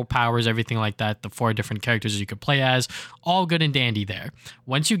the emerald powers, everything like that, the 4 different characters you could play as, all good and dandy there.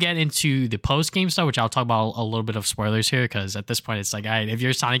 Once you get into the post-game stuff, which I'll talk about a little bit of spoilers here, because at this point it's like, all right, if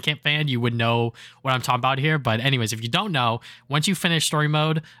you're a Sonic Camp fan, you would know what I'm talking about here. But anyways, if you don't know, once you finish story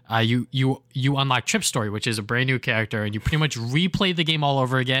mode, you unlock Trip Story, which is a brand new character, and you pretty much replay the game all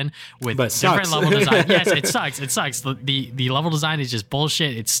over again with different level design. Yes, it sucks. The level design is just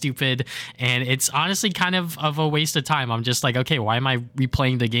bullshit. It's stupid, and it's honestly kind of a waste of time. I'm just like, okay, why am I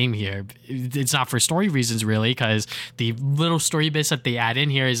replaying the game here? It's not for story reasons, really, because the little story bits that they add in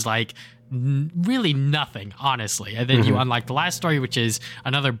here is like really nothing, honestly. And then you unlock the last story, which is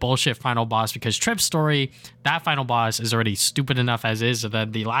another bullshit final boss, because Trip's story, that final boss is already stupid enough as is, and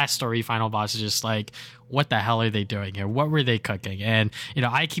then the last story final boss is just like, what the hell are they doing here? What were they cooking? And,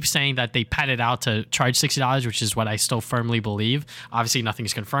 I keep saying that they padded out to charge $60, which is what I still firmly believe. Obviously,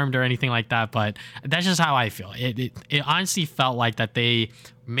 nothing's confirmed or anything like that, but that's just how I feel. It honestly felt like that they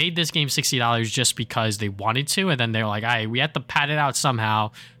made this game $60 just because they wanted to, and then they're like, all right, we have to pad it out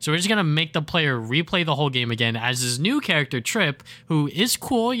somehow, so we're just gonna make the player replay the whole game again as this new character, Trip, who is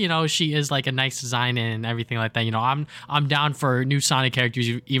cool. She is like a nice design and everything like that. I'm down for new Sonic characters,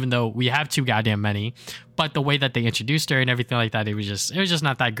 even though we have too goddamn many. But the way that they introduced her and everything like that, it was just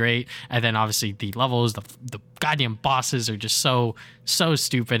not that great. And then obviously the levels, the goddamn bosses are just so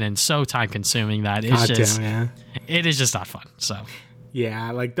stupid and so time consuming that it is just not fun. So.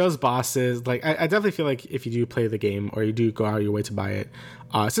 Yeah, like those bosses, like I definitely feel like if you do play the game or you do go out of your way to buy it,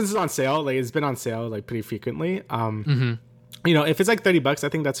 since it's on sale, like it's been on sale like pretty frequently. If it's like $30, I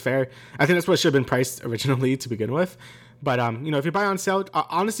think that's fair. I think that's what should have been priced originally to begin with. But if you buy on sale,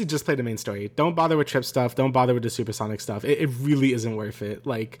 honestly, just play the main story. Don't bother with Trip stuff. Don't bother with the Supersonic stuff. It really isn't worth it.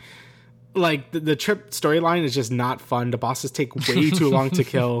 Like the Trip storyline is just not fun. The bosses take way too long to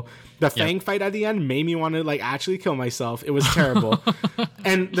kill. The Fang fight at the end made me want to like actually kill myself. It was terrible.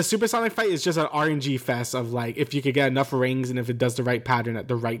 And the Supersonic fight is just an RNG fest of like, if you could get enough rings and if it does the right pattern at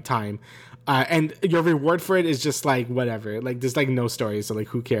the right time. And your reward for it is just like whatever. Like there's like no story, so like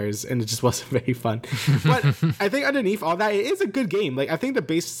who cares? And it just wasn't very fun. But I think underneath all that, it is a good game. Like I think the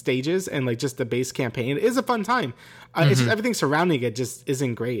base stages and like just the base campaign is a fun time. It's just everything surrounding it just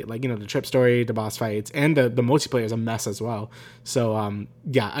isn't great. Like the trip story, the boss fights, and the multiplayer is a mess as well. So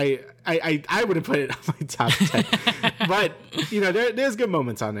yeah, I wouldn't put it on my top 10, but there's good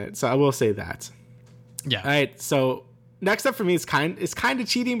moments on it. So I will say that. Yeah. All right. So next up for me is kind of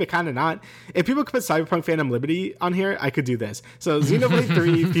cheating, but kind of not. If people could put Cyberpunk Phantom Liberty on here, I could do this. So Xenoblade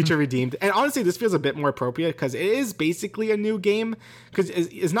 3 Future Redeemed, and honestly, this feels a bit more appropriate because it is basically a new game. Because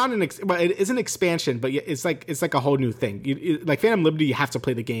it's not it is an expansion, but it's like a whole new thing. Like Phantom Liberty, you have to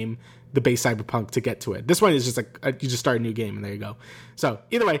play the game, the base Cyberpunk, to get to it. This one is just like you just start a new game and there you go. So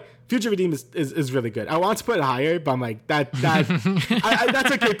either way, Future Redeemed is really good. I want to put it higher, but I'm like that's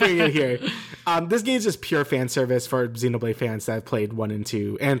okay putting it here. This game is just pure fan service for Xenoblade fans that have played 1 and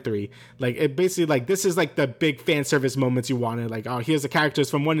 2 and 3. Like it basically like this is like the big fan service moments you wanted. Like, oh, here's the characters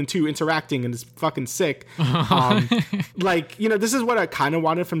from 1 and 2 interacting and it's fucking sick. Like, this is what I kind of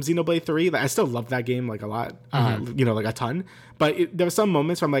wanted from Xenoblade 3. Like I still love that game like a lot, like a ton. But there were some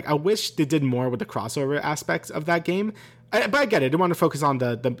moments where I'm like, I wish they did more with the crossover aspects of that game. But I get it. I want to focus on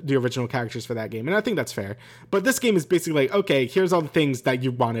the original characters for that game, and I think that's fair. But this game is basically like, okay, here's all the things that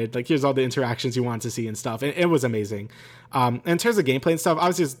you wanted. Like, here's all the interactions you wanted to see and stuff. And it was amazing. And in terms of gameplay and stuff,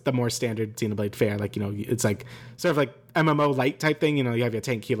 obviously it's the more standard Xenoblade fare. Like, it's like sort of like MMO light type thing. You have your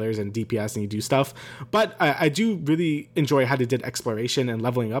tank healers and DPS and you do stuff. But I do really enjoy how they did exploration and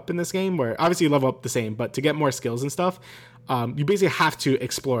leveling up in this game, where obviously you level up the same, but to get more skills and stuff, you basically have to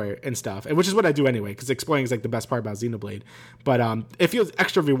explore and stuff, which is what I do anyway, because exploring is like the best part about Xenoblade. But it feels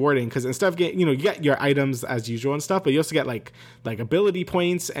extra rewarding because instead of getting, you get your items as usual and stuff, but you also get like ability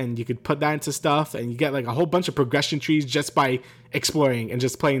points, and you could put that into stuff, and you get like a whole bunch of progression trees just by exploring and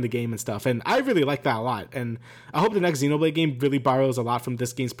just playing the game and stuff. And I really like that a lot. And I hope the next Xenoblade game really borrows a lot from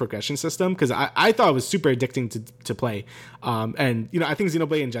this game's progression system, because I thought it was super addicting to play. And I think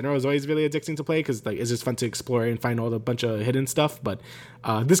Xenoblade in general is always really addicting to play because like it's just fun to explore and find all the bunch of hidden stuff. But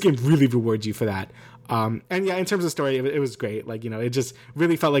this game really rewards you for that. And yeah, in terms of story, it was great. Like, it just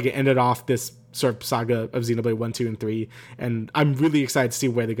really felt like it ended off this sort of saga of Xenoblade 1, 2, and 3. And I'm really excited to see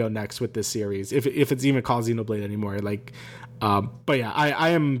where they go next with this series, if it's even called Xenoblade anymore. Like, but yeah, I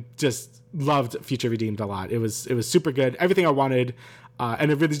am just loved Future Redeemed a lot. It was super good. Everything I wanted.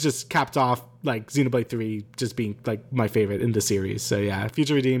 And it really just capped off like Xenoblade 3 just being like my favorite in the series. So yeah,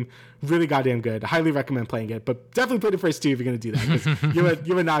 Future Redeem, really goddamn good. Highly recommend playing it, but definitely play the first 2 if you're going to do that, because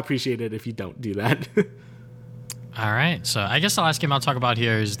you would not appreciate it if you don't do that. All right. So I guess the last game I'll talk about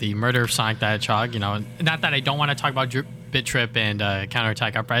here is the Murder of Sonic the Hedgehog. Not that I don't want to talk about Bit Trip and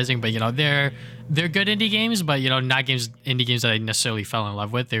Counterattack Uprising, but they're good indie games, but not indie games that I necessarily fell in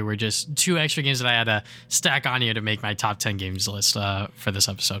love with. They were just 2 extra games that I had to stack on here to make my top 10 games list for this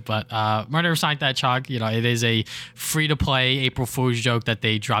episode. But Murder of Sonic the Hedgehog, it is a free-to-play April Fool's joke that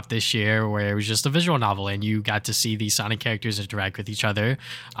they dropped this year, where it was just a visual novel and you got to see these Sonic characters interact with each other,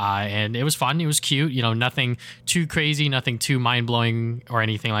 and it was fun. It was cute. Nothing too crazy, nothing too mind-blowing or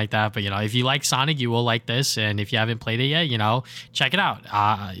anything like that. But if you like Sonic, you will like this, and if you haven't played it yet, check it out.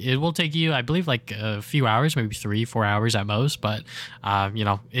 It will take you, I believe, like a few hours, maybe 3-4 hours at most, but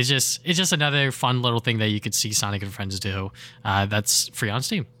it's just another fun little thing that you could see Sonic and Friends do that's free on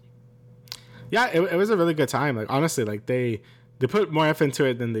Steam. Yeah, it was a really good time. Like, honestly, like they put more effort into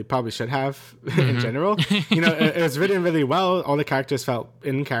it than they probably should have in general. It was written really well. All the characters felt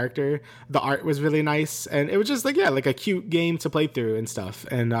in character. The art was really nice, and it was just like a cute game to play through and stuff.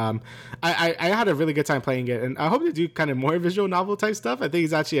 And I had a really good time playing it, and I hope they do kind of more visual novel type stuff. I think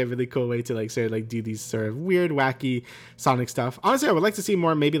it's actually a really cool way to like sort of like do these sort of weird, wacky Sonic stuff. Honestly, I would like to see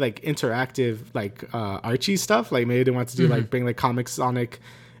more maybe like interactive like Archie stuff. Like maybe they want to do like bring like comic Sonic,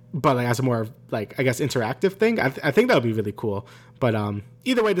 but like as a more like I guess interactive thing. I think that would be really cool. But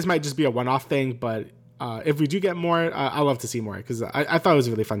either way, this might just be a one-off thing. But if we do get more, I'd love to see more, because I thought it was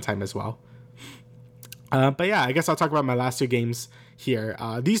a really fun time as well. But yeah, I guess I'll talk about my last 2 games here.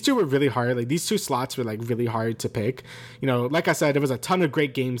 These 2 were really hard. Like, these 2 slots were like really hard to pick. Like I said, there was a ton of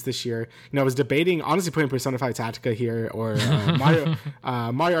great games this year. I was debating honestly putting Persona 5 Tactica here, or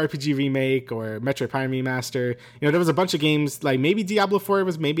Mario RPG Remake, or Metroid Prime Remaster. There was a bunch of games, like maybe Diablo 4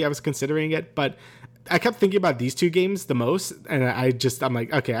 was, maybe I was considering it, but I kept thinking about these 2 games the most, and I'm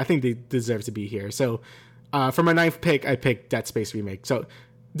like, okay, I think they deserve to be here. So for my 9th pick, I picked Dead Space Remake. So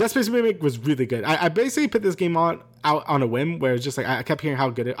Dead Space Remake was really good. I basically put this game out on a whim, where it's just like I kept hearing how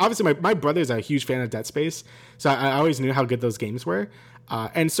good it. Obviously, my brother is a huge fan of Dead Space, so I always knew how good those games were.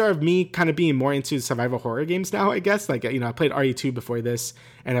 And sort of me kind of being more into survival horror games now, I guess. Like, I played RE2 before this,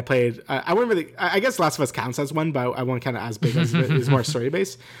 and I played. I wouldn't really. I guess Last of Us counts as one, but I wasn't kind of as big as it is more story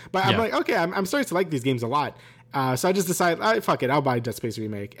based. But I'm like, okay, I'm starting to like these games a lot. So I just decided, fuck it, I'll buy Dead Space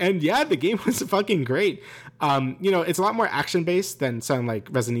Remake. And yeah, the game was fucking great. It's a lot more action-based than something like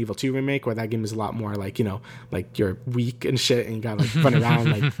Resident Evil 2 Remake, where that game is a lot more like, like you're weak and shit and you gotta like run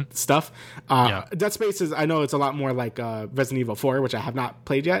around like stuff. Dead Space I know it's a lot more like Resident Evil 4, which I have not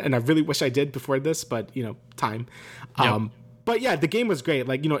played yet, and I really wish I did before this, but, time. But yeah, the game was great.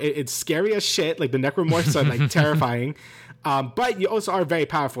 Like, it's scary as shit. Like, the necromorphs are like terrifying. But you also are very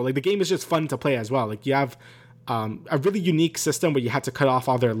powerful. Like, the game is just fun to play as well. Like, you have a really unique system where you have to cut off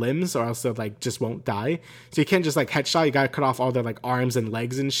all their limbs or else they like just won't die. So you can't just like headshot. You gotta cut off all their like arms and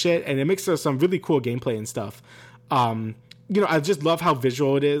legs and shit. And it makes there some really cool gameplay and stuff. I just love how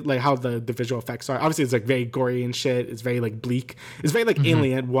visual it is, like how the visual effects are. Obviously, it's like very gory and shit. It's very like bleak. It's very like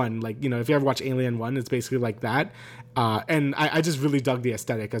Alien 1. Like, if you ever watch Alien 1, it's basically like that. And I just really dug the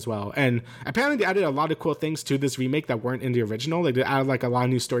aesthetic as well. And apparently they added a lot of cool things to this remake that weren't in the original. Like, they added like a lot of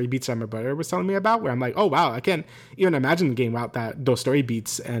new story beats that my brother was telling me about, where I'm like, oh wow, I can't even imagine the game without those story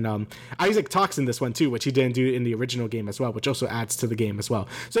beats. And Isaac talks in this one too, which he didn't do in the original game as well, which also adds to the game as well.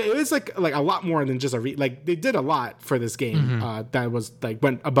 So it was like a lot more than just like they did a lot for this game that was like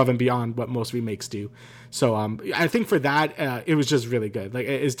went above and beyond what most remakes do. So I think for that, it was just really good. Like,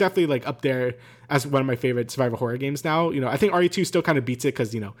 it's definitely like up there as one of my favorite survival horror games now. I think RE2 still kind of beats it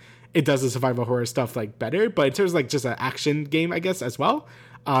because, it does the survival horror stuff like better. But in terms of like just an action game, I guess, as well,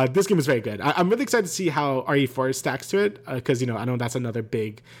 this game is very good. I'm really excited to see how RE4 stacks to it because, I know that's another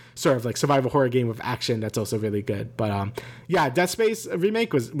big sort of like survival horror game with action that's also really good. But Dead Space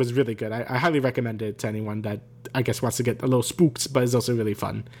Remake was really good. I highly recommend it to anyone that I guess wants to get a little spooked, but is also really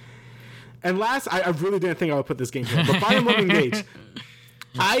fun. And last, I really didn't think I would put this game here, but Fire Emblem Engage.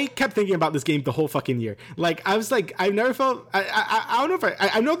 I kept thinking about this game the whole fucking year. Like, I was like, I've never felt. I don't know if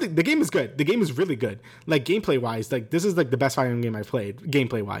I know the game is good. The game is really good. Like, gameplay wise, like this is like the best Fire Emblem game I've played.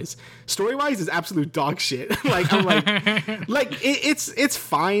 Gameplay wise, story wise is absolute dog shit. Like, I'm like it's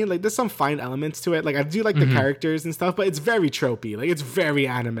fine. Like, there's some fine elements to it. Like, I do like the characters and stuff, but it's very tropey. Like, it's very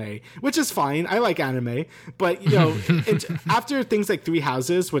anime, which is fine. I like anime, but after things like Three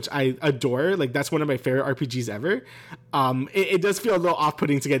Houses, which I adore, like that's one of my favorite RPGs ever. It does feel a little off-putting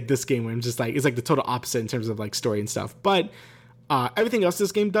to get this game where I'm just like, it's like the total opposite in terms of like story and stuff. But everything else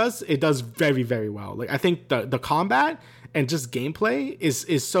this game does, it does very, very well. Like, I think the combat and just gameplay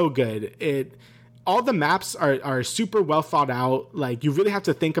is so good. All the maps are super well thought out. Like, you really have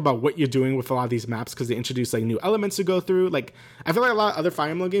to think about what you're doing with a lot of these maps because they introduce like new elements to go through. Like, I feel like a lot of other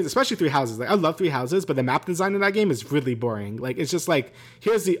Fire Emblem games, especially Three Houses, like I love Three Houses, but the map design in that game is really boring. Like, it's just like,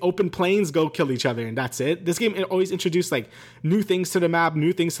 here's the open plains, go kill each other, and that's it. This game, it always introduced like new things to the map,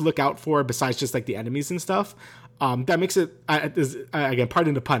 new things to look out for besides just like the enemies and stuff. That makes it, again,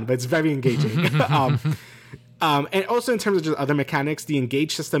 pardon the pun, but it's very engaging. And also in terms of just other mechanics, the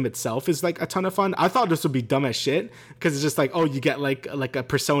engage system itself is like a ton of fun. I thought this would be dumb as shit because it's just like, oh, you get like a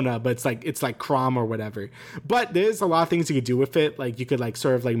persona, but it's like Crom or whatever. But there's a lot of things you could do with it. Like, you could like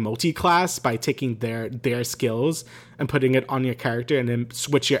sort of like multi-class by taking their skills and putting it on your character and then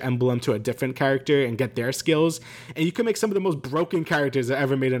switch your emblem to a different character and get their skills. And you can make some of the most broken characters I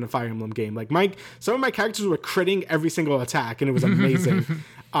ever made in a Fire Emblem game. Like, some of my characters were critting every single attack and it was amazing.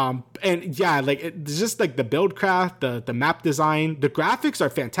 And yeah, like it's just like the build craft, the map design, the graphics are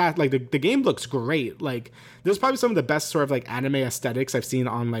fantastic. Like the game looks great. Like, there's probably some of the best sort of like anime aesthetics I've seen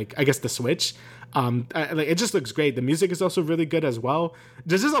on like, I guess, the Switch. Like, it just looks great. The music is also really good as well.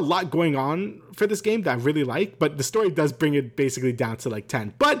 There's just a lot going on for this game that I really like, but the story does bring it basically down to like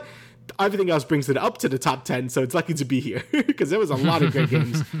 10. But everything else brings it up to the top 10, so it's lucky to be here because there was a lot of great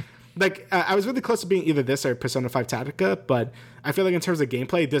games. Like, I was really close to being either this or Persona 5 Tactica, but I feel like in terms of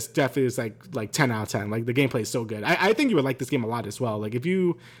gameplay, this definitely is like 10 out of 10. Like, the gameplay is so good. I think you would like this game a lot as well. Like, if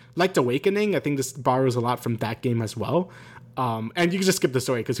you liked Awakening, I think this borrows a lot from that game as well. And you can just skip the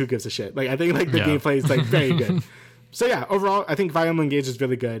story because who gives a shit? Like, I think like the gameplay is like very good. So yeah, overall, I think Fire Emblem Engage is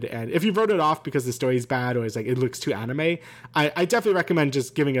really good. And if you wrote it off because the story is bad or it's like it looks too anime, I definitely recommend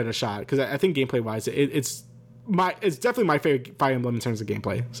just giving it a shot because I think gameplay wise, it's definitely my favorite Fire Emblem in terms of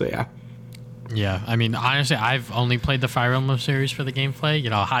gameplay. So yeah. Yeah, I mean, honestly, I've only played the Fire Emblem series for the gameplay.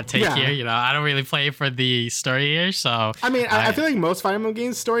 Hot take here. I don't really play for the story here. So I mean, I feel like most Fire Emblem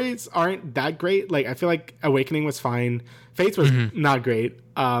games stories aren't that great. Like, I feel like Awakening was fine. Fates was not great.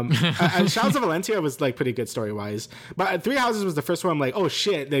 And Shadows of Valentia was like pretty good story wise. But Three Houses was the first one. I'm like, oh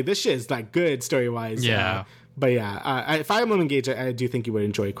shit, like this shit is like good story wise. Yeah. But yeah, Fire Emblem Engage, I do think you would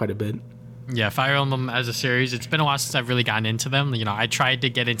enjoy quite a bit. Yeah, Fire Emblem as a series, it's been a while since I've really gotten into them. I tried to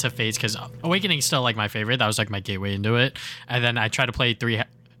get into Fates because Awakening is still like my favorite. That was like my gateway into it. And then I tried to play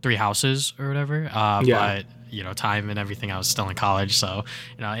Three Houses or whatever. But time and everything. I was still in college, so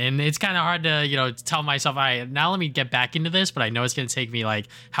and it's kind of hard to tell myself, all right, now let me get back into this, but I know it's going to take me like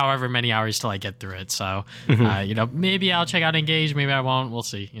however many hours till I get through it. So maybe I'll check out Engage, maybe I won't. We'll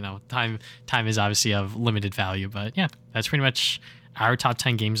see. Time is obviously of limited value, but yeah, that's pretty much our top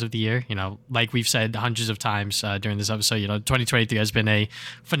 10 games of the year. Like we've said hundreds of times during this episode, 2023 has been a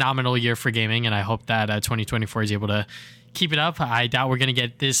phenomenal year for gaming, and I hope that 2024 is able to keep it up. I doubt we're going to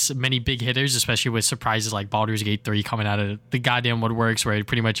get this many big hitters, especially with surprises like Baldur's Gate 3 coming out of the goddamn woodworks, where it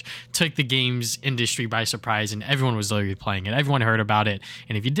pretty much took the games industry by surprise and everyone was literally playing it. Everyone heard about it.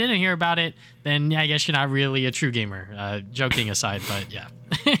 And if you didn't hear about it, then I guess you're not really a true gamer. Joking aside, but yeah.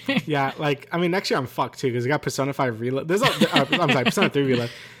 Yeah, next year I'm fucked too, because I got Persona 5 Reload. Persona 3 Reload.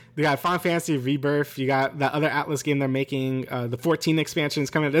 You got Final Fantasy Rebirth. You got that other Atlas game they're making. The 14 expansion is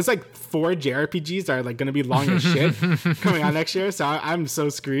coming. There's like 4 JRPGs that are like going to be long as shit coming out next year. So I'm so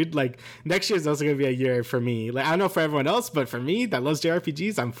screwed. Like next year is also going to be a year for me. Like I don't know for everyone else, but for me that loves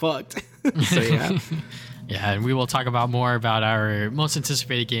JRPGs, I'm fucked. So yeah. Yeah, and we will talk more about our most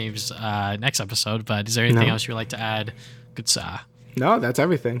anticipated games next episode. But is there anything else you would like to add? Good sir. No, that's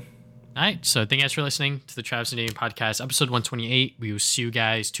everything. All right, so thank you guys for listening to the Travis and Damian podcast, episode 128. We will see you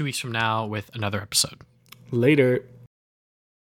guys 2 weeks from now with another episode. Later.